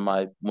weren't one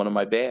of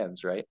my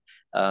bands, right?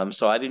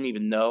 So I didn't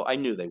even know. I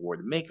knew they wore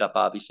the makeup,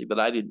 obviously, but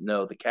I didn't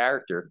know the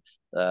character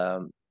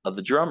of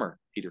the drummer,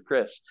 Peter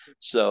Criss.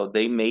 So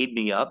they made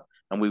me up,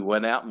 and we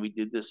went out and we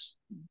did this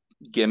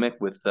gimmick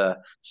with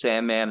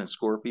Sandman and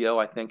Scorpio,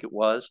 I think it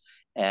was,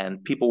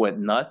 and people went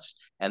nuts.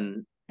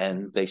 And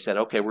they said,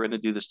 okay, we're going to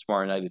do this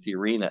tomorrow night at the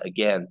arena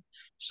again.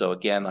 So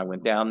again, I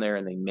went down there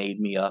and they made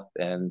me up,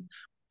 and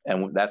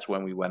that's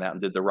when we went out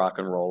and did the Rock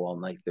and Roll All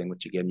Night thing,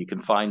 which again you can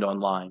find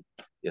online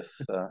if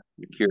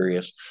you're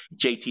curious.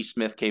 JT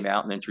Smith came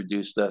out and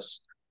introduced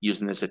us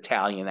using this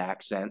Italian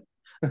accent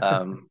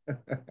from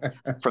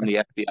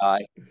the FBI,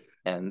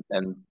 and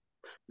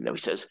he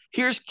says,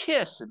 "Here's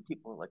Kiss," and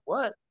people were like,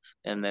 "What?"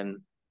 And then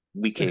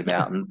we came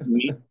out, and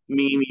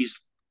Mimi's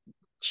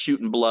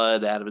shooting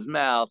blood out of his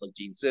mouth like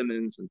Gene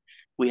Simmons, and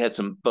they had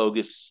some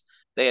bogus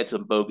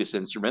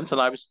instruments, and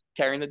I was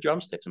carrying the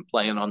drumsticks and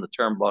playing on the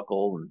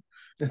turnbuckle and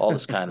all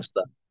this kind of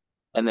stuff.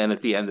 And then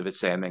at the end of it,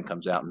 Sandman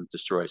comes out and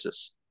destroys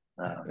us.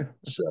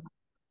 So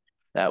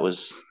that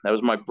was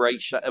my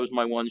that was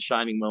my one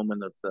shining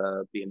moment of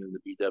being in the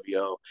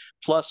BWO.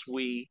 Plus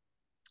we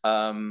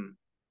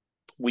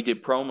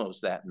did promos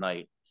that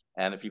night,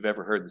 and if you've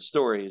ever heard the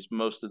stories,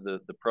 most of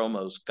the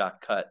promos got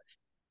cut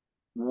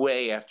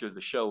way after the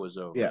show was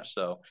over. Yeah.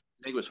 So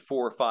I think it was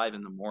 4 or 5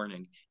 in the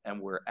morning,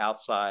 and we're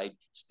outside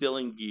still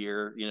in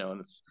gear,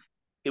 and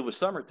it was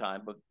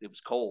summertime, but it was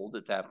cold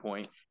at that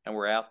point, and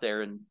we're out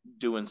there and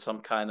doing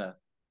some kind of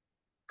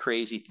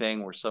crazy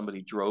thing where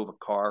somebody drove a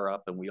car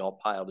up and we all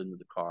piled into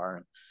the car,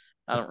 and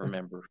I don't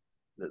remember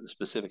the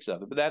specifics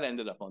of it, but that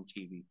ended up on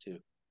TV too.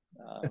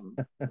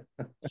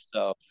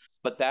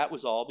 But that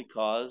was all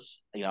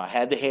because I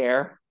had the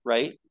hair,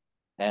 right?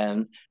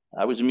 And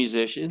I was a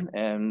musician,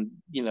 and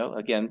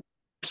again,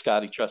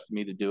 Scotty trusted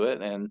me to do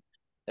it, and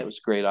that was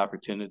a great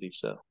opportunity.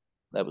 So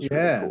that was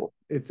really cool.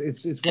 It's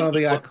one of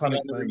the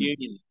iconic the moments.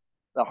 Reunion.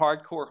 The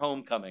Hardcore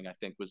Homecoming, I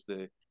think, was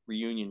the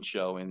reunion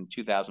show in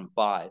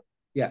 2005.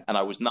 Yeah, and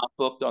I was not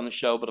booked on the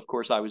show, but of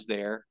course I was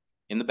there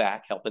in the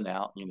back helping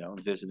out,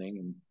 visiting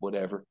and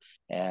whatever.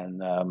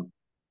 And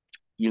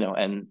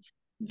and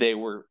they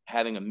were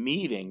having a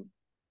meeting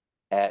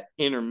at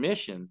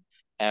intermission,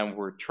 and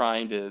we're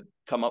trying to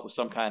come up with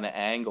some kind of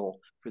angle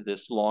for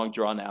this long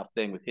drawn out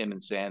thing with him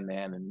and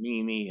Sandman and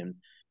Mimi and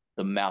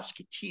the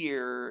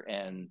Mouseketeer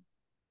and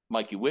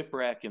Mikey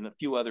Whipwreck and a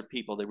few other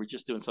people. They were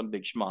just doing some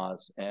big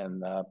schmoz.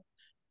 And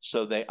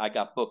so I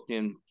got booked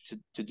in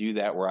to do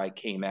that, where I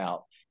came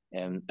out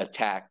and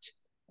attacked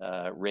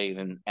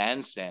Raven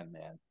and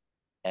Sandman,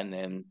 and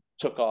then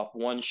took off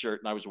one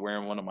shirt, and I was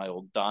wearing one of my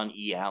old Don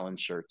E. Allen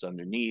shirts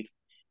underneath,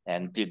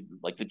 and did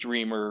like the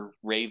Dreamer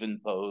Raven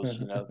pose,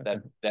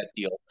 that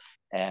deal.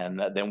 And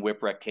then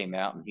Whipwreck came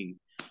out, and he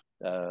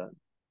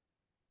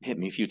hit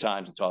me a few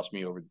times and tossed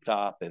me over the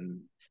top,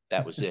 and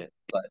that was it.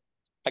 But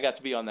I got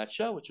to be on that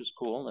show, which was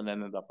cool, and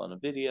ended up on a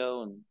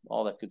video and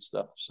all that good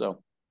stuff.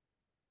 So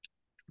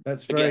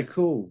that's very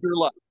cool.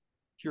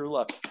 Pure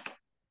luck.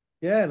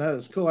 Yeah, no,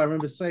 that's cool. I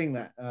remember seeing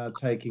that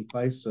taking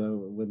place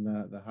when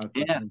the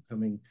Hardcore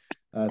Homecoming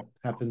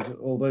happened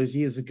all those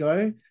years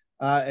ago.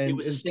 And it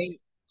was the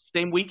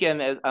same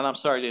weekend as, and I'm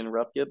sorry to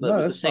interrupt you, but it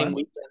was the same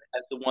weekend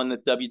as the one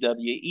that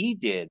WWE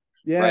did.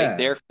 Yeah. Right?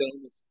 They're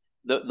famous.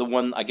 The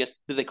one, I guess,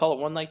 did they call it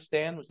One Night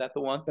Stand? Was that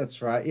the one?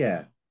 That's right,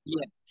 yeah.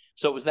 Yeah.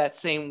 So it was that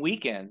same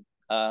weekend.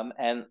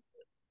 And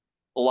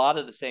a lot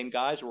of the same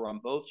guys were on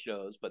both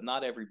shows, but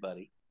not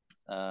everybody.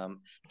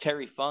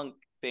 Terry Funk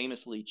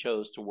famously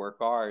chose to work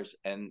ours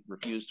and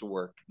refused to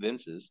work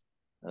Vince's,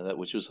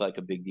 which was like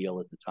a big deal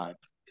at the time,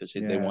 because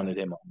they wanted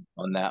him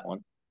on that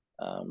one.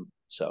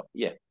 So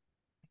yeah.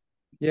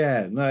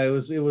 Yeah, no,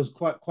 it was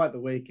quite the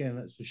weekend,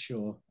 that's for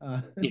sure.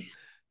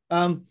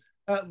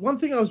 One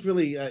thing I was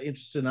really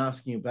interested in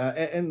asking about,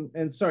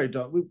 and sorry,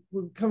 Don,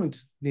 we're coming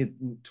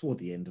toward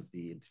the end of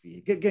the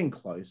interview, getting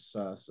close.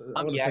 So I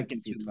I'm want to thank you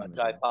yakking for your too time much.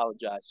 I again.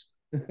 apologize.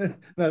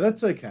 No,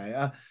 that's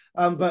okay.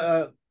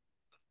 But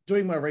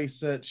doing my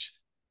research,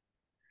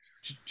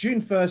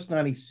 June 1st,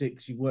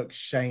 96, you worked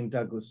Shane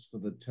Douglas for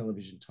the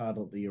television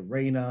title at the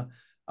Arena.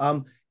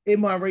 In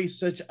my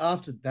research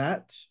after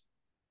that,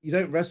 you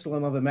don't wrestle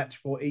another match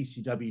for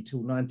ECW till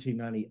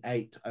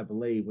 1998, I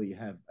believe, where you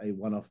have a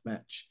one-off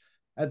match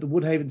at the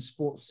Woodhaven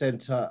Sports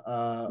Center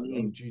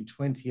on June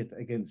 20th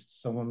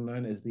against someone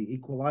known as the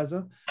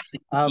Equalizer.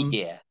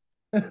 Yeah.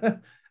 I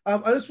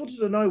just wanted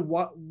to know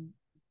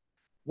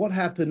what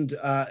happened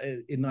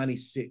in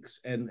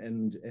 '96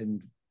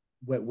 and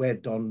where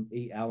Don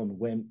E. Allen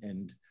went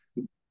and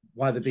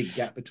why the big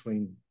gap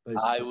between those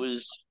I two.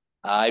 was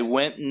I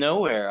went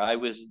nowhere. I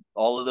was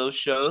all of those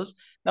shows.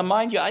 Now,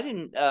 mind you, I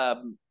didn't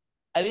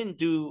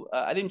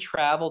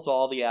travel to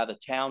all the out of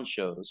town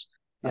shows.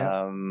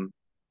 Yeah.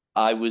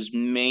 I was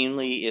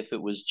mainly, if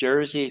it was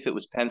Jersey, if it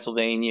was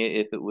Pennsylvania,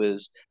 if it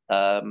was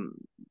um,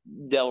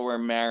 Delaware,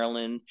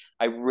 Maryland.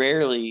 I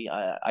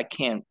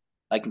can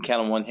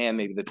count on one hand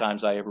maybe the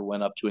times I ever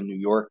went up to a New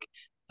York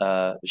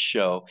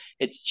show.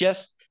 It's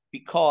just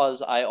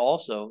because I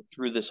also,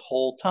 through this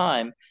whole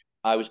time,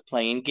 I was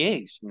playing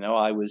gigs. You know,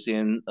 I was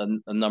in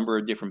a number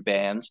of different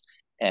bands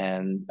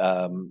and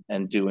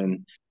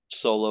doing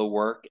solo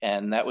work,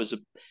 and I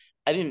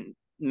didn't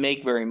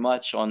make very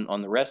much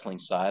on the wrestling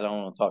side. I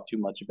don't want to talk too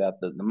much about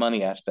the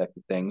money aspect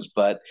of things,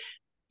 but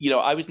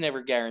I was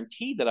never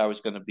guaranteed that I was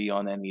going to be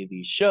on any of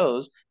these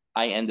shows.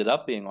 I ended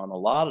up being on a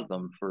lot of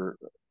them for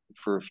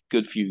a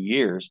good few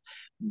years,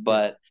 Yeah.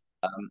 but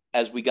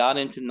as we got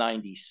into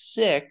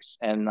 96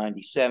 and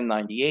 97,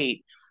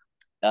 98,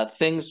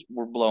 things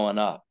were blowing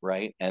up,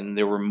 right? And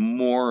there were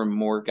more and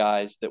more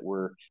guys that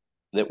were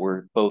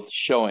both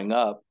showing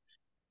up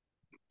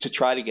to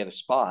try to get a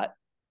spot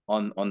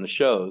on the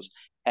shows,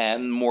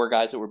 and more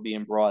guys that were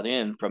being brought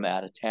in from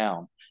out of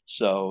town.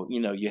 So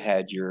you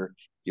had your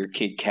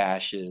Kid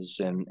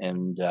Cashes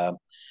and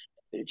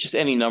just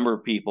any number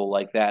of people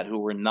like that who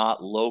were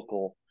not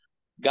local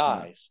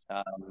Right. guys.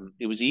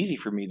 It was easy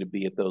for me to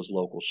be at those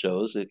local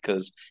shows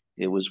because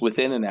it was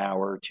within an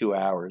hour, 2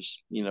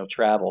 hours,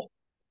 travel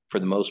for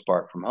the most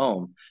part from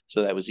home.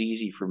 So that was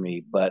easy for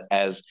me. But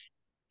as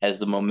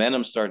the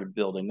momentum started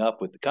building up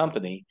with the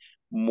company,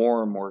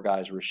 more and more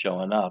guys were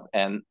showing up,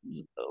 and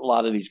a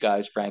lot of these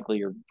guys,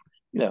 frankly,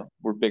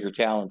 were bigger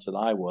talents than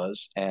I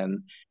was, and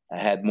I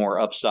had more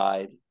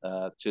upside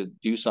to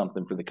do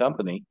something for the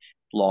company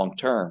long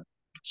term.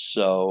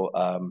 So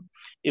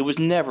it was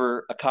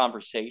never a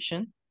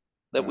conversation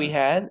that we Right.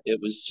 had. It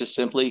was just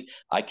simply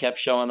I kept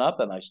showing up,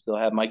 and I still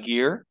had my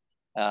gear,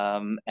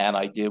 and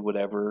I did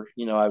whatever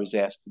I was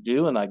asked to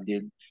do, and I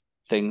did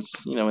things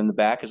in the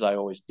back as I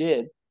always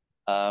did.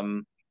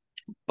 Um,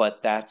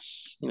 but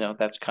that's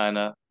kind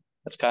of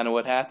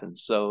what happened.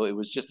 So it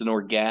was an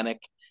organic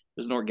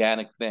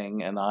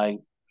thing, and I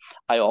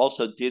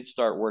also did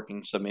start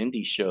working some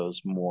indie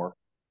shows more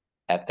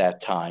at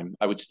that time.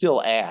 I would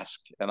still ask,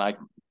 and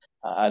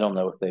I don't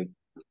know if they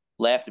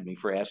laughed at me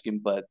for asking,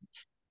 but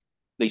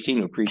they seemed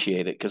to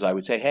appreciate it because I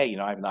would say, hey,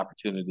 I have an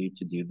opportunity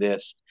to do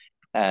this,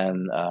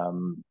 and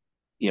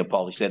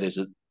Paulie said, is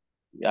it?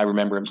 I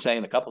remember him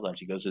saying a couple times.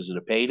 He goes, "Is it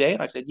a payday?"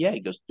 And I said, "Yeah." He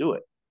goes, "Do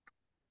it."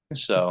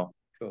 So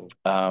Cool.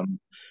 um,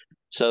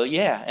 So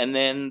yeah, and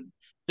then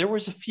there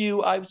was a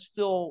few. I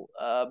still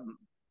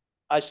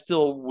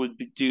would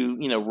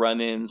do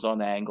run-ins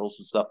on angles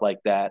and stuff like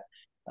that.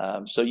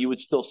 So you would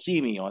still see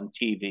me on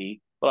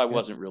TV, but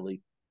Yeah.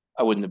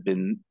 I wouldn't have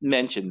been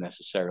mentioned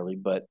necessarily.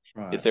 But if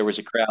Right. there was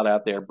a crowd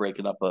out there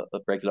breaking up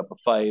a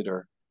fight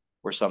or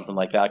something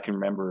like that, I can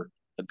remember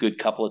a good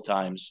couple of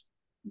times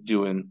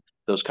doing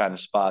those kind of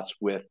spots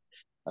with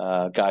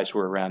guys who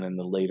were around in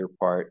the later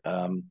part,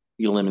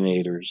 the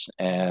Eliminators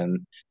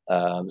and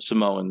the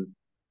Samoan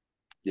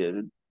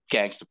the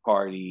gangster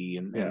party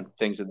and, Yeah. and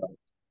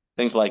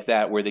things like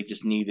that, where they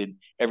just needed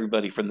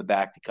everybody from the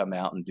back to come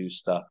out and do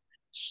stuff.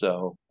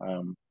 So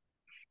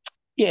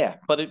yeah,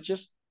 but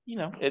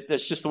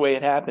that's just the way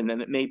it happened,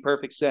 and it made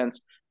perfect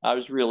sense. I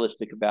was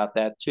realistic about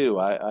that too.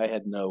 I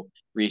had no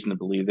reason to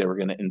believe they were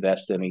going to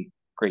invest any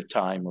great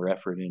time or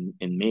effort in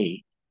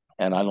me,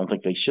 and I don't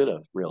think they should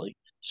have really.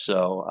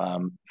 So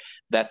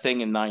that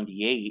thing in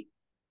 '98,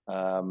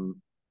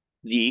 um,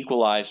 the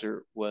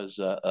Equalizer was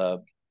a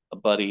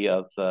buddy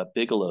of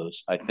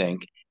Bigelow's, I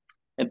think,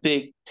 a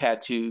big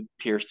tattooed,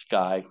 pierced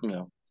guy.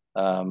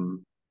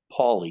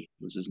 Paulie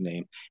was his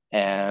name,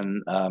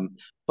 and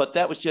but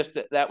that was just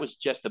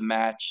a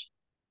match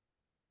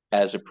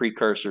as a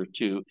precursor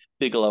to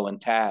Bigelow and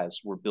Taz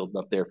were building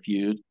up their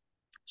feud.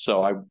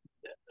 So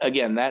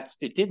that's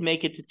it did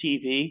make it to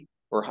TV,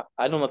 or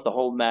I don't know if the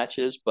whole match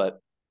is, but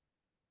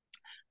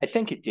I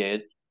think it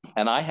did.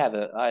 And I had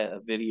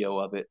a video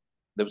of it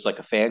that was like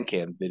a fan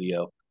cam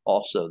video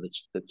also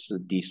that's a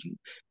decent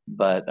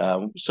But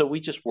so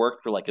we just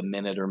worked for like a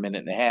minute or a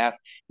minute and a half,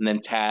 and then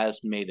Taz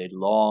made a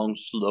long,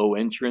 slow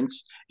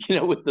entrance,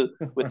 with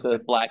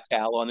the black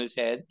towel on his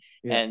head,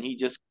 Yeah. and he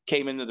just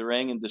came into the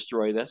ring and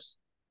destroyed us.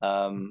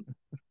 Um,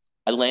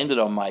 I landed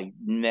on my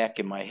neck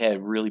and my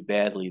head really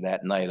badly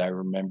that night. I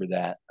remember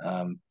that.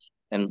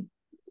 And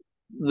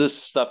this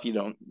stuff you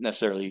don't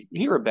necessarily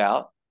hear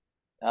about.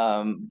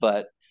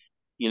 But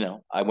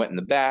I went in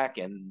the back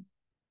and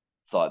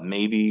thought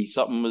maybe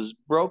something was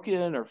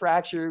broken or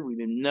fractured. We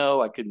didn't know.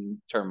 I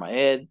couldn't turn my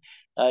head.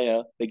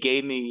 They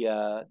gave me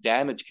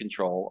damage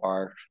control.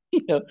 Our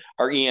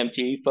our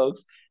EMT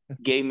folks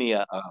gave me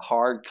a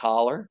hard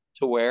collar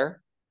to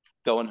wear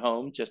going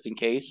home just in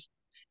case.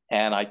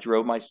 And I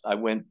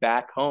went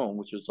back home,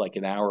 which was like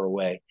an hour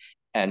away,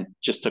 and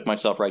just took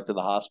myself right to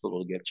the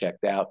hospital to get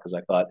checked out because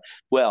I thought,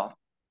 well,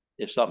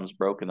 if something's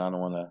broken, I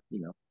don't want to,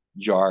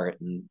 jar it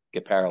and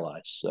get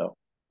paralyzed. So,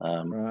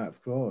 Right,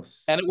 of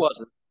course. and it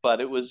wasn't, but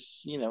it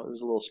was, it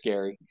was a little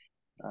scary.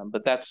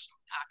 But that's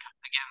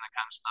again the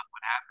kind of stuff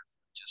would happen.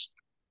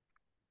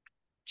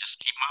 Just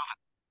keep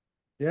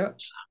moving. Yeah.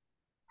 So,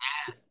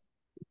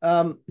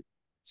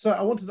 So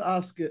I wanted to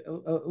ask a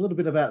little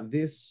bit about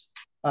this.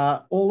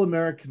 All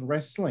American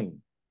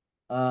Wrestling.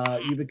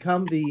 You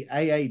become the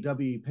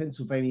AAW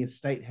Pennsylvania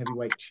State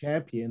Heavyweight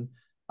Champion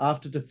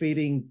after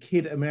defeating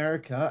Kid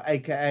America,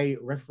 aka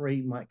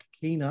referee Mike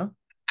Keener.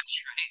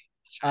 that's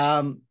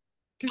right.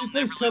 Can you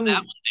please tell me?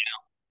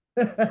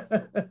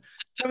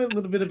 Tell me a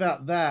little bit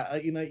about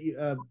that.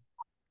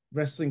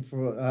 Wrestling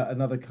for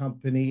another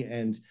company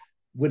and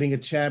winning a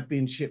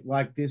championship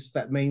like this.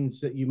 That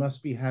means that you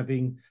must be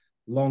having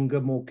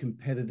longer, more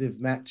competitive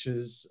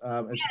matches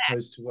as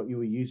opposed to what you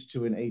were used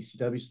to in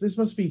ECW. So this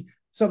must be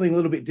something a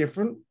little bit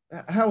different.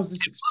 How was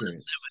this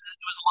experience?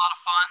 It was a lot of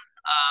fun.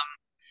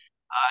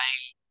 I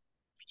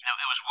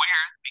it was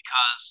weird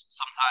because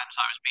sometimes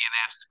I was being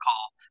asked to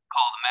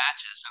call the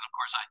matches, and of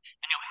course I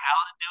knew how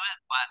to do it,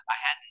 but I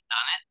hadn't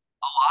done it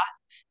a lot,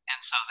 and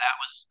so that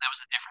was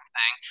a different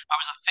thing. I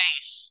was a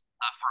face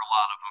for a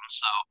lot of them,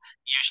 so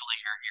usually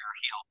your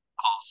heel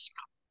calls.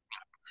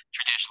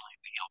 Traditionally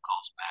the heel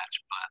calls match,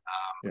 but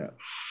Yeah.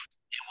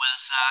 it was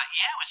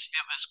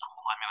it was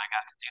cool. I mean, I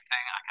got to do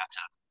things. I got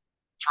to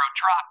throw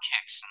drop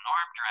kicks and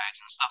arm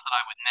drags and stuff that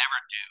I would never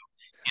do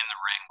in the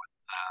ring with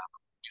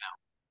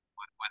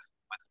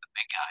with the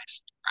big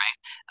guys, right?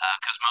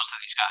 Because most of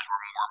these guys were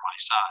more my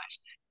size,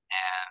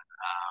 and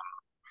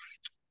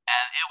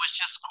it was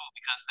just cool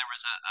because there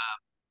was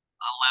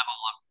a level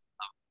of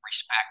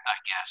respect, I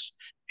guess,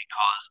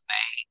 because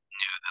they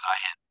knew that I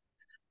had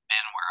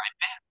been where I'd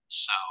been.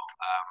 So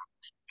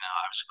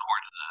I was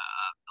accorded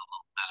a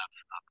little bit of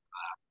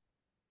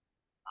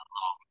a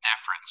little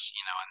deference,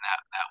 and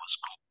that was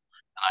cool,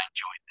 and I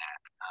enjoyed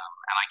that,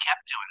 and I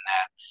kept doing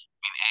that. I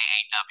mean,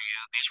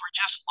 AAW, these were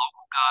just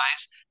local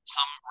guys,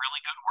 some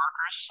really good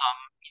workers, some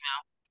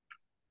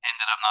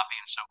ended up not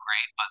being so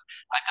great, but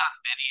I got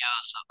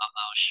videos of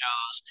those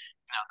shows,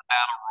 the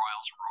Battle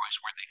Royals Royce,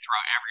 where they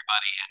throw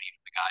everybody and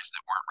even the guys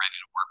that weren't ready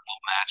to work full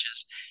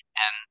matches,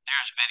 and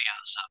there's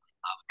videos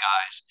of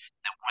guys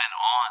that went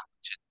on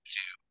to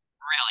do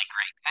really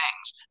great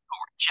things who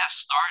were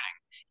just starting,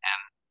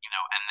 and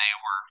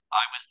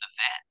I was the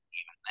vet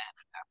even then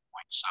at that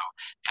point. So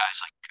guys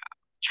like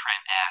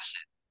Trent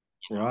Acid,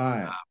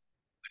 Right.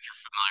 If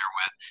you're familiar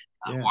with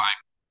who Yeah. I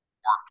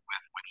worked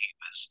with when he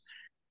was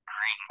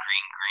green,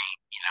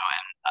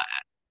 and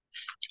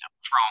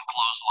throwing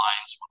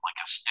clotheslines with like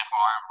a stiff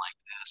arm like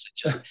this.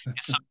 It's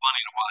so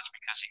funny to watch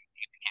because he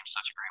became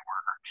such a great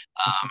worker.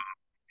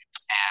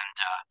 And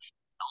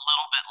a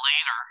little bit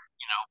later,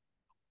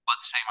 but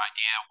the same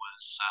idea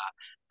was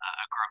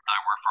a group that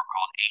I worked for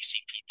called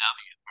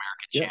ACPW,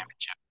 American Yep.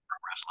 Championship Pro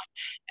Wrestling,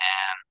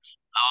 and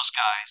those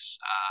guys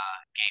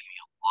gave me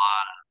a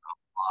lot of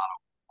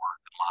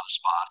work, a lot of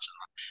spots, and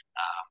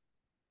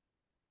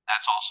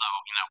that's also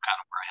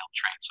kind of where I helped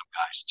train some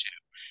guys too.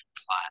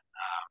 But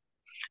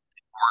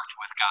worked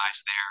with guys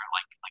there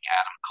like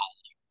Adam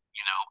Cole,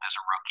 as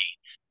a rookie,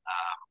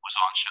 was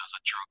on shows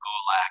with Drew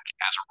Gulak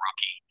as a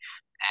rookie,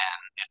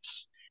 and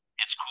it's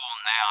cool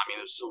now. I mean,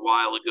 it was a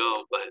while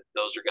ago, but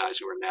those are guys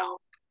who are now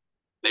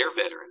they're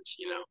veterans,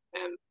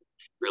 and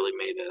really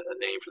made a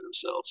name for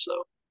themselves.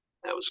 So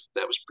that was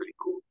pretty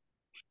cool.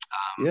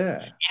 Yeah.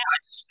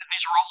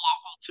 These are all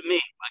local to me.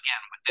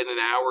 Again, within an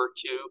hour or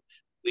two,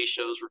 these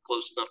shows were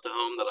close enough to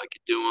home that I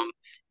could do them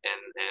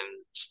and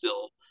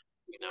still,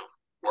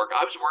 work.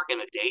 I was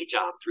working a day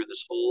job through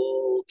this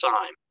whole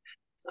time,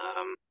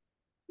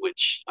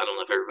 which I don't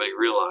know if everybody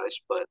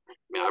realized, but I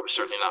mean, I was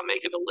certainly not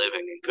making a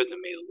living and couldn't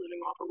have made a living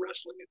off of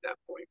wrestling at that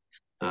point.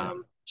 Yeah.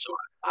 So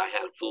I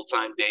had a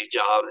full-time day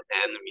job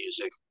and the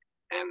music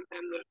and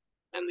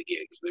the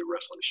gigs, the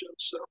wrestling shows.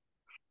 So,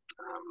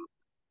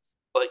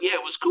 but yeah,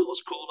 it was cool. It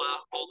was cool to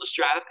hold the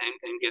strap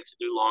and get to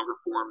do longer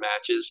form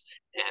matches,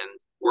 and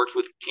worked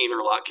with Keener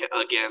a lot.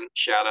 Again,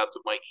 shout out to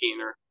Mike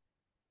Keener.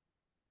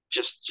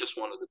 Just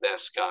one of the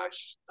best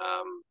guys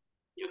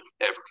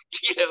ever.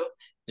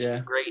 Yeah.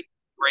 Great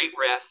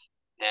ref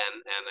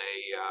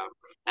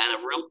and a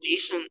real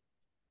decent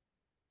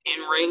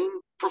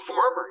in-ring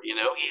performer. He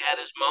had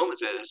his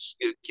moments as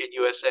Kid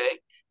USA.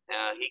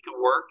 He could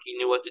work. He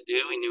knew what to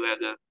do. He knew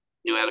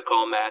how to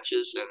call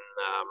matches, and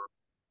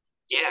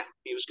yeah,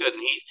 he was good.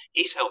 And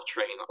he's helped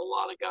train a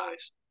lot of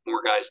guys,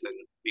 more guys than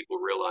people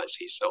realize.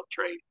 He's helped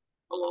train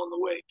along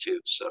the way too.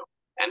 So,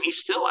 and he's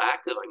still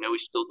active. I know he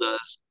still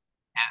does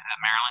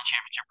Maryland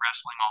Championship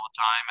Wrestling all the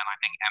time, and I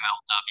think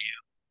MLW,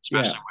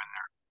 Yeah. especially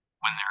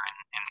when they're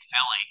in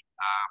Philly.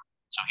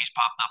 So he's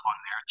popped up on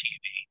their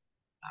TV,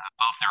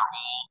 both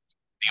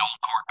the old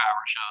Core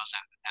Power shows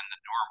and the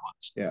newer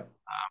ones. Yeah.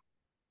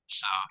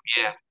 So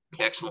yeah,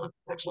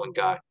 excellent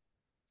guy.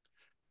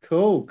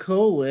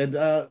 Cool. And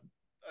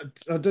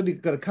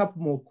I've got a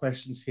couple more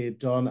questions here,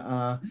 Don.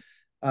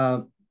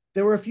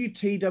 There were a few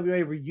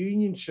TWA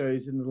reunion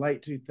shows in the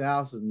late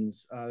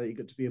 2000s that you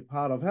got to be a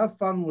part of. How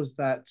fun was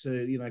that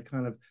to,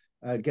 kind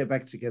of get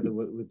back together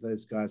with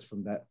those guys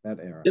from that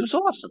era? It was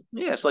awesome.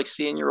 Yeah, it's like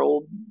seeing your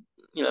old,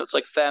 it's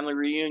like family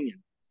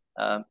reunion.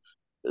 Uh,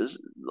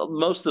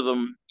 Most of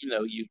them,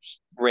 you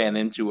ran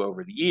into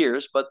over the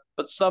years, but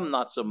some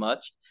not so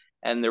much.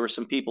 And there were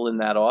some people in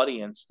that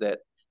audience that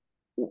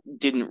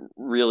didn't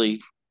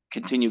really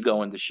continue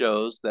going to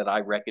shows that I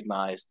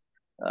recognized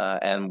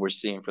and were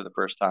seeing for the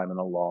first time in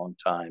a long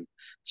time.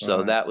 So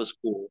Right. that was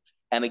cool.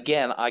 And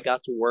again, I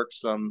got to work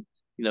some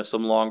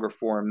longer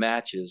form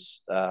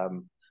matches,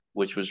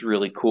 which was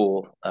really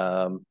cool.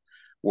 Had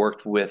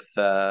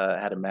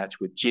a match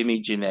with Jimmy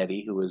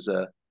Giannetti, who was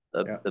Yeah.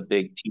 a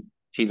big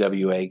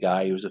TWA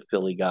guy. He was a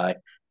Philly guy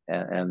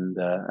and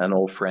an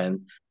old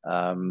friend.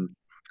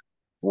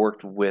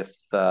 Worked with,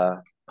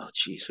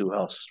 who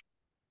else?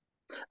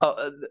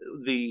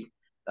 The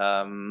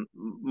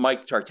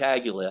Mike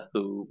Tartaglia,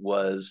 who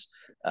was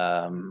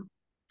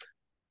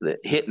the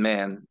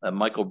hitman,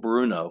 Michael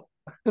Bruno,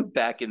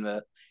 back in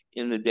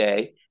the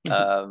day,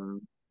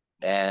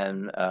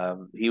 and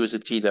he was a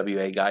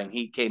TWA guy, and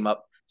he came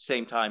up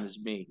same time as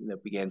me,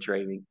 began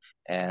training,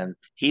 and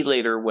he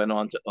later went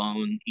on to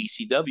own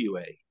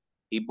ECWA.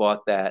 He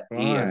bought that.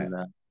 He Right.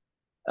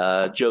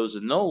 and Joe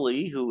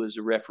Zanoli, who was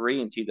a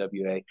referee in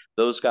TWA,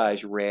 those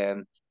guys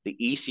ran the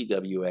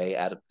ECWA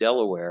out of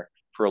Delaware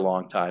for a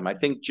long time. I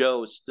think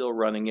Joe is still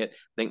running it. I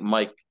think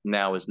Mike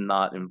now is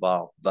not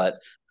involved, but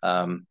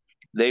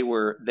they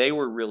were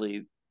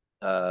really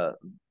the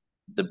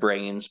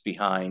brains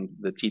behind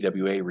the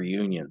TWA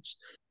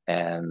reunions,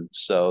 and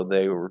so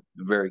they were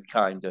very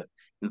kind to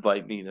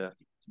invite me to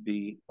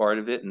be part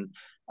of it. And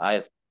I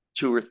have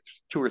two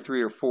or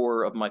three or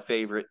four of my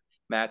favorite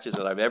matches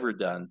that I've ever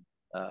done.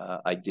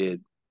 I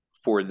did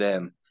for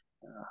them.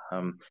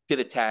 Did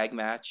a tag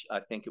match.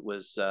 I think it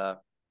was.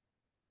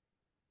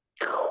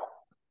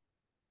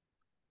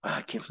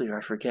 I can't believe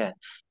I forget.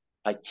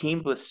 I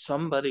teamed with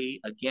somebody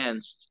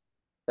against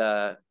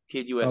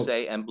Kid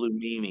USA and Blue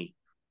Meanie,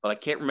 but I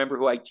can't remember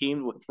who I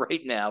teamed with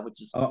right now.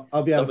 Which is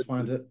I'll be able to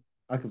somebody. find it.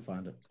 I can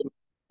find it.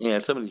 Yeah,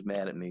 somebody's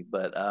mad at me,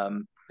 but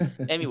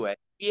anyway,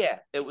 yeah,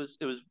 it was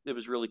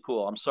really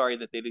cool. I'm sorry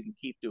that they didn't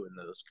keep doing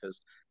those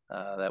because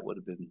that would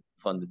have been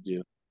fun to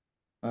do.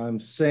 I'm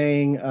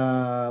seeing,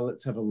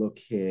 let's have a look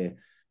here.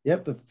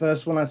 Yep, the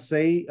first one I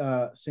see,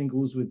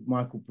 singles with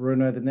Michael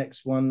Bruno. The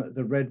next one,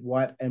 the Red,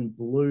 White, and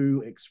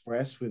Blue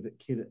Express with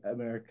Kid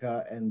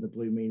America and the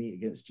Blue Meanie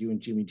against you and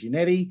Jimmy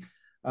Giannetti.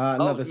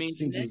 Another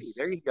singles.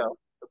 There you go.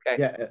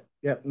 Okay.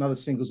 Yeah, another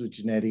singles with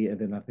Giannetti, and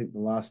then I think the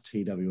last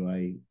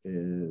TWA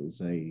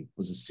was a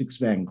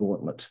 6-man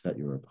gauntlet that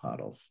you were a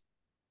part of.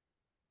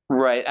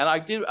 Right, and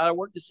I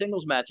worked a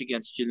singles match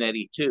against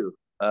Giannetti too,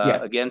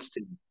 against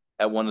him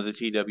at one of the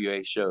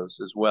TWA shows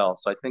as well.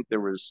 So I think there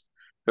were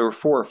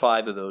 4 or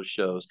 5 of those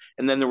shows,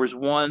 and then there was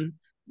one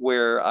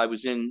where I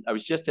was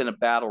just in a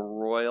battle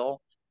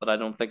royal, but I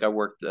don't think I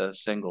worked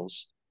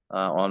singles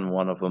on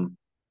one of them,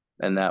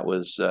 and that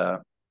was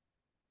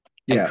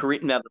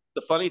And now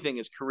the funny thing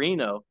is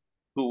Carino,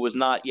 who was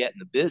not yet in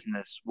the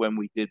business when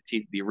we did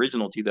the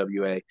original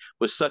TWA,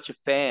 was such a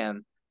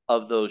fan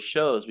of those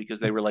shows because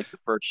they were like the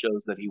first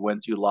shows that he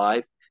went to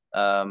live,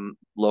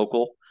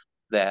 local,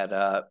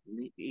 that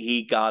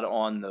he got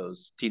on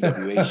those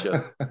TWA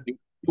shows. He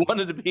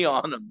wanted to be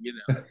on them,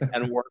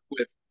 and work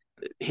with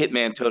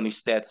Hitman Tony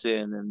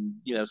Stetson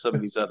and some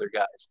of these other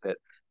guys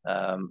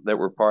that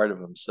were part of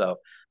them. So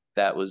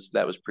that was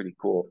pretty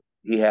cool.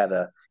 He had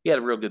a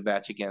real good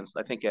match against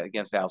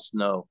Al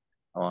Snow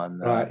on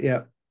right.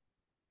 Yeah.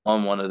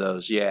 On one of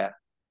those. Yeah.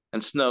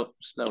 And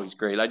Snowy's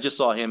great. I just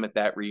saw him at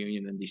that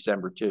reunion in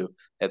December too,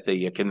 at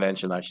the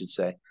convention, I should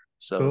say.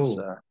 So cool.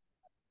 It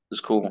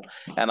was cool.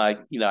 And I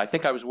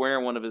think I was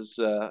wearing one of his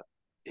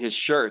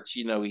shirts.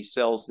 He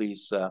sells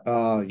these.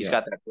 He's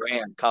got that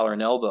brand, Collar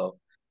and Elbow,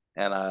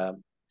 and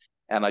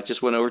I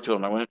just went over to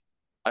him. I went,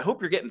 I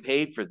hope you're getting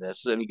paid for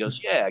this. And he goes,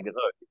 yeah. I go,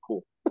 oh,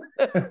 cool.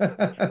 I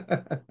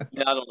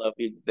don't know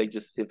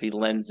if he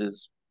lends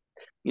his,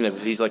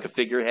 if he's like a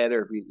figurehead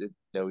or if he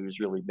was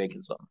really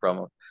making something from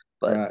him.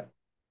 But right.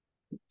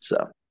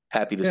 So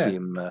happy to see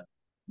him.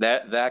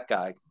 That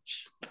guy,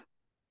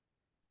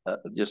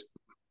 just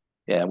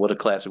what a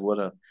classic, what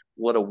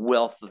a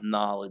wealth of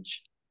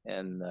knowledge,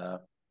 and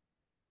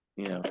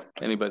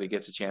anybody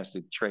gets a chance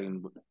to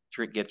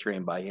get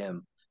trained by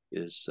him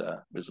is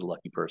a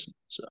lucky person.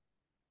 So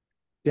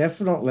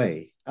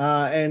Definitely.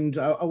 And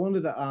I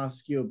wanted to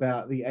ask you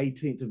about the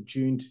 18th of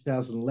June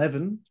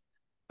 2011.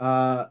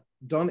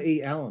 Don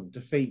E. Allen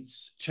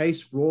defeats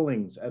Chase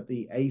Rawlings at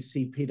the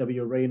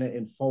ACPW Arena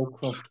in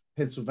Fallcroft,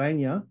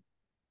 Pennsylvania.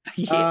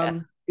 yeah.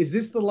 Is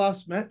this the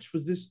last match?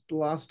 Was this the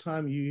last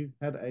time you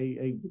had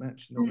a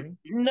match in the ring?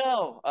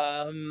 No,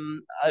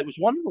 it was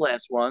one of the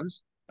last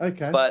ones,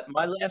 Okay. but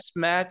my last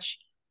match,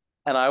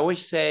 and I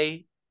always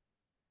say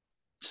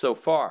so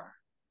far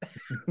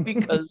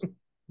because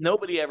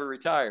nobody ever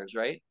retires,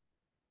 right?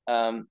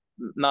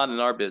 Not in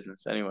our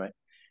business anyway.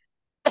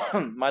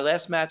 My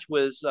last match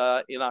was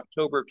in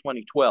October of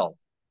 2012.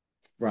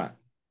 Right.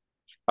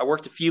 I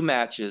worked a few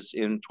matches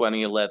in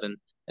 2011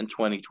 and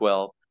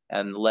 2012,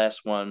 and the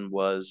last one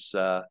was,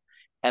 and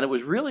it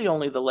was really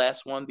only the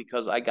last one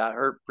because I got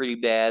hurt pretty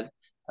bad.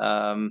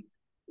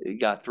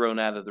 Got thrown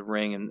out of the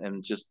ring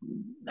and just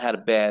had a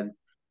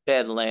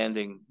bad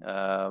landing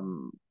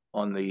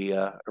on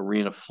the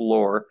arena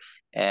floor,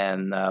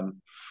 and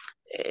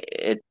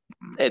it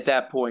at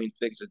that point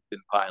things had been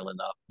piling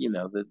up.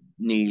 The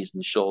knees and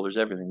the shoulders,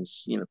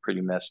 everything's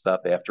pretty messed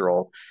up after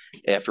all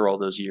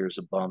those years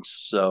of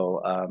bumps.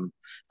 So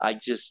I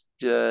just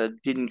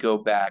didn't go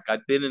back.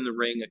 I've been in the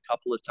ring a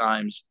couple of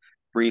times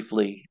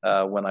briefly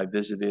when I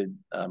visited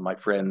my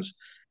friends.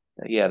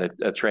 He had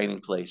a training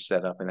place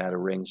set up and had a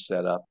ring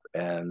set up,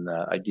 and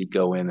I did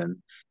go in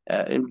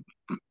and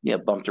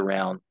bumped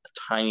around a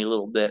tiny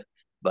little bit,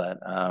 but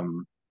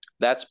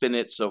that's been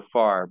it so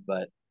far.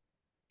 But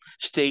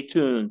stay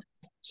tuned.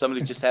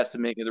 Somebody just has to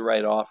make me the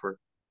right offer.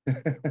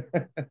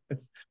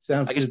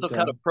 Sounds I can good, still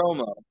cut a Don.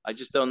 promo. I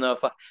just don't know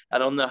if I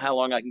don't know how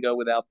long I can go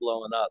without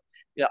blowing up.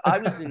 I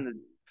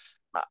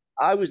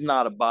was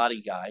not a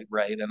body guy,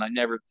 right? And I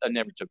never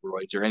took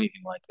roids or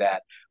anything like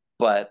that.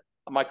 But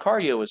my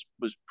cardio was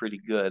pretty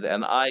good,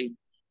 and I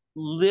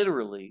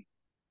literally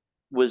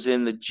was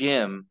in the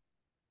gym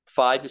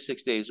 5 to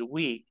 6 days a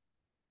week,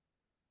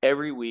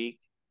 every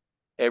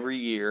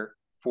year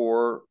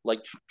for like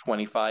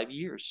 25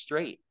 years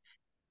straight,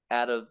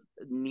 out of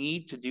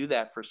need to do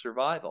that for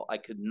survival. I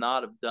could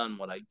not have done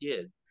what I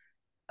did,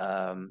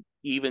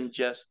 even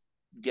just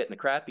getting the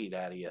crap beat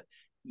out of you,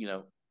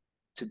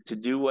 to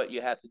do what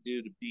you have to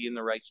do to be in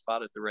the right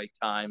spot at the right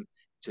time,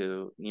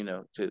 to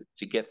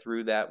get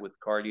through that with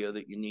cardio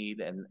that you need,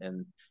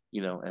 and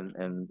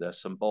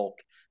some bulk,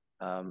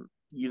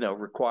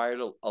 required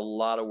a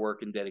lot of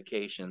work and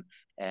dedication.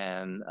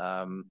 And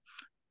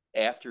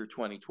after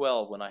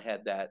 2012, when I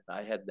had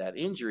that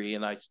injury,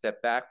 and I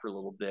stepped back for a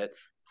little bit,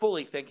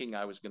 fully thinking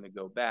I was going to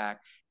go back.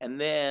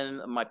 And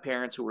then my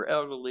parents, who were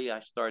elderly, I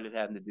started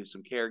having to do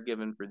some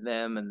caregiving for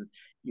them, and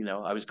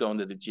I was going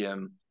to the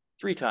gym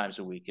 3 times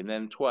a week, and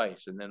then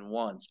twice, and then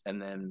once, and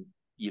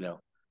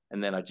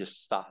then I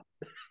just stopped.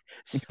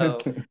 So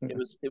it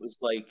was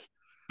like,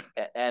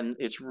 and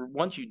it's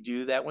once you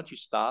do that, once you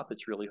stop,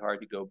 it's really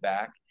hard to go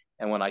back.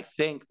 And when I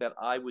think that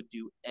I would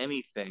do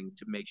anything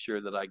to make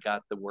sure that I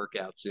got the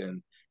workouts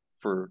in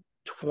for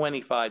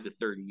 25 to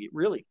 30,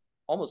 really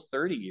almost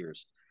 30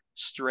 years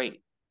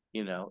straight,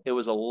 it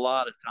was a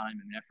lot of time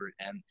and effort,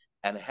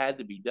 and it had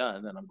to be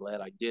done, and I'm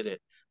glad I did it.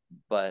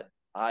 But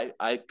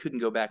I couldn't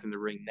go back in the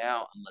ring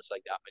now unless I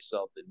got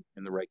myself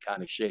in the right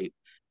kind of shape,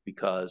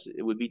 because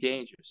it would be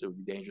dangerous. It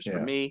would be dangerous for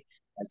Yeah. me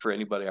and for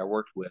anybody I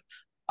worked with.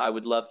 I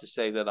would love to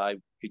say that I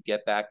could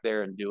get back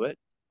there and do it,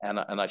 and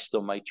I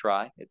still might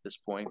try at this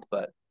point,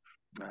 but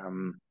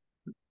um,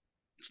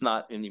 it's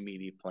not in the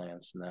immediate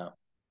plans now.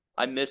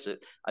 I miss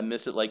it. I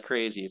miss it like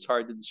crazy. It's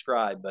hard to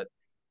describe, but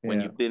when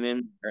Yeah. you've been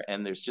in there,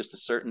 and there's just a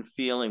certain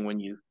feeling when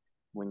you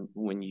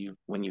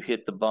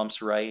hit the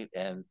bumps right,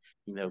 and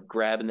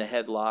grabbing the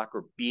headlock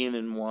or being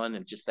in one,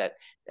 and just that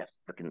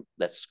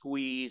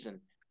squeeze and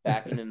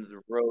backing into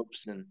the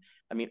ropes, and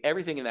I mean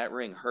everything in that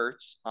ring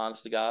hurts,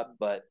 honest to God,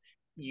 but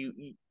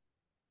you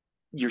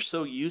you're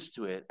so used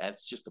to it, and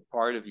it's just a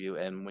part of you.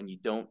 And when you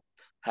don't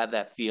have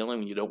that feeling,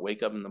 when you don't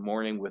wake up in the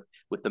morning with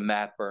the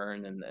mat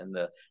burn, and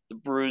the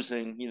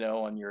bruising,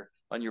 on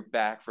your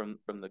back from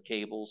the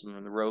cables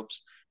and the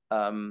ropes,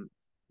 um,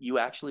 you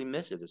actually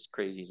miss it, as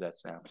crazy as that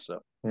sounds.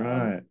 So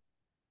Right.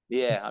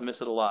 yeah, I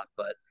miss it a lot,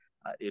 but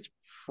it's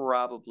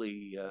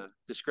probably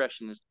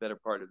discretion is the better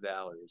part of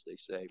valor, as they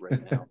say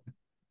right now.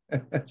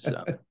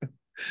 So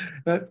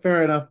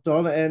Fair enough,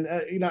 Don. And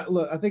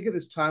look, I think at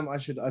this time I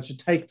should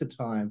take the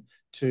time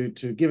to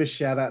give a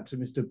shout out to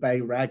Mr.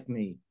 Bay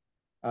Ragney,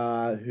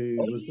 who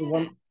oh was the yeah,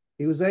 one.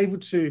 He was able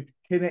to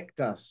connect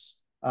us.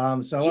 So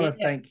I want to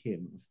yeah. thank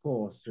him, of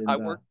course. I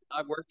And worked.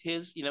 I worked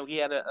his. He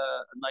had a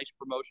nice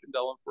promotion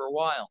going for a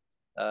while.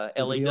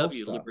 Liberty All LAW,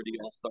 Star. Liberty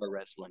All Star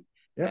Wrestling,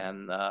 Yep.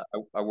 and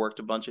I worked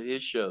a bunch of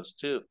his shows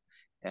too,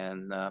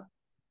 and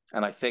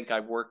and I think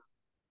I worked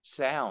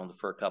sound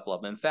for a couple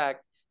of them. In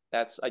fact,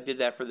 I did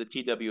that for the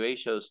TWA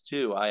shows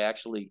too. I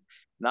actually,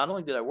 not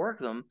only did I work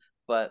them,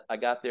 but I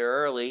got there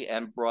early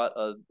and brought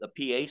a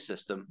PA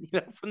system,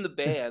 from the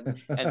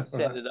band, and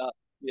set Right. it up.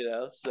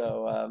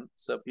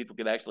 so people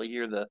can actually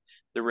hear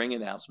the ring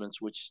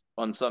announcements, which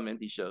on some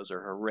indie shows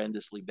are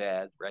horrendously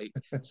bad, right?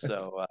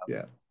 So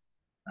Yeah.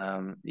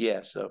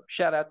 yeah, so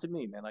shout out to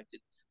me, man. I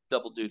did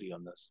double duty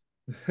on this.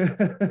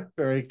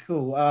 Very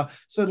cool.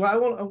 So I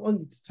want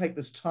you to take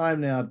this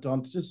time now,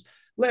 Don, to just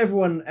let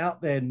everyone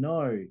out there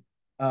know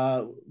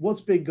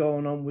what's been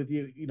going on with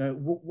you,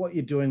 what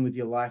you're doing with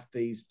your life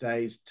these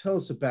days. Tell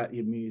us about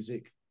your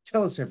music.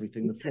 Tell us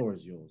everything. The floor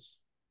is yours.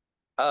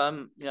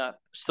 Yeah,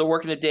 still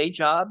working a day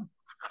job.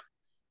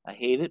 I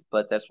hate it,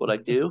 but that's what I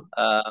do.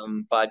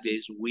 5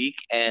 days a week,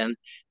 and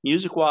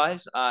music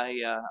wise,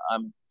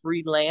 I'm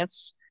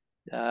freelance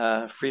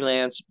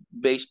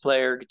bass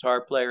player,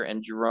 guitar player,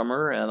 and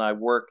drummer. And I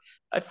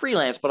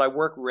freelance, but I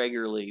work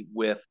regularly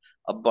with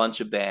a bunch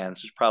of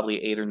bands. There's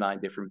probably 8 or 9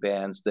 different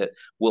bands that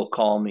will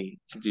call me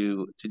to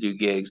do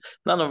gigs.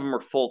 None of them are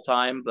full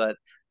time, but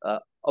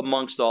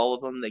amongst all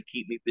of them, they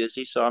keep me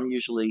busy. So I'm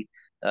usually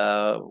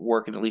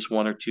working at least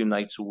 1 or 2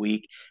 nights a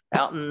week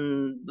out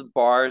in the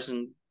bars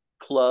and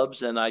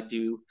clubs, and I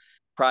do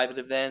private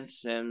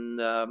events, and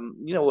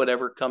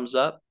whatever comes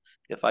up.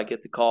 If I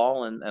get the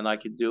call and I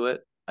can do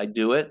it, I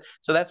do it.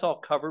 So that's all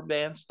cover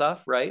band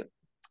stuff, right?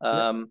 Yep.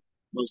 Um,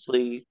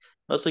 mostly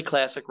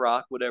classic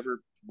rock,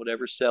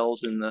 whatever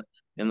sells in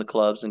the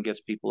clubs and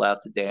gets people out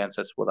to dance.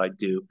 That's what I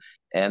do.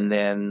 And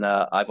then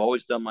I've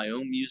always done my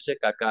own music.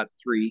 I've got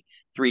three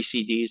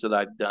CDs that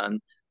I've done.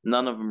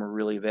 None of them are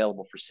really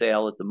available for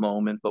sale at the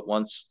moment, but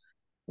once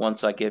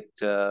I get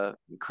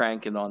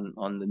cranking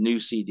on the new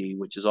CD,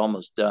 which is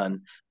almost done,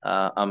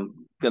 I'm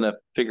gonna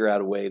figure out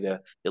a way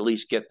to at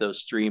least get those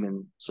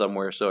streaming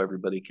somewhere so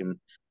everybody can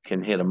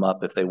hit them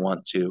up if they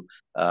want to.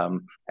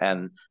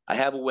 And I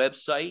have a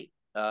website.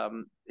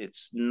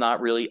 It's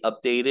not really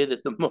updated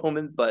at the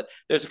moment, but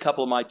there's a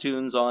couple of my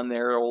tunes on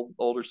there,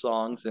 older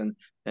songs, and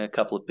a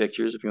couple of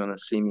pictures if you want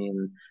to see me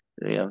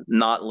in,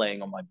 not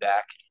laying on my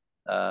back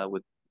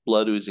with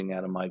blood oozing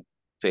out of my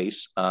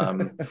face.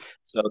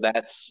 So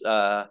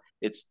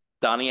it's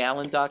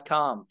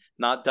DonnieAllen.com,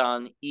 not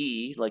Don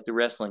E like the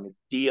wrestling.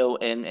 It's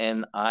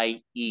DonnieAllen.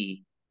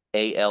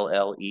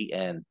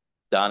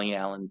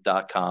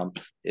 DonnieAllen.com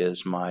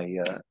is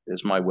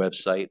my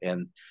website.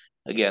 And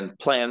again,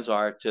 plans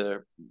are to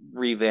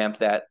revamp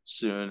that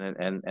soon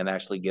and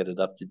actually get it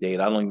up to date.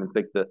 I don't even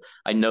think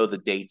I know the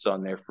dates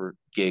on there for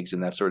gigs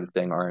and that sort of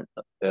thing aren't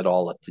at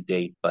all up to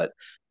date, but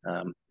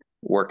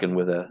working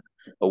with a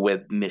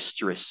web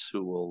mistress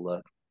who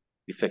will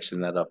be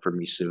fixing that up for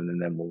me soon,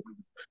 and then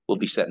we'll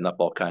be setting up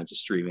all kinds of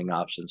streaming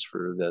options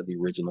for the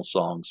original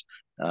songs.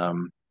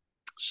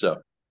 So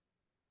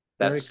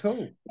Very that's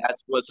cool.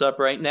 that's what's up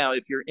right now.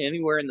 If you're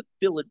anywhere in the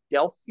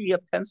Philadelphia,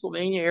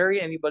 Pennsylvania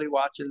area, anybody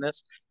watching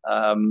this,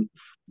 um,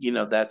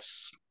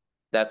 that's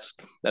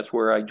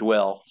where I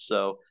dwell.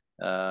 So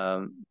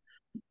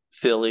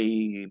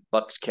Philly,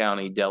 Bucks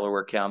County,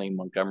 Delaware County,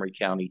 Montgomery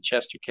County,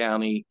 Chester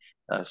County,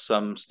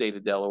 some state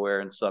of Delaware,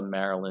 and some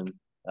Maryland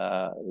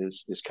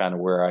is kind of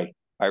where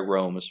I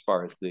roam as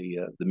far as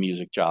the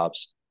music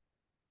jobs.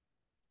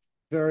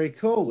 Very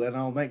cool. And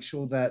I'll make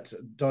sure that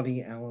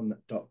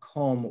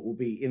DonnieAllen.com will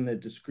be in the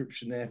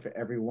description there for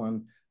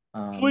everyone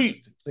Sweet.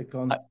 just to click I,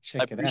 on, I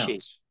check it appreciate out.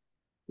 it.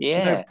 No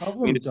Yeah. I mean,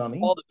 problem, Donnie.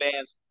 all the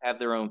bands have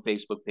their own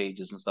Facebook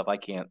pages and stuff. I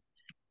can't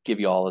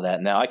give you all of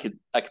that now. I could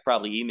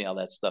probably email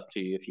that stuff to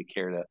you if you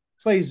care to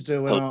Please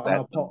do, and post I'll,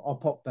 and that. I'll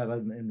pop that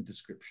in the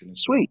description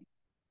as well. Sweet.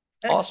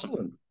 Awesome.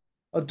 Excellent.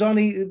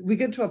 Donnie, we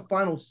get to our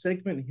final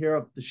segment here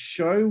of the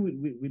show.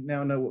 We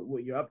now know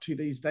what you're up to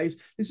these days.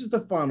 This is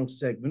the final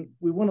segment.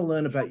 We want to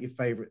learn about your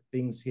favorite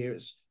things here.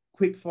 It's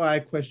quick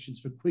fire questions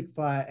for quick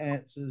fire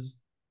answers.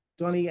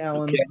 Donnie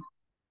Allen, Okay.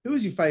 who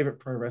is your favorite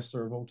pro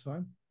wrestler of all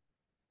time?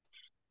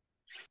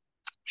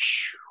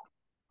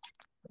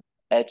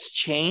 It's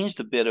changed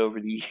a bit over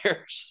the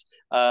years.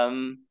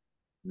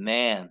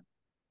 Man,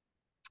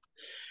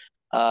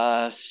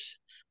 uh,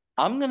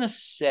 I'm gonna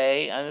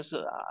say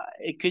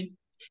it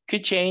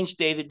could change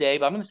day to day,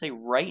 but I'm gonna say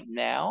right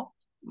now,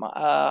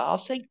 I'll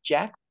say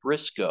Jack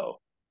Briscoe.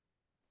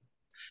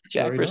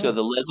 Jack Very Briscoe,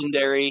 the nice.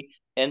 legendary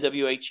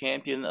NWA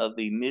champion of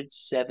the mid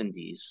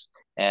 '70s,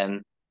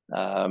 and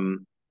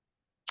um,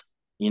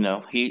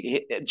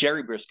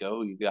 Jerry Briscoe,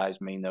 who you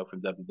guys may know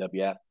from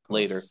WWF Of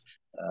later, course.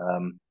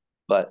 um,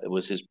 but it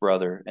was his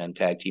brother and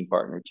tag team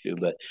partner too.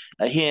 But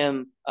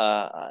him,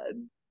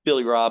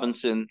 Billy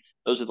Robinson,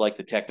 those are like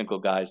the technical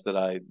guys that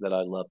I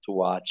love to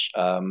watch.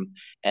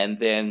 And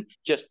then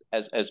just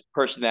as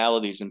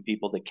personalities and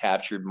people that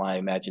captured my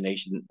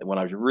imagination when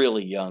I was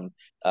really young,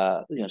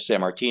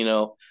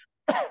 Sammartino,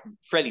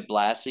 Freddie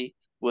Blassie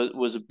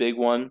was a big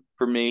one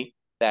for me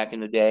back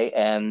in the day,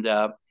 and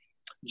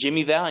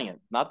Jimmy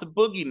Valiant, not the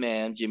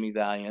boogeyman Jimmy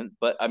Valiant,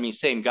 but I mean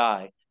same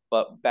guy,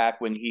 but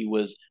back when he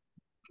was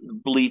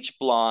bleach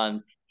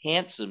blonde,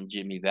 handsome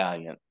Jimmy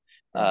Valiant.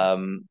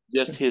 Right.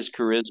 Just his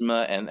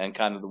charisma and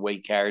kind of the way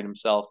he carried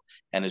himself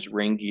and his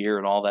ring gear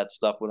and all that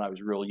stuff when I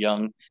was real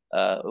young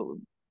uh,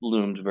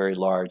 loomed very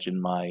large in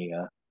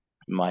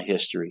my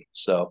history.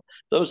 So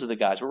those are the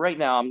guys. But right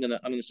now, I'm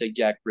gonna say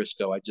Jack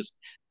Briscoe. I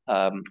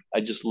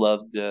just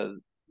loved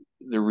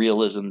the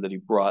realism that he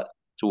brought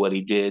to what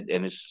he did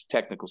and his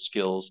technical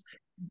skills.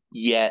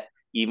 Yet,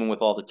 even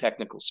with all the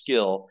technical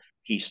skill,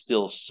 he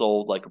still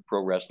sold like a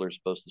pro wrestler is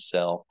supposed to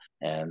sell.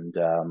 And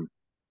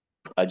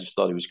I just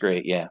thought he was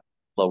great. Yeah,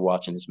 love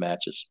watching his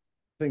matches.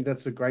 I think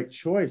that's a great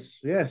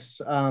choice. Yes.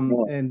 Yeah.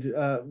 And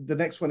the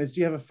next one is,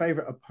 do you have a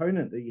favorite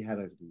opponent that you had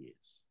over the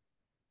years?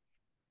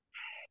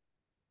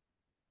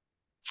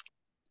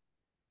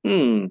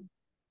 Hmm.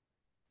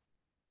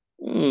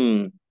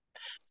 Hmm.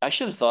 I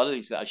should have thought of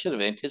these. I should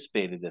have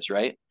anticipated this,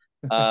 right?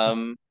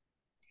 Um,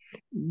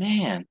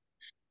 man.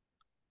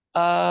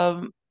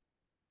 Um,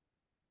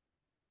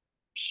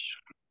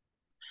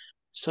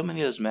 so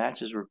many of those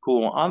matches were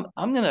cool.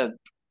 I'm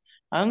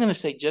gonna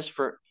say just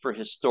for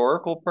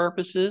historical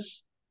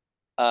purposes,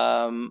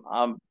 I'm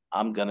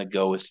gonna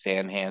go with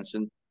Stan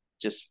Hansen,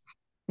 just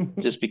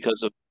just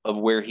because of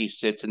where he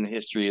sits in the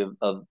history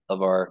of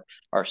our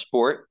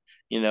sport.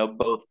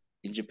 Both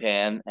in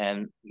Japan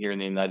and here in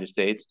the United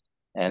States,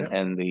 and Yeah.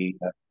 and the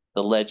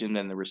legend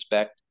and the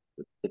respect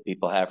that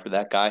people have for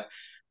that guy.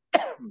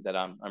 That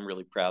I'm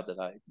really proud that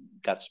I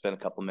got to spend a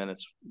couple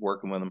minutes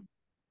working with him.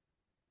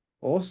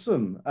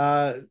 Awesome.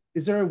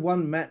 Is there a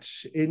one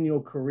match in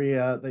your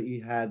career that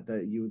you had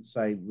that you would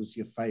say was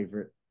your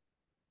favorite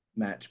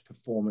match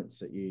performance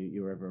that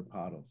you were ever a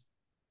part of?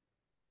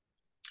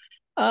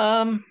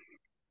 Um,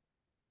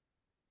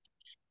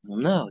 well,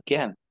 no,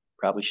 again,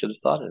 probably should have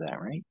thought of that,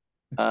 right?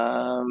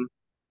 Um,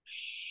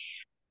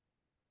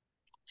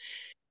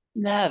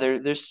 nah,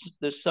 there's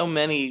so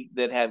many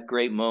that have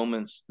great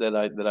moments that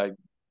I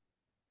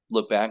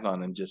look back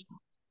on and just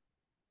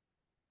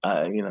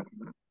uh, you know,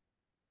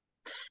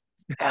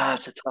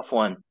 it's a tough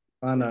one.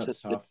 I know it's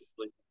It's a tough.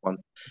 really tough one.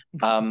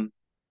 Um,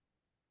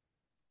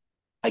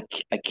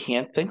 I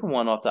can't think of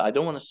one off the. I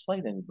don't want to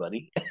slight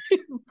anybody,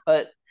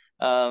 but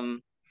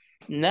um,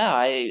 no,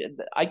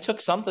 I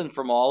took something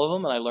from all of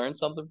them, and I learned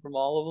something from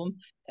all of them,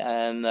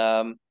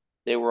 and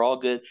they were all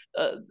good.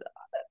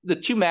 The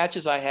two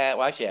matches I had,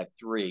 well, actually, I had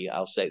three.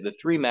 I'll say the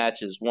three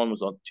matches. One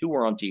was on, two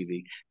were on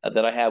TV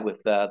that I had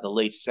with the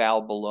late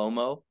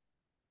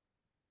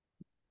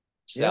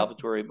Yep.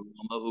 Salvatore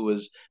Bellomo, who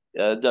was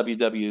a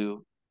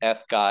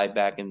WWF guy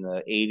back in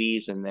the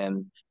 '80s, and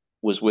then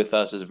was with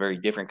us as a very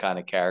different kind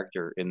of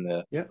character in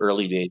the Yep.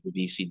 early days of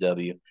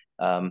ECW.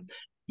 Um,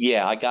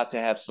 yeah, I got to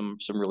have some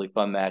really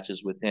fun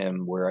matches with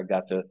him where I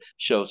got to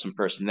show some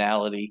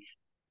personality,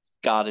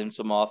 got in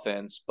some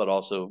offense, but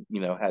also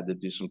had to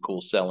do some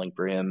cool selling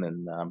for him,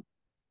 and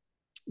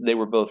they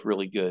were both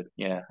really good.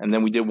 Yeah, and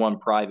then we did one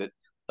private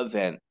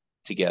event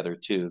together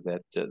too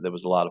that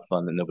was a lot of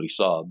fun that nobody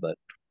saw, but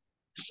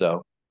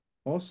so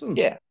Awesome.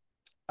 yeah.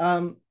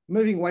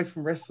 Moving away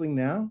from wrestling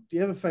now, do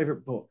you have a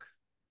favorite book?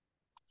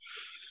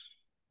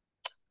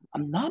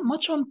 I'm not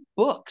much on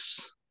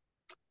books.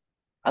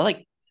 I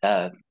like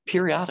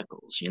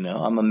periodicals.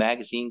 I'm a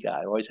magazine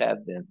guy. I always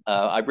have been.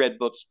 I read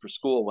books for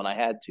school when I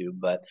had to,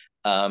 but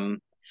um,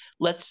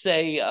 let's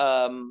say,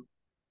 I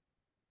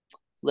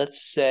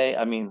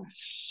mean,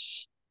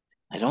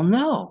 I don't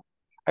know.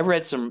 I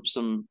read some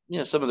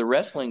of the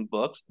wrestling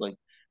books, like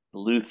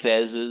Lou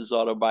Thesz's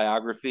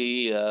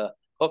autobiography, Yeah.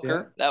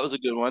 Hooker. That was a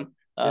good one.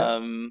 Yeah.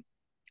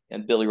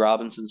 And Billy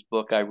Robinson's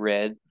book I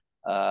read.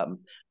 Um,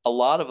 a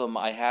lot of them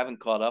I haven't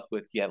caught up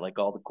with yet, like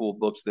all the cool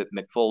books that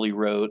Mick Foley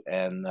wrote,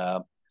 and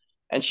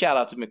shout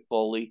out to Mick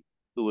Foley,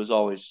 who was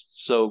always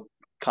so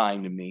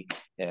kind to me.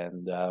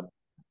 And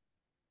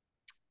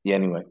yeah,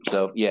 anyway,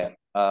 so yeah.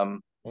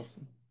 Awesome.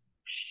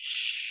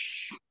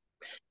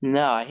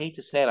 No, I hate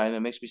to say it. I know it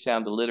makes me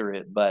sound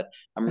illiterate, but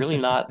I'm really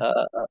not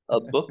a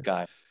book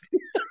guy.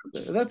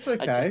 That's I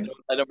just okay.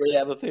 I don't really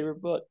have a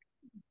favorite book.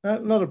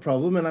 Not a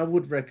problem, and I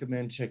would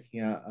recommend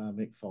checking out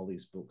Mick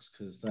Foley's books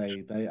because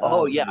they are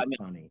Oh yeah, very I mean,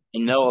 funny. I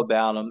know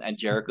about them, and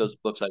Jericho's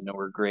books I know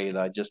are great.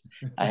 I just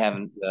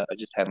haven't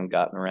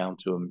gotten around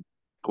to them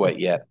quite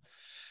yet.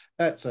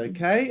 That's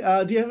okay.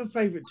 Do you have a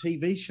favorite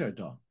TV show,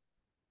 Don?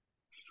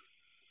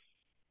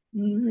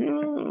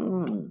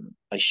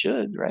 I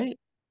should, right?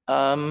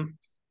 Um,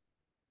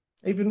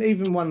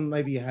 Even one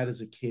maybe you had as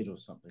a kid or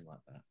something like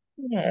that.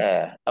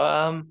 yeah.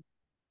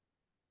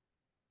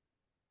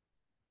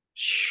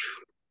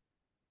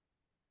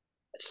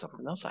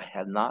 Something else I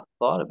had not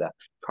thought about.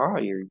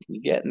 Carl, you're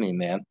getting me,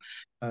 man.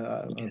 You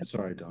I'm getting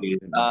sorry, Don. me.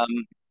 Didn't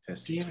mean to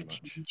test you too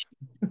Favorite much.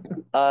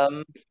 TV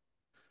show?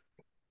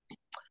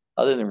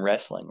 Other than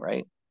wrestling,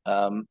 right?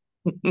 Um,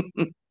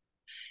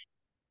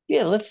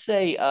 yeah, let's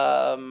say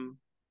there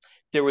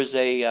was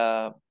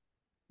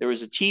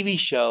a TV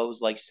show. It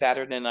was like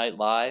Saturday Night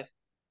Live,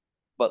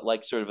 but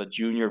like sort of a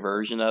junior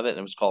version of it, and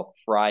it was called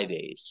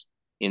Fridays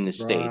in the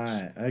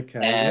States. Right. Okay.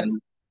 Yep.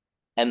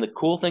 And the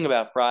cool thing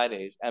about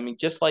Fridays, I mean,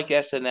 just like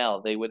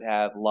SNL, they would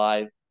have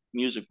live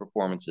music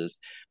performances,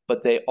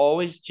 but they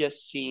always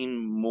just seemed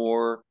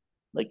more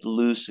like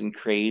loose and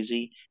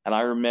crazy. And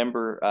I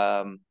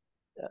remember,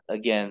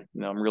 again,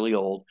 I'm really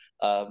old,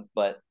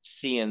 but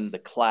seeing the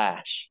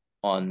Clash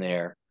on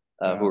there,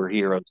 who Wow. are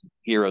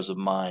heroes of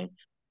mine,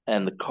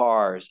 and the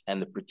Cars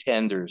and the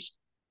Pretenders,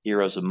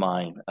 heroes of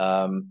mine.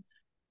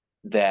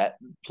 that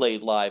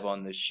played live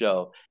on this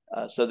show.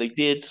 So they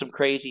did some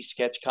crazy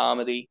sketch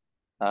comedy.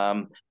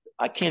 Um,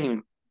 I can't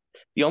even.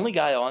 The only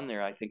guy on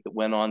there I think that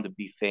went on to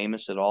be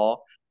famous at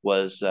all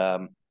was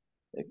the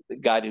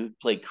guy who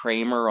played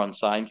Kramer on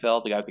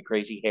Seinfeld, the guy with the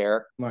crazy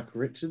hair. Mike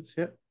Richards,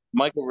 yep.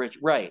 Michael Rich,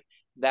 right?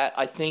 That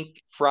I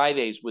think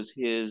Fridays was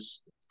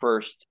his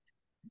first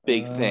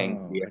big thing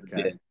Oh, he ever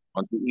okay. did.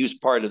 He was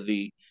part of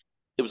the.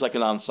 It was like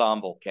an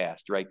ensemble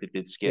cast, right? That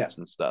did Yeah. skits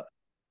and stuff.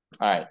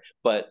 All right,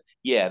 but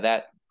yeah,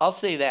 that I'll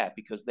say that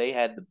because they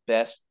had the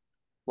best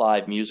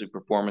live music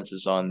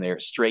performances on there.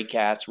 Stray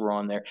Cats were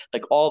on there,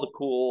 like all the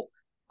cool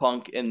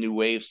punk and new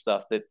wave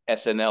stuff that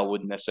SNL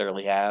wouldn't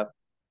necessarily have.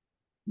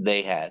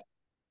 They had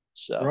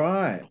so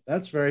Right.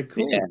 That's very yeah,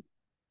 cool.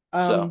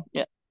 so Um,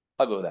 yeah,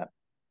 I'll go with that.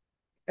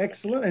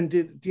 Excellent. And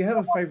do you have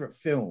a favorite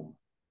film?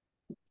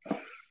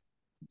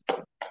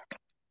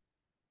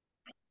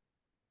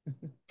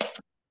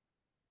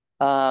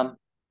 Um,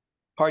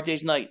 Hard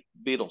Day's Night,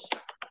 Beatles.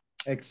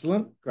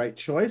 Excellent. Great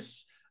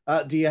choice.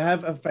 Do you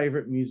have a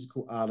favorite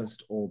musical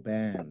artist or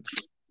band?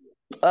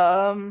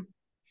 Um,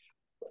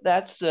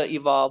 that's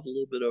evolved a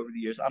little bit over the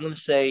years. I'm gonna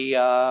say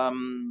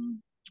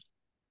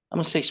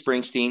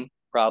Springsteen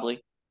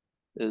probably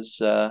is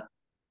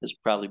has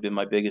probably been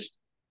my biggest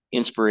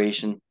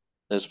inspiration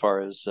as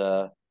far as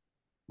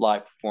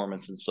live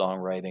performance and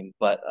songwriting.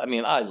 But I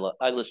mean, I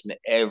listen to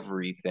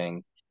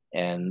everything,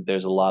 and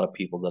there's a lot of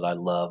people that I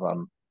love.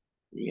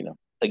 You know,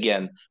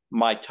 again,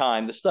 my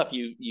time, the stuff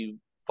you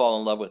fall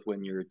in love with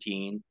when you're a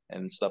teen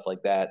and stuff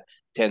like that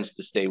tends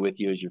to stay with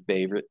you as your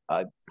favorite.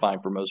 I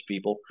find for most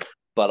people,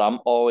 but I'm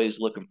always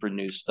looking for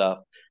new stuff.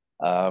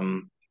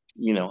 Um,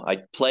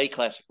 I play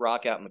classic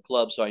rock out in the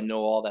club, so I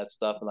know all that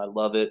stuff and I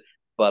love it.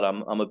 But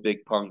I'm a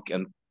big punk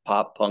and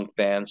pop punk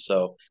fan,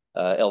 so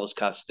Elvis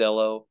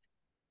Costello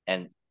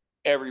and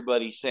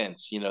everybody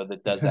since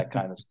that does that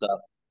kind of stuff.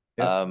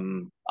 Yep.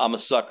 I'm a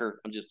sucker.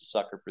 I'm just a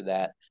sucker for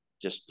that.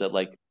 Just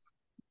like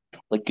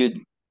good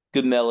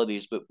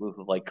melodies, but with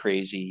like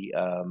crazy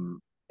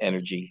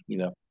energy.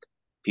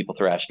 People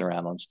thrashing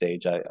around on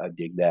stage. I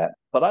dig that.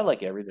 But I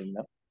like everything.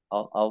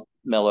 I'll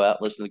mellow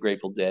out, listen to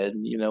Grateful Dead,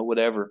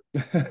 whatever.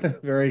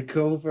 Very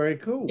cool. Very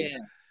cool.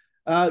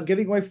 Yeah.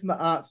 Getting away from the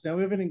arts now,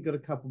 we've only got a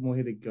couple more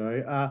here to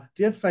go.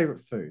 Do you have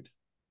favorite food?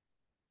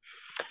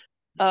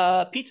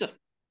 Pizza.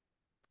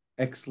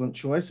 Excellent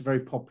choice. A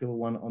very popular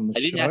one on the I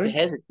didn't have to show.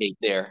 hesitate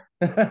there.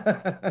 Do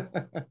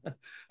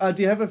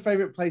you have a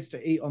favorite place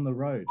to eat on the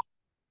road?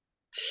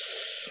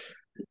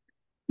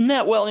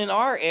 No, well, in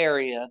our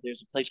area,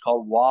 there's a place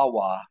called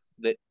Wawa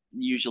that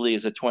usually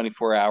is a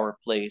 24-hour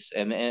place,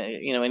 and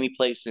any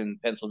place in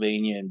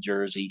Pennsylvania and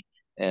Jersey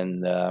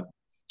and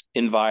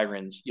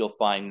environs, you'll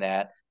find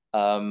that.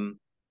 Um,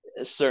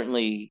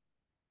 Certainly,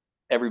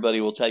 everybody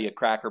will tell you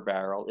Cracker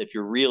Barrel if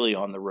you're really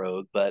on the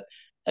road, but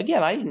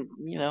again, I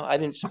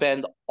didn't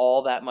spend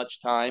all that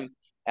much time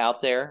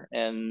out there,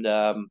 and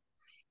on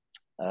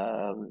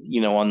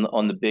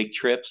the big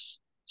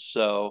trips.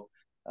 So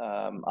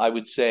I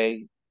would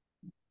say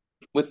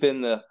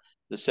within the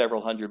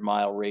several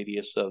 100-mile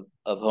radius of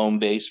home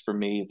base for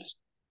me,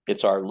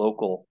 it's our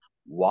local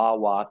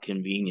Wawa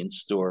convenience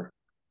store.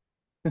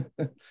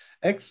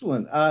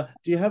 Excellent.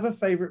 Do you have a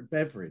favorite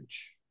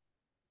beverage?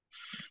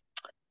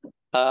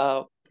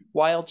 Uh,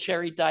 Wild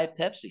cherry diet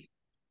Pepsi.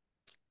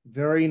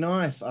 Very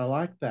nice. I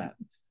like that.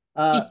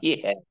 Uh,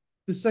 Yeah,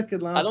 the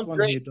second I last don't one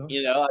here, drink.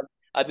 Don.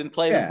 I've been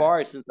playing in Yeah.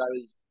 bars since I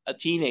was a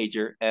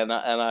teenager, and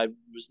I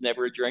was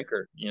never a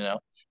drinker.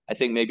 I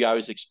think maybe I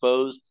was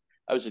exposed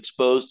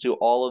to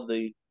all of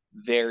the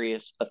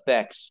various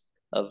effects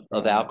of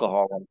Right.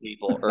 alcohol on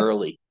people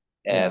early,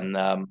 Yeah.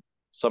 and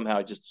somehow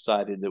I just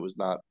decided it was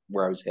not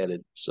where I was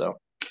headed. So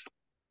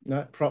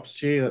No, props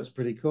to you. That's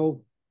pretty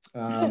cool.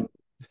 yeah.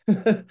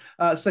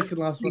 Second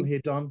last one here,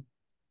 Don.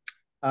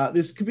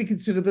 This could be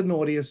considered the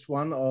naughtiest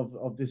one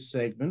of this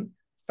segment.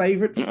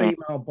 Favorite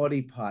female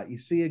body part. You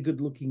see a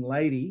good looking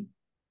lady,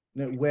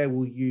 where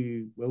will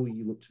you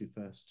look to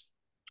first?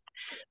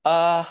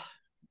 uh,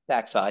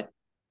 Backside.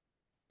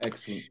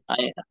 Excellent.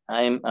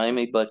 I'm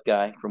a butt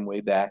guy from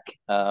way back.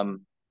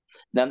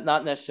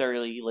 Not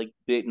necessarily like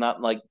big,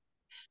 not like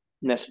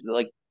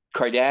necessarily like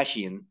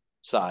Kardashian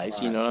size.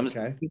 You Right. know what I'm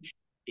Okay. saying?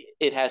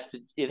 It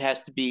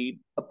has to be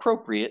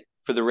appropriate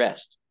for the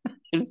rest.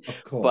 Of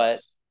But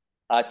course.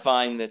 I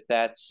find that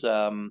that's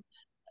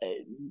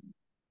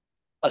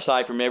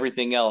aside from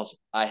everything else,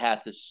 I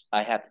have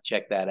to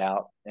check that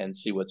out and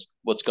see what's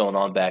going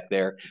on back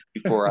there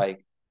before I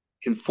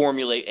can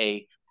formulate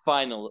a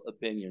final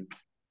opinion.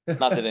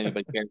 Not that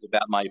anybody cares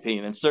about my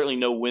opinion, and certainly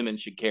no women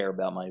should care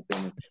about my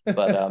opinion.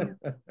 But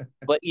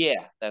but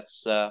yeah,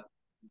 that's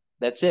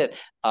it.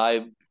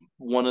 I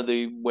One of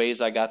the ways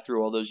I got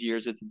through all those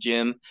years at the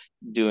gym,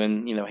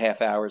 doing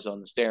half hours on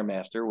the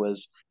stairmaster,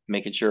 was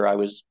making sure I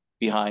was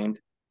behind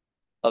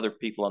other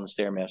people on the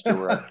stairmaster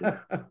where I could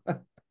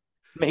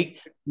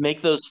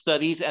make those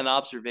studies and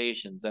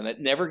observations, and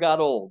it never got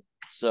old.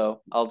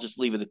 So I'll just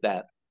leave it at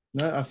that.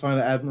 No, I find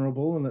it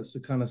admirable, and that's the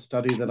kind of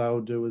study that I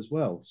will do as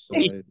well. So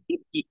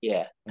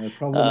Yeah, No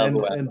problem.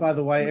 Boy, And by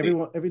the way,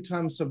 every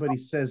time somebody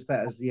says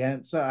that as the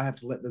answer, I have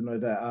to let them know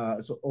that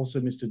it's also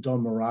Mr.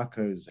 Don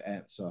Morocco's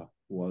answer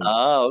was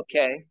Oh,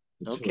 okay.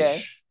 the Okay.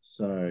 tush.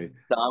 So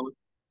Don,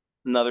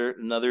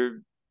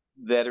 another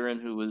veteran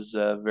who was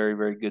very,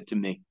 very good to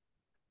me.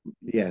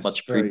 yes,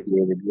 Much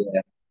appreciated.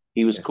 Yeah.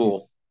 He was yes,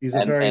 cool. he's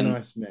a very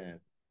nice man.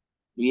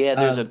 Yeah,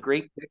 there's a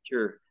great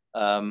picture.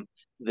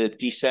 The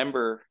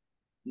December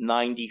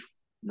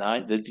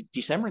 99,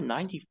 December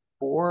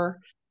 94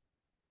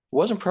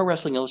 wasn't Pro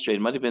Wrestling Illustrated.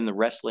 It might have been the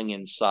Wrestling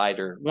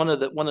Insider, one of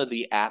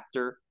the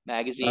Apter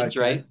magazines, Okay.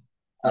 right?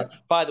 Yep.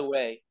 By the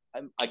way,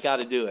 I got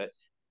to do it.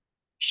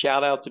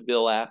 Shout out to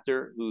Bill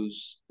Apter, who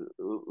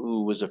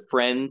was a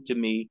friend to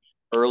me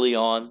early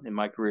on in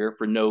my career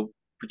for no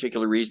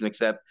particular reason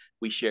except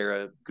we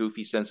share a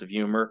goofy sense of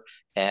humor,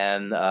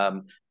 and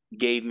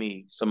gave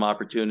me some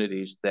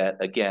opportunities that,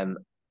 again,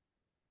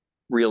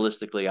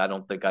 realistically, I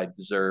don't think I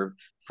deserved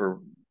for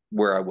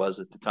where I was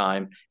at the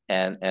time.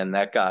 And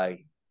that guy,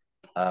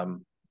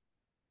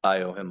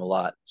 I owe him a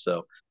lot.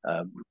 So,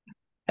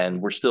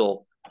 and we're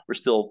still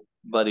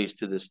buddies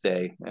to this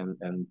day,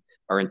 and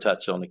are in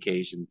touch on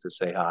occasion to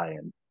say hi.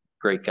 And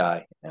great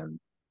guy, and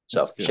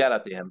so shout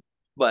out to him.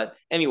 But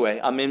anyway,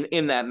 I'm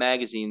in that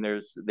magazine.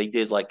 They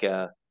did like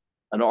an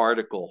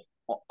article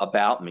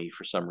about me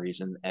for some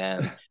reason,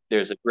 and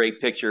there's a great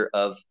picture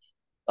of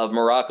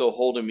Morocco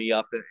holding me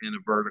up in a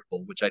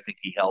vertical, which I think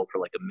he held for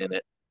like a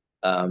minute.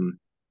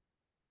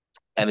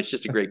 And it's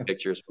just a great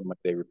picture. It's one of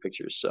my favorite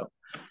pictures. So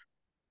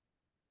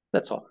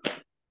that's all.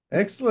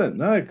 Excellent.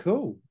 No,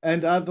 cool.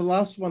 And the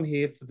last one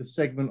here for the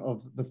segment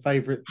of the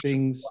favorite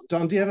things.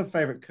 Don, do you have a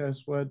favorite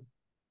curse word?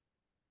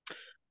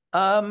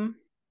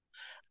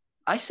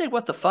 I say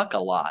what the fuck a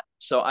lot.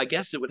 So I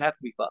guess it would have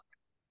to be fuck,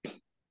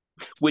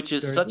 which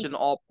is such an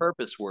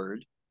all-purpose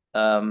word,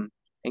 and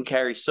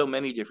carries so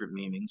many different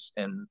meanings.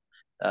 And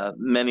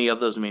many of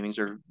those meanings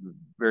are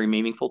very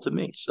meaningful to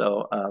me.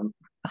 So I'm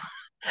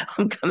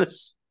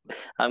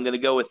gonna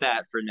go with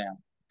that for now.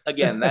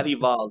 Again, that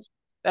evolves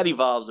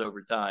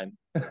over time.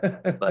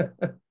 But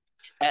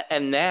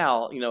and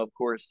now, of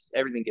course,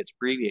 everything gets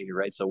abbreviated,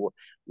 right? So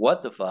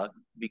what the fuck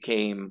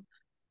became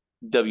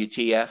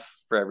WTF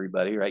for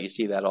everybody, right? You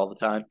see that all the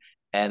time.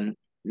 And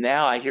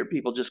now I hear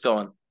people just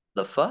going,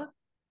 the fuck?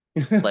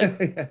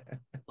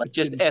 Like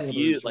just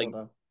FU, like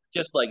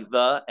just like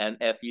the and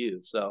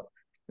FU. So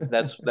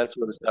that's what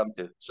it's come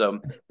to. So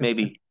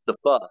maybe the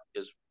fuck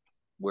is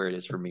where it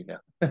is for me now.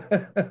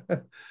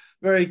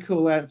 Very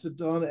cool answer,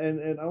 Don.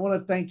 And I want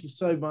to thank you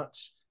so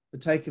much for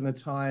taking the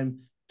time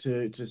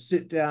to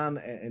sit down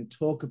and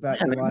talk about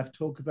your life,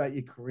 talk about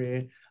your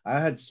career. I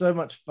had so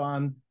much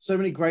fun, so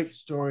many great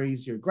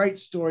stories. You're a great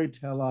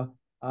storyteller.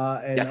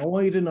 And I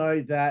want you to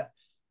know that,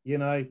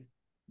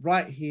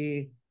 right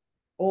here,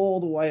 all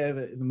the way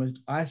over in the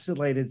most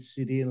isolated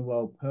city in the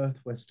world, Perth,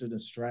 Western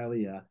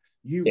Australia,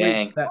 you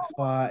reached that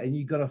far and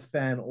you got a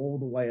fan all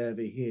the way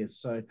over here.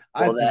 So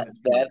I think that's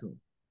pretty cool.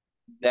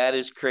 That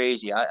is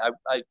crazy. I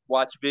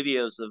watch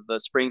videos of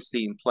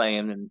Springsteen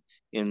playing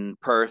in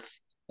Perth,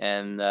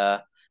 and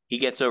he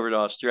gets over to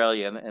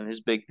Australia, and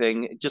his big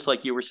thing, just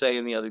like you were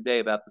saying the other day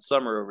about the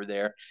summer over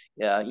there,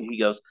 he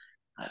goes,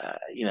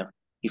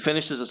 he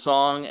finishes a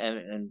song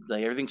and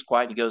like, everything's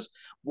quiet. And he goes,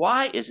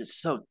 "Why is it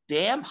so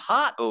damn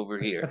hot over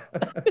here?"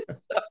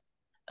 So,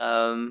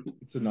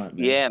 it's a nightmare.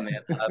 Yeah,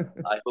 man.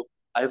 I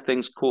hope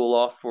things cool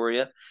off for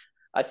you.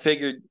 I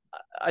figured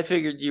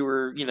you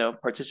were,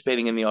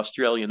 participating in the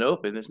Australian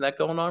Open. Isn't that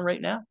going on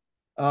right now?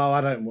 Oh,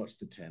 I don't watch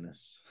the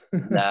tennis.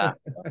 Nah.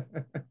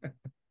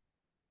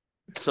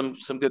 Some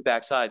good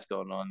backsides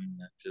going on in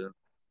that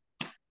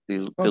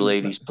the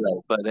ladies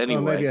play. But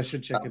anyway, maybe I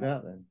should check it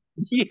out then.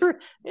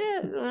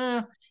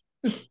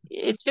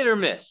 It's hit or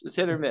miss. It's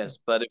hit or miss.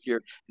 But if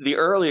you're the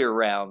earlier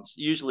rounds,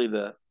 usually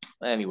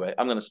anyway,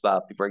 I'm going to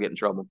stop before I get in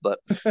trouble. But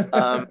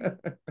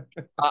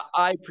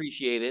I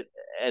appreciate it,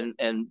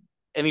 and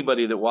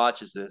anybody that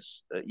watches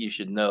this, you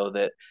should know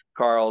that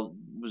Carl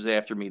was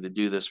after me to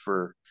do this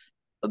for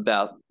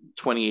about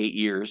 28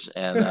 years,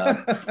 and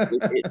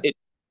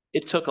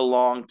it took a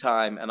long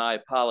time, and I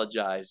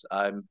apologize.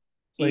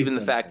 Even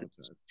the fact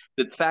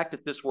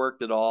that this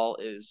worked at all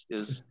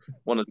is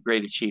one of the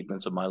great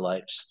achievements of my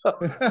life. So,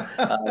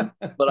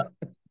 but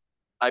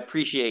I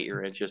appreciate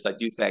your interest. I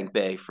do thank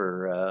Bay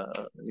for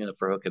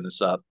hooking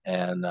us up,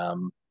 and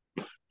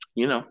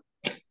you know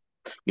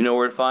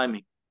where to find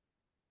me.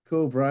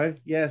 Cool, bro.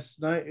 Yes,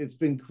 no, it's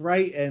been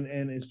great,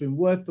 and it's been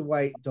worth the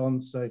wait, Don.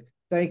 So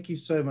thank you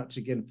so much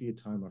again for your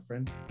time, my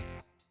friend.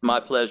 My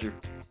pleasure.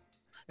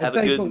 Have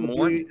a good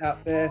morning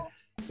out there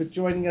for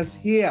joining us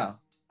here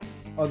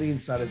on the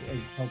Insider's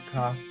Edge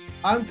podcast.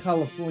 I'm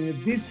California.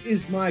 This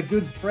is my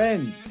good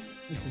friend,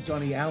 Mr.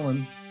 Johnny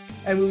Allen,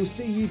 and we will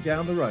see you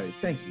down the road.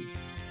 Thank you.